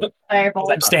 Firebolt.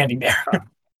 Firebolt. I'm standing there.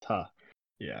 Huh.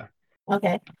 Yeah.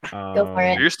 Okay, Go for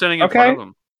it. You're standing in Okay. front of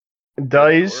him.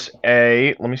 Does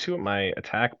a let me see what my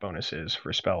attack bonus is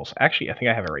for spells. Actually, I think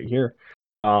I have it right here.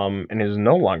 And it is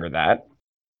no longer that.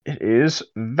 It is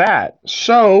that.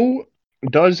 So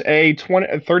does a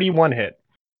 31 hit.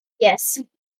 yes.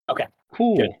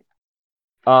 Cool. Good.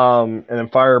 And then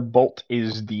firebolt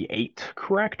is the 8,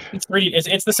 correct? It's 3.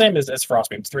 It's the same as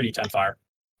frostbeam. It's 3d10 fire.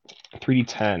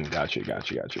 3d10.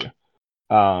 Gotcha.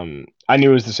 I knew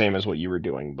it was the same as what you were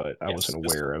doing, but I Yes, wasn't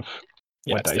it's- aware of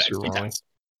Yeah, what it's dice you're d10s. rolling.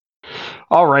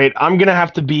 All right, I'm gonna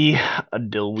have to be a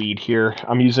dillweed here.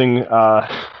 I'm using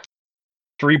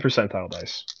 3 percentile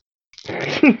dice.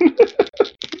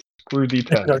 Screw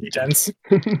D10. No d10s.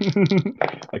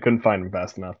 I couldn't find them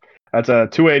fast enough. That's a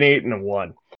 2, 8, and a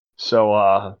 1. So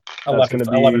that's 11,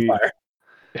 gonna 11 be fire.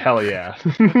 hell yeah.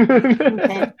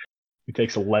 Okay. He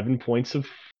takes 11 points of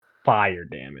fire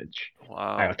damage.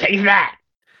 Wow. I'll take that.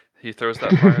 He throws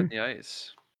that fire in the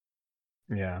ice.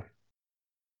 Yeah.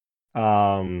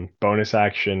 Bonus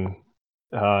action.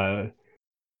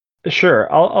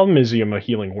 Sure. I'll Mizzy him a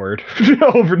healing word.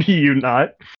 Over to you,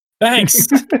 not. Thanks.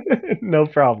 No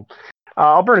problem.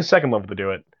 I'll burn a second level to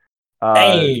do it.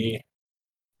 Hey,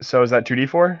 So is that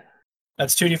 2d4?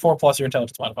 that's 2d4 plus your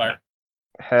intelligence modifier.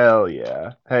 Hell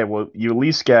yeah. Hey, well, you at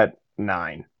least get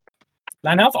 9.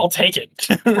 9 health. I'll take it.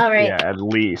 All right. Yeah, at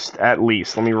least. At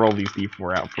least. Let me roll these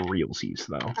d4 out for realsies,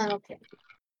 though. Okay.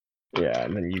 Yeah,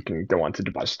 and then you can go on to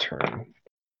Dubois' turn.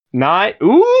 9.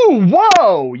 Ooh,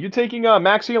 whoa! You're taking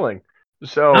max healing.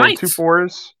 So Nice. 2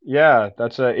 4s. Yeah,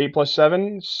 that's 8 plus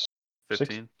 7.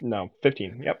 15. No,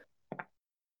 15. Yep.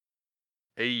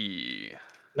 Hey, Good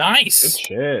Nice.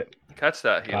 shit. catch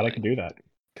that Glad I healing. can do that.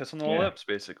 Kiss on the Yeah. lips,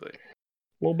 basically.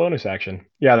 Little bonus action.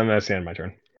 Yeah, then that's the end of my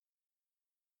turn.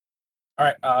 All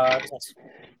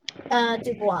right.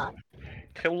 Dubois.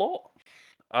 Hello.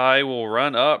 I will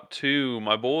run up to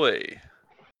my boy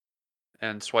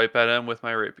and swipe at him with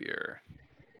my rapier.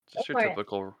 Just Go your for it.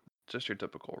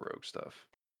 typical rogue stuff.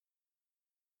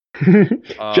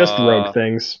 Just rogue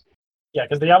things. Yeah,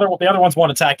 because the other ones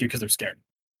won't attack you because they're scared.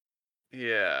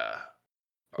 Yeah.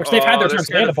 Which they've had their they're turns.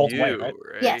 They scared had to of bolt away, you, right?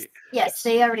 Yes. Yes.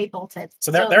 They already bolted.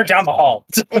 So they're down the hall.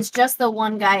 It's just the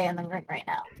one guy in the ring right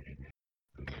now.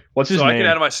 What's his So I name?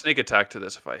 can add my sneak attack to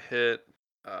this if I hit.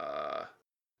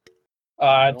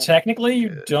 Technically you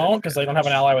Yeah, don't because they don't have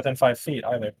an ally within 5 feet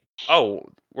either. Oh,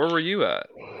 where were you at?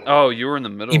 Oh, you were in the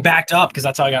middle. He backed up because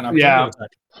that's how I got an opportunity Yeah.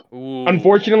 attack. Ooh.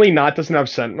 Unfortunately, Not doesn't have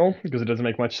Sentinel because it doesn't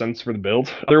make much sense for the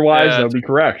build. Otherwise, Yeah, that would be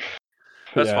correct.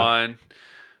 That's Yeah. fine.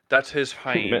 That's his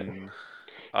fine.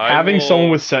 Having someone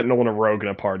with Sentinel and a rogue in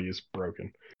a party is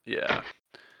broken. Yeah.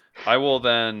 I will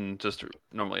then just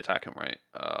normally attack him, right?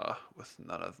 With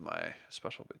none of my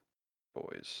special big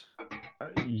boys.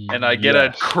 And I get a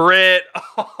Yes. crit.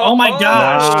 Oh my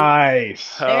gosh.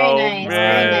 Nice. Oh, Very nice,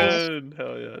 very man.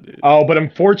 Hell yeah, dude. Oh, but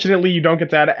unfortunately, you don't get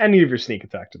to add any of your sneak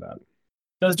attack to that.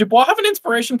 Does Dubois have an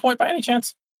inspiration point by any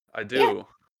chance? I do.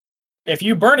 If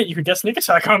you burn it, you could get sneak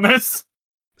attack on this.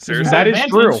 Seriously? That is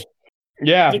Advantage. true.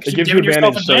 Yeah, Because it you've gives you given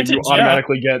yourself advantage, so you advantage, yeah.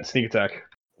 automatically get sneak attack.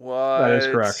 What? That is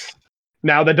correct.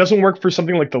 Now, that doesn't work for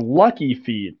something like the lucky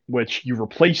feat, which you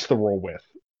replace the roll with,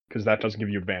 because that doesn't give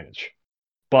you advantage.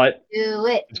 But Do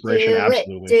it. Inspiration, do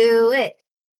absolutely. it. Do it.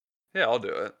 Yeah, I'll do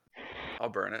it. I'll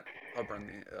burn it. I'll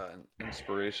burn the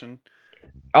inspiration.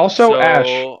 also,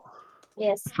 Ash,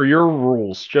 Yes. for your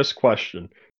rules, just question.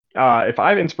 If I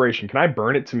have inspiration, can I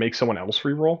burn it to make someone else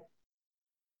reroll?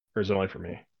 Or is it only for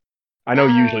me? I know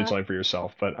usually it's only for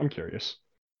yourself, but I'm curious.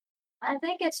 I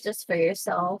think it's just for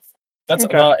yourself. That's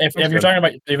Okay. if That's you're good. talking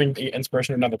about giving the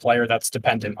inspiration to another player, that's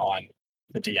dependent on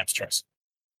the DM's choice.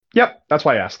 Yep, that's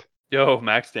why I asked. Yo,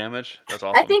 max damage. That's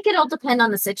awesome. I think it'll depend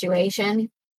on the situation.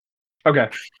 Okay.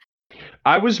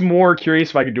 I was more curious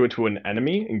if I could do it to an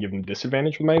enemy and give them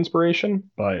disadvantage with my inspiration,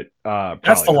 but That's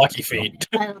probably the not. lucky feat.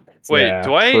 I don't think so. Wait, Yeah,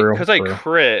 do I? true, Because I true.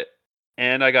 crit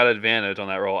and I got advantage on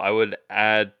that roll, I would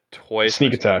add twice.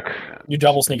 Sneak my attack. damage. You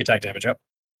double sneak attack damage up.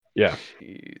 Yeah,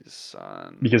 Jeez,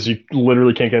 son. because you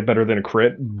literally can't get better than a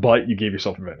crit, but you gave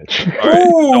yourself advantage. All right,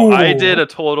 so I Ooh. did a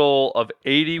total of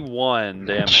 81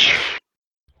 damage.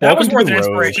 That was Welcome to worth the an road.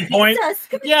 inspiration point. Jesus,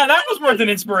 come Yeah, that was worth an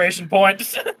inspiration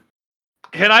point.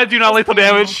 Can I do non-lethal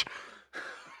damage?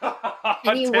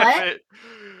 Can you Damn what? it.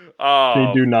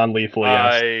 They do non-lethal,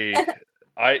 yes.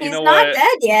 I, you He's know not what?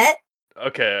 dead yet.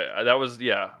 Okay, that was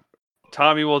yeah.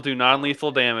 Tommy will do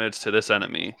non-lethal damage to this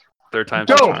enemy. 3rd time's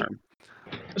Dope. the charm.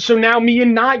 So now me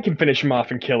and Not can finish him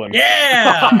off and kill him.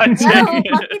 Yeah. No, Dang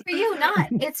it. lucky for you, not.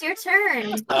 It's your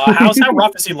turn. How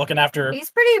rough is he looking after He's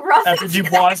pretty rough. after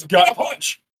Dubois' gut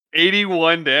punch?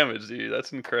 81 damage, dude.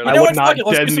 That's incredible. I You know look what's Not funny?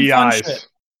 Let's dead do in some the fun eyes. shit.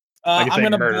 I can I'm say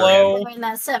gonna murder blow. Doing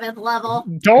that 7th level.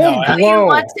 Don't No, Do you blow.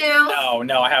 want to?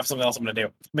 No, I have something else I'm gonna do.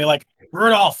 Be like,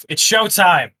 Rudolph, it's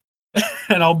showtime,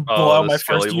 and I'll blow the my first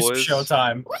Skelly use of boys?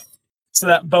 showtime, so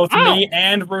that both Oh. me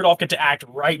and Rudolph get to act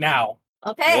right now.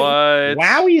 Okay. What?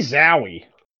 Wowie zowie.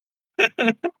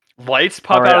 Lights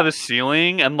pop Alright. out of the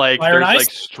ceiling and like Fire and there's ice? like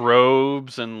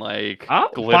strobes and like Oh,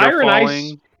 glitter fire and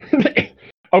ice. falling.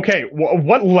 Okay,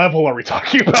 what level are we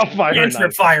talking about? Fire and Cantrip,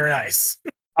 ice. fire, and ice.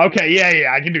 Okay,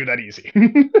 yeah, I can do that easy.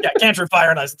 Yeah, cantrip, fire,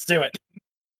 and ice. Let's do it.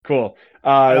 Cool.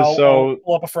 And I'll So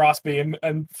pull up a frost beam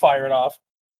and fire it off.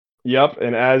 yep,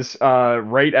 and as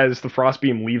right as the frost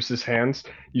beam leaves his hands,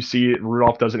 you see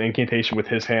Rudolph does an incantation with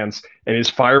his hands, and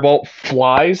his firebolt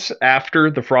flies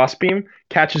after the frost beam,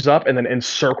 catches up, and then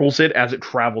encircles it as it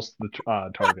travels to the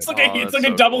target. It's like Oh, it's that's like a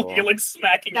so double cool. helix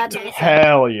smacking That's into nice.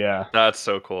 Hell yeah! That's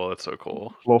so cool. That's so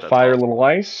cool. Little That's fire, awesome. little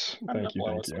ice. I'm gonna Thank you,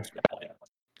 blow thank this you. one.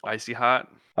 Icy hot.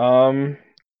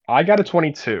 I got a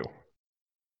 22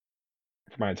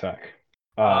 for my attack.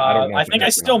 I don't know. I if it think I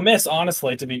hits or still not. miss,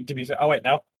 honestly. To be fair. Oh wait,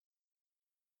 no.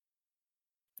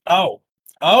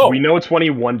 Oh, We know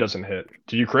 21 doesn't hit.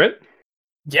 Did you crit?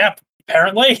 yep.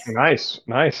 Apparently, Nice.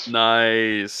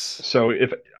 Nice. So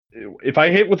if I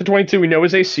hit with the 22, we know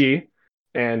his AC.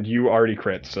 and you already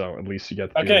crit, so at least you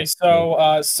get. Okay, so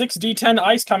 6d10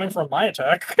 ice coming from my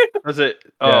attack. Does it?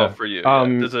 Oh, Yeah. for you.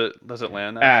 Yeah. Does it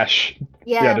land? Ash? Ash.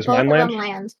 Yeah, does both mine of land? them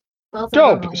land. Both of them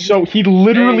Dope. land. So he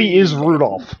literally is Hey.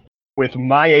 Rudolph with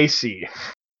my AC.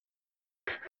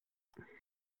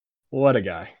 What a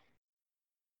guy.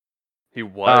 He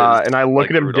was. And I look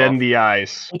like at him dead in Rudolph. the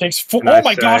eyes. He takes four. And Oh I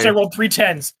my gosh! say- I rolled 3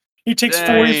 10s. He takes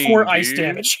Dang, 44 ice dude.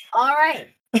 damage. All right.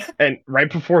 And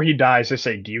right before he dies, I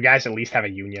say, "Do you guys at least have a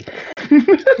union?"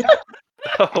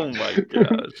 Oh my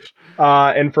gosh.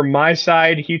 And from my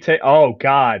side, he takes. Oh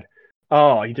God.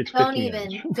 Oh, he takes 15 Don't even.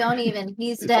 damage. Don't even.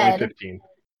 He's It's only dead. 15.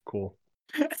 Cool.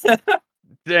 Did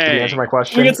you answer Dang. my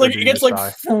question? He gets or like did he you gets just like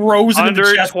die? frozen in the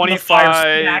Under chest. And the fire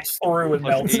 25 smacks through and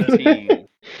Plus melts it. 18.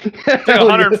 Took Hell yeah.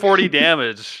 140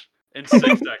 damage in 6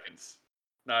 seconds.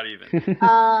 Not even. He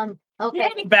Okay.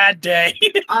 had a bad day.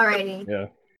 Alrighty. Yeah.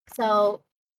 So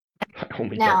I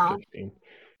only Now. got 15.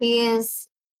 he is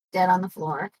dead on the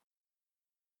floor.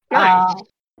 Nice.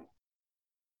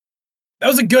 That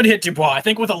was a good hit, Dubois. I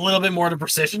think with a little bit more of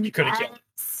precision, you could have killed him.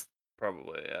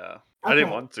 Probably, yeah. I didn't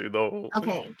Okay. want to though.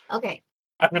 Okay.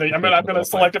 I'm gonna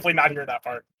selectively not hear that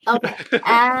part. Okay.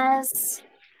 As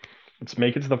Let's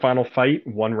make it to the final fight.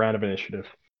 1 round of initiative.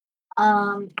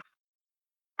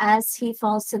 as he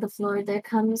falls to the floor, there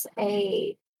comes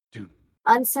a Dude.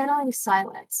 unsettling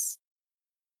silence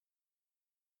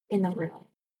in the room.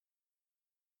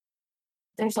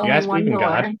 There's You only guys one believe in door.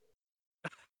 God?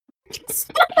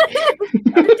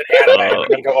 I'm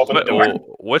gonna go open the door.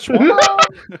 Which one?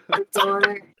 The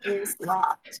door is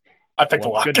locked. I picked a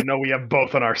Well, it's lock. good to know we have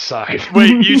both on our side.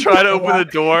 Wait, you try to open the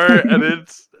door and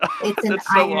it's It's an That's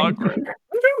so iron awkward. door.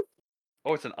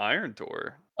 Oh, it's an iron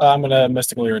door. I'm gonna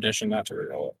mystical erudition that to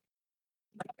reroll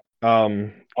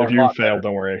If Or you lot fail, better.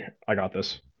 don't worry. I got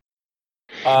this.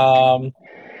 it.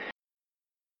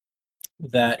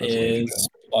 That That's what you is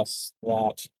plus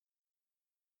that.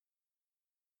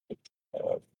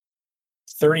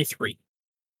 33.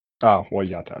 Oh, well,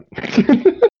 you got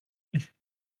that.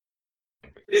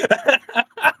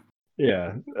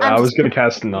 Yeah. I I'm was just going to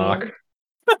cast kidding. Knock.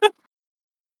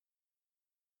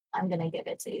 I'm gonna give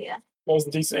it to you. What was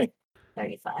the DC?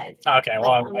 35. Okay,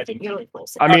 well, I think. Really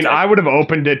close. I mean, Okay. I would have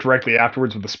opened it directly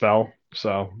afterwards with the spell,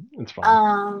 so it's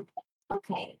fine.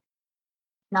 Okay.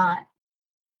 Not.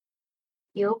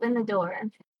 You open the door,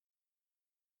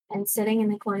 and sitting in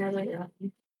the corner of the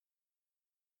room,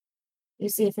 you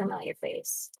see a familiar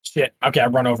face. Shit. Okay, I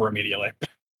run over immediately.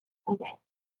 Okay.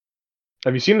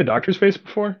 Have you seen the doctor's face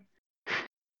before?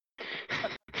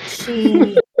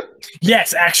 She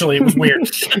Yes, actually, it was weird.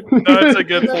 That's a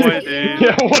good point, dude.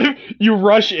 Yeah, what if you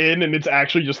rush in and it's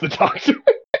actually just the doctor?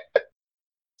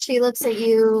 she looks at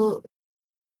you,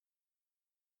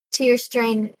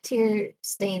 tear-stained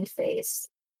face,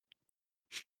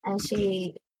 and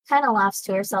she kind of laughs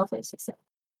to herself and she says,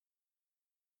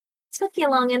 "Took you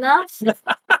long enough." Let's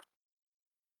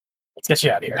get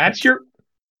you out of here. That's your...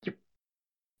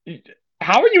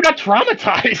 How are you not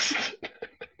traumatized?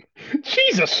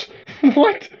 Jesus!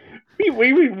 What?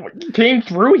 We came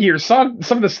through here, saw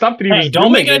some of the stuff that he was Hey, don't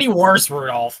doing. make it any worse,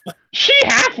 Rudolph. She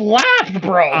half laughed,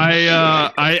 bro!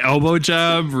 I elbow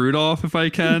jab Rudolph if I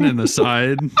can in the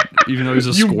side, even though he's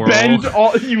a You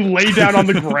squirrel. you lay down on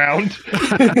the ground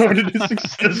in order to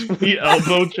successfully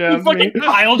elbow You jab me. fucking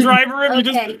pile driver him.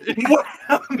 Okay. You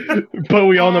just. But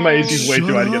we all know my AC's way Shut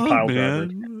too high to get up, pile driver.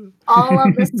 man. All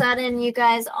of a sudden, you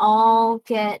guys all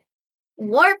get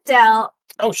warped out.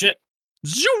 Oh shit!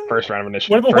 Zoom. First round of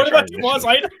initiative. What First about round of Dubois'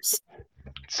 initiative. items?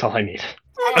 That's all I need.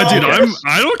 Dude, and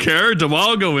I don't care. Demal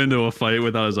will go into a fight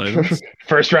without his items.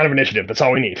 First round of initiative. That's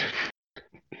all we need.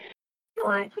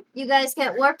 you guys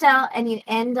get warped out, and you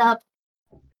end up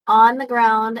on the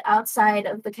ground outside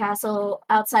of the castle,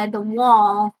 outside the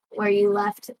wall where you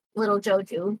left little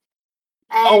Joju. And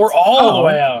Oh, we're all the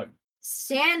way out.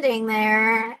 standing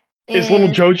there Is little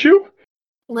Joju?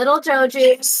 Little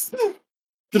Joju.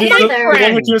 Did he Hey look there.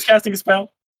 like he was casting a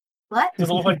spell? What? Does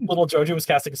it look like little Jojo was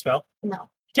casting a spell? No.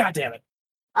 God damn it!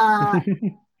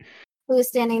 Who is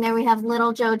standing there? We have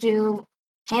little Joju,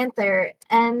 Panther,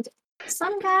 and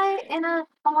some guy in a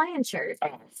Hawaiian shirt.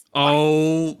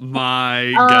 Oh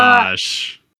my Uh,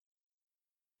 gosh.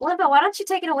 Linda, why don't you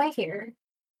take it away here?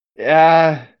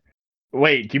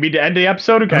 Wait, do you mean to end the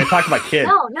episode or can I talk to my kid?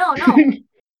 No.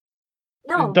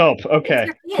 No. Dope. Okay.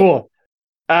 It's your kid. Cool.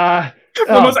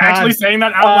 Almost actually saying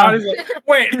that out loud. He's like,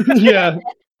 wait. Yeah.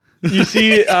 You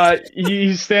see,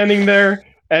 he's standing there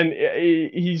and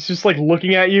he's just like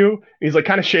looking at you. He's like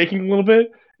kind of shaking a little bit,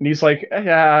 and he's like,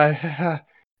 fuck.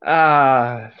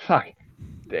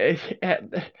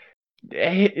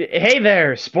 Hey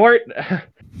there, sport.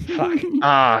 Fuck.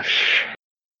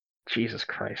 Jesus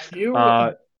Christ. You-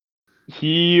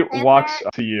 He walks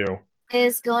up to you.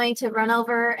 Is going to run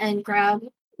over and grab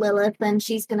Lilith, and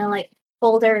she's gonna like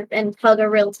hold her and hug her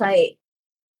real tight,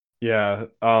 Yeah.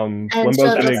 and Limbo's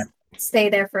she'll gonna just stay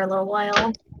there for a little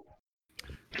while.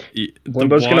 The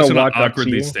Limbo's boss gonna walk up to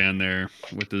awkwardly you. stand there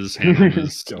with his hand on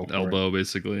his Go for it. elbow,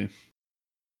 basically.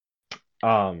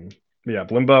 Yeah,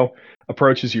 Limbo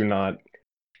approaches you not.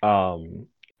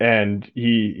 And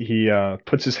he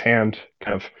puts his hand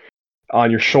kind of on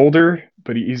your shoulder,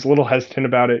 but he's a little hesitant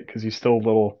about it because he's still a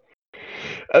little.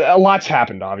 A lot's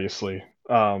happened, obviously,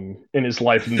 in his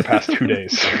life in the past 2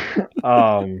 days.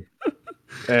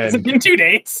 Has it And been 2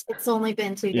 days? It's only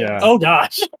been 2 days. Yeah. Oh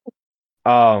gosh.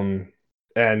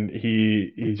 and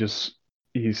he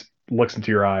looks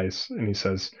into your eyes and he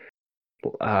says,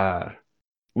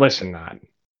 "Listen, not,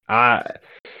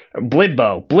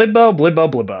 Blibbo.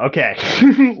 Okay,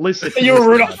 listen. You were listen,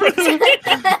 Rudolph for this.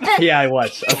 Nod. Yeah, I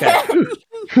was.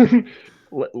 Okay.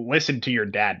 Listen to your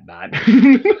dad, not.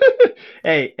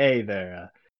 Hey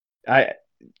there.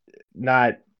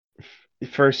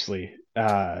 Firstly,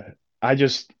 I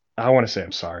want to say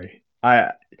I'm sorry.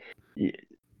 I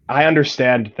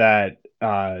understand that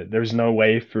there's no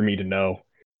way for me to know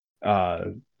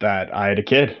that I had a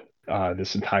kid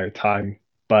this entire time,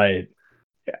 but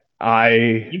You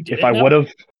if I didn't know? would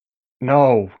have,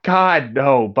 no, God,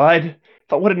 no, bud.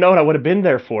 If I would have known, I would have been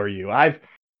there for you. I've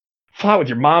fought with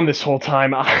your mom this whole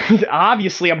time.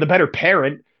 Obviously, I'm the better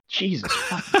parent. Jesus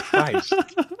fucking Christ.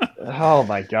 Oh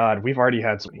my God, we've already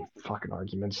had so many fucking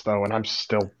arguments though, and I'm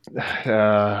still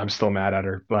mad at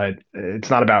her. But it's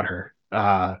not about her.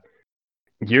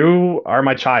 You are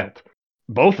my child.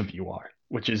 Both of you are,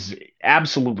 which is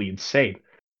absolutely insane.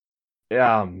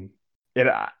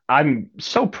 I'm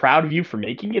so proud of you for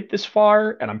making it this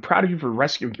far, and I'm proud of you for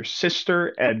rescuing your sister.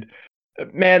 And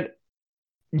man,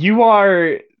 you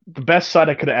are the best son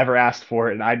I could have ever asked for,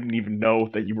 and I didn't even know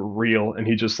that you were real. And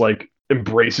he just like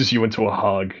embraces you into a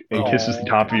hug and kisses the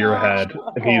top of your head,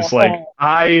 and he's like,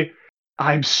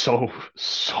 I'm so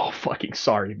fucking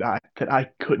sorry that I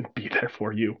couldn't be there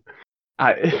for you.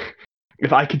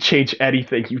 If I could change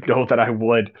anything, you know that I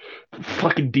would.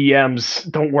 Fucking DMs,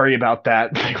 don't worry about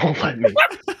that. They won't let me.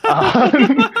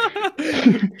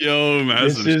 Yo,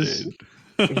 massive This shade.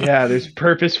 Yeah, there's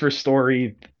purpose for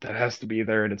story that has to be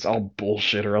there, and it's all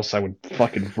bullshit, or else I would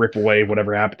fucking rip away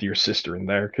whatever happened to your sister in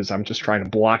there, because I'm just trying to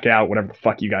block out whatever the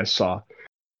fuck you guys saw.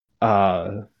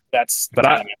 That's But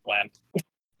kind of my plan.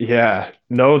 Yeah,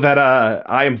 know that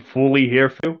I am fully here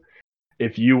for you.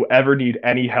 If you ever need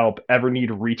any help, ever need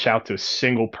to reach out to a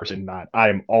single person, I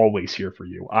am always here for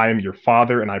you. I am your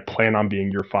father, and I plan on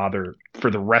being your father for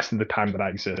the rest of the time that I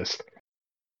exist.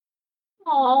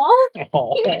 Aww.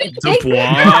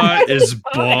 Dubois is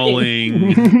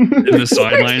bawling in the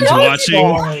sidelines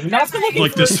watching. That's been looking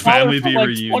Like for this his father family for be like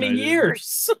 20 reunited.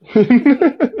 years.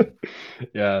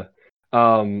 Yeah.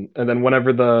 And then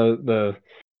whenever the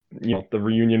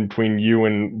reunion between you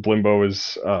and Blimbo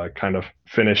is kind of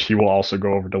finished, he will also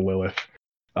go over to Lilith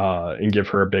and give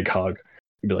her a big hug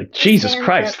and be like, Jesus hands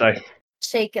Christ, I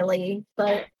Shakily,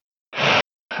 but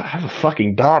have a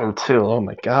fucking daughter too. Oh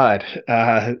my God.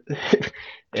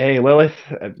 Hey Lilith,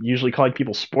 I'm usually calling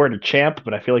people sport or champ,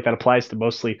 but I feel like that applies to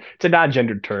mostly, it's a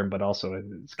non-gendered term, but also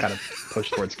it's kind of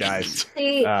pushed towards guys.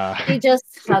 she just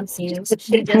hugs you.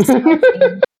 She just hugs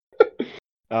you.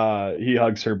 He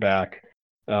hugs her back,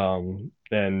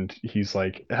 and he's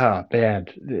like, man,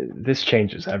 this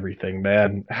changes everything,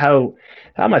 man. How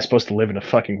am I supposed to live in a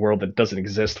fucking world that doesn't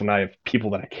exist when I have people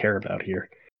that I care about here?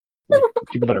 Like,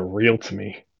 people that are real to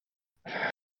me.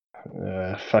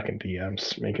 Fucking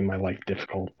DMs, making my life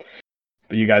difficult.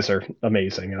 But you guys are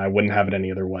amazing, and I wouldn't have it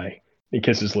any other way. He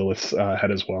kisses Lilith's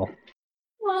head as well.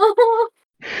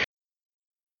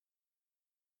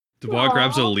 Dubois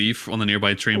grabs a leaf on the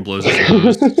nearby tree and blows his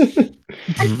nose.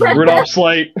 Rudolph's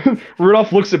like,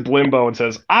 Rudolph looks at Blimbo and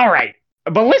says, all right,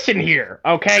 but listen here,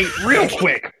 okay? Real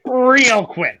quick.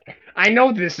 I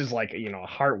know this is like, a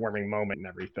heartwarming moment and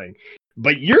everything,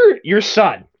 but your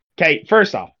son, okay,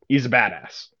 first off, he's a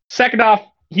badass. Second off,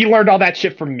 he learned all that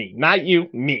shit from me, not you,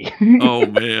 me. Oh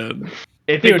man.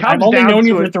 If Dude, it comes I've only down known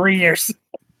you to for it, 3 years.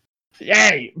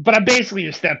 hey, but I'm basically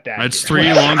your stepdad. That's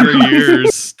here. 3 longer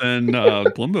years than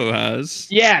Blimbo has.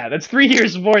 Yeah, that's 3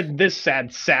 years more than this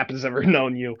sad sap has ever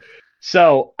known you.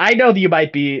 So I know that you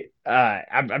might be.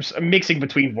 I'm mixing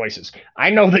between voices.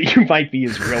 I know that you might be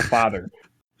his real father,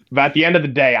 but at the end of the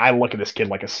day, I look at this kid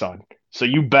like a son. So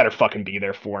you better fucking be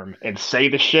there for him and say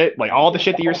the shit, like all the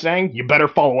shit that you're saying. You better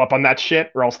follow up on that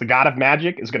shit, or else the god of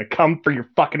magic is gonna come for your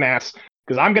fucking ass.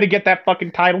 because I'm gonna get that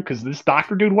fucking title because this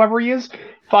doctor dude, whoever he is,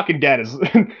 fucking dead.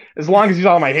 As long as he's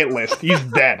on my hit list, he's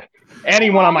dead.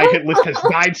 Anyone on my hit list has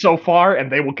died so far, and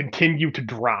they will continue to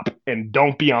drop. And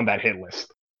don't be on that hit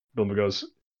list. Blimbo goes,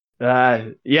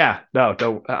 yeah, no,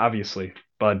 don't, obviously,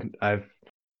 but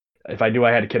if I knew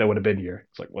I had a kid, I would have been here.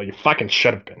 It's like, well, you fucking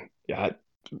should have been. Yeah,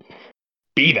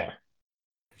 be there.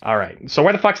 All right. So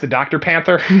where the fuck's the Dr.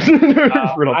 Panther?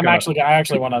 I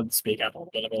actually want to speak up a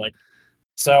little bit. I'll be like,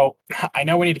 so I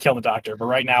know we need to kill the doctor, but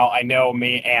right now I know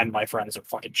me and my friends are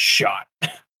fucking shot.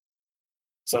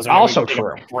 So is there any way Also we can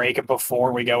true. take a break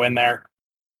before we go in there?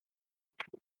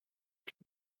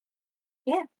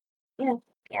 Yeah. All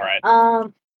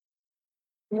right.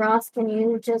 Ross, can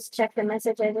you just check the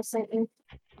message I just sent you?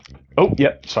 Oh,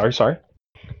 yeah. Sorry.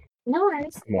 No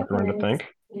worries. I'm walking around to think.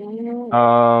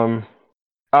 Yeah.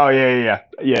 Oh,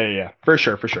 yeah. For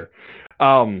sure.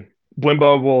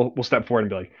 Blimbo will step forward and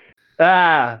be like,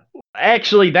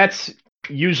 actually, that's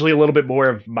usually a little bit more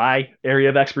of my area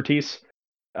of expertise.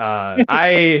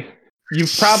 I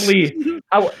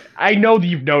know that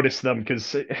you've noticed them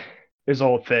because there's a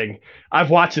whole thing.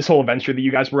 I've watched this whole adventure that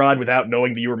you guys were on without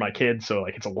knowing that you were my kid, so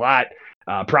like it's a lot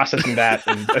processing that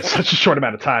in such a short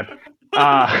amount of time.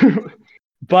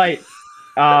 But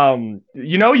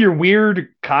you know your weird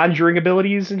conjuring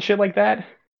abilities and shit like that?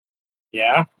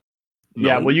 Yeah.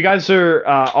 Yeah, well, you guys are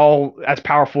all as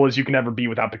powerful as you can ever be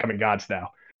without becoming gods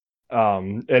now.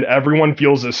 And everyone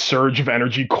feels a surge of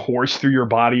energy course through your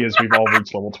body as we've all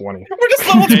reached level 20. We're just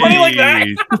level 20 like that.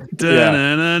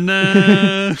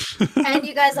 Da-na-na-na. And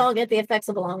you guys all get the effects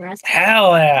of a long rest.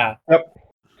 Hell yeah.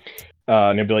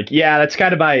 And he'll be like, yeah, that's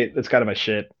kind of my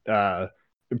shit.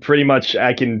 Pretty much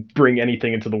I can bring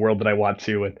anything into the world that I want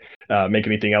to and make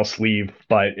anything else leave,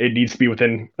 but it needs to be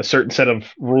within a certain set of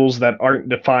rules that aren't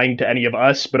defined to any of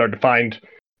us, but are defined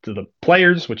to the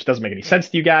players, which doesn't make any sense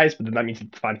to you guys, but then that means it's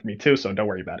defined for me too, so don't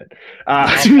worry about it.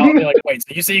 I'll be like, wait,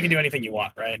 so you say you can do anything you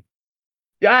want, right?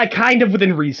 Yeah, kind of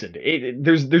within reason.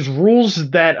 There's rules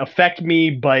that affect me,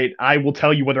 but I will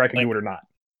tell you whether I can do it or not.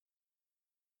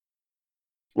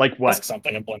 Like what? Ask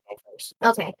something in Blimbo first.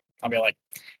 Okay. I'll be like,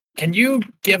 can you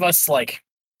give us like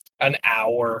an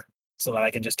hour so that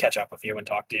I can just catch up with you and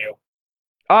talk to you?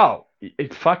 Oh,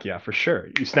 fuck yeah, for sure.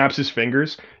 He snaps his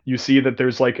fingers. You see that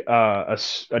there's like a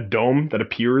dome that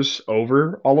appears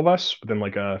over all of us within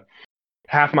like a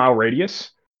half-mile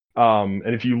radius. And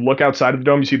if you look outside of the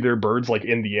dome, you see there are birds like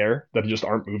in the air that just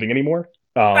aren't moving anymore.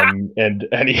 And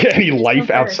any life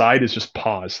outside is just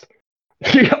paused.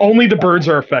 Only the birds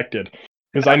are affected.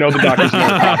 Because I know the doctor's been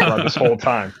on this whole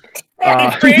time.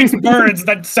 He creates birds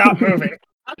that stop moving.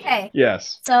 Okay.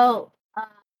 Yes. So,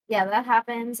 yeah, that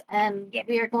happens, and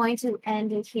we are going to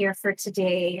end it here for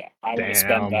today. I will Damn.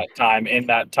 spend that time in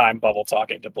that time bubble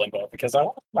talking to Blimbo because I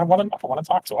want to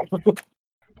talk to him.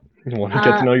 You want to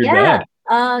get to know your yeah.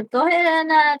 dad. Go ahead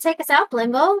and take us out,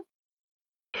 Blimbo.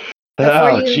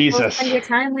 Oh, Jesus. Spend your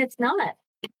time with Not.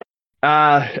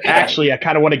 Actually, I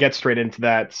kind of want to get straight into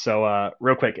that. So,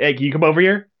 real quick, hey, can you come over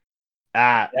here?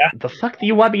 Yeah. The fuck do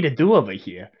you want me to do over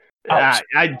here?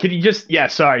 Can you just? Yeah,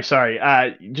 sorry.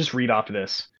 Just read off of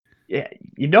this. Yeah,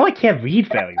 you know I can't read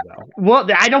very well. Well,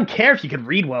 I don't care if you can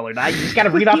read well or not. You just got to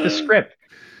read off the script.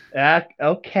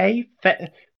 Okay.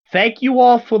 Thank you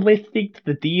all for listening to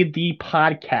the D&D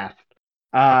podcast,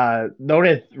 known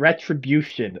as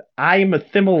Retribution. I am a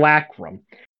simulacrum.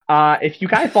 If you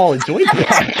guys all enjoyed the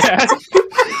podcast,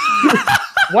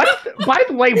 by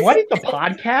the way, what is the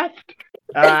podcast?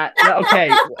 Okay,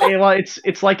 well,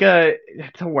 it's like a.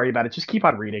 Don't worry about it. Just keep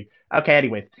on reading. Okay,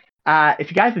 anyway, if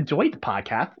you guys enjoyed the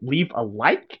podcast, leave a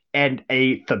like and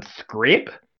a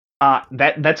subscribe.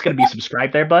 That's gonna be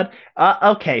subscribe there, bud.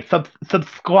 Okay,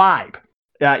 subscribe.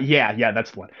 Yeah,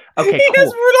 that's the one. Okay, He cool.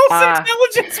 has Rudolph's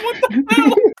intelligence. What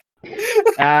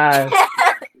the hell?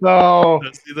 So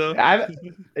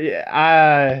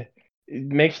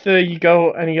make sure you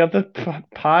go any other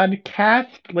podcast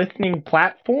listening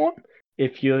platform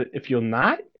if you're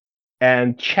not,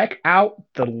 and check out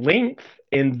the links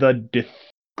in the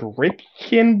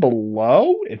description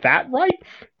below. Is that right,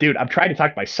 dude? I'm trying to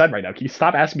talk to my son right now. Can you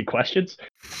stop asking me questions?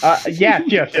 Yeah.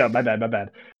 My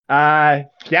bad.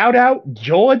 Shout out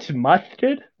George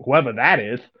Mustard, whoever that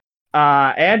is.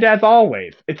 And as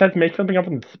always, it says make something up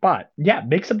on the spot. Yeah,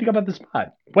 make something up on the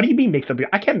spot. What do you mean make something?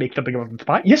 I can't make something up on the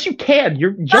spot. Yes, you can.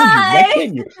 You're Joji. Why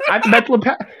can't you? I'm mental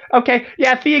impact. Okay,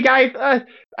 yeah, see you guys.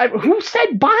 Who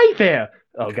said bye there?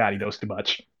 Oh God, he knows too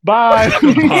much. Bye.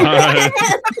 Bye.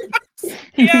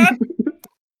 Yeah.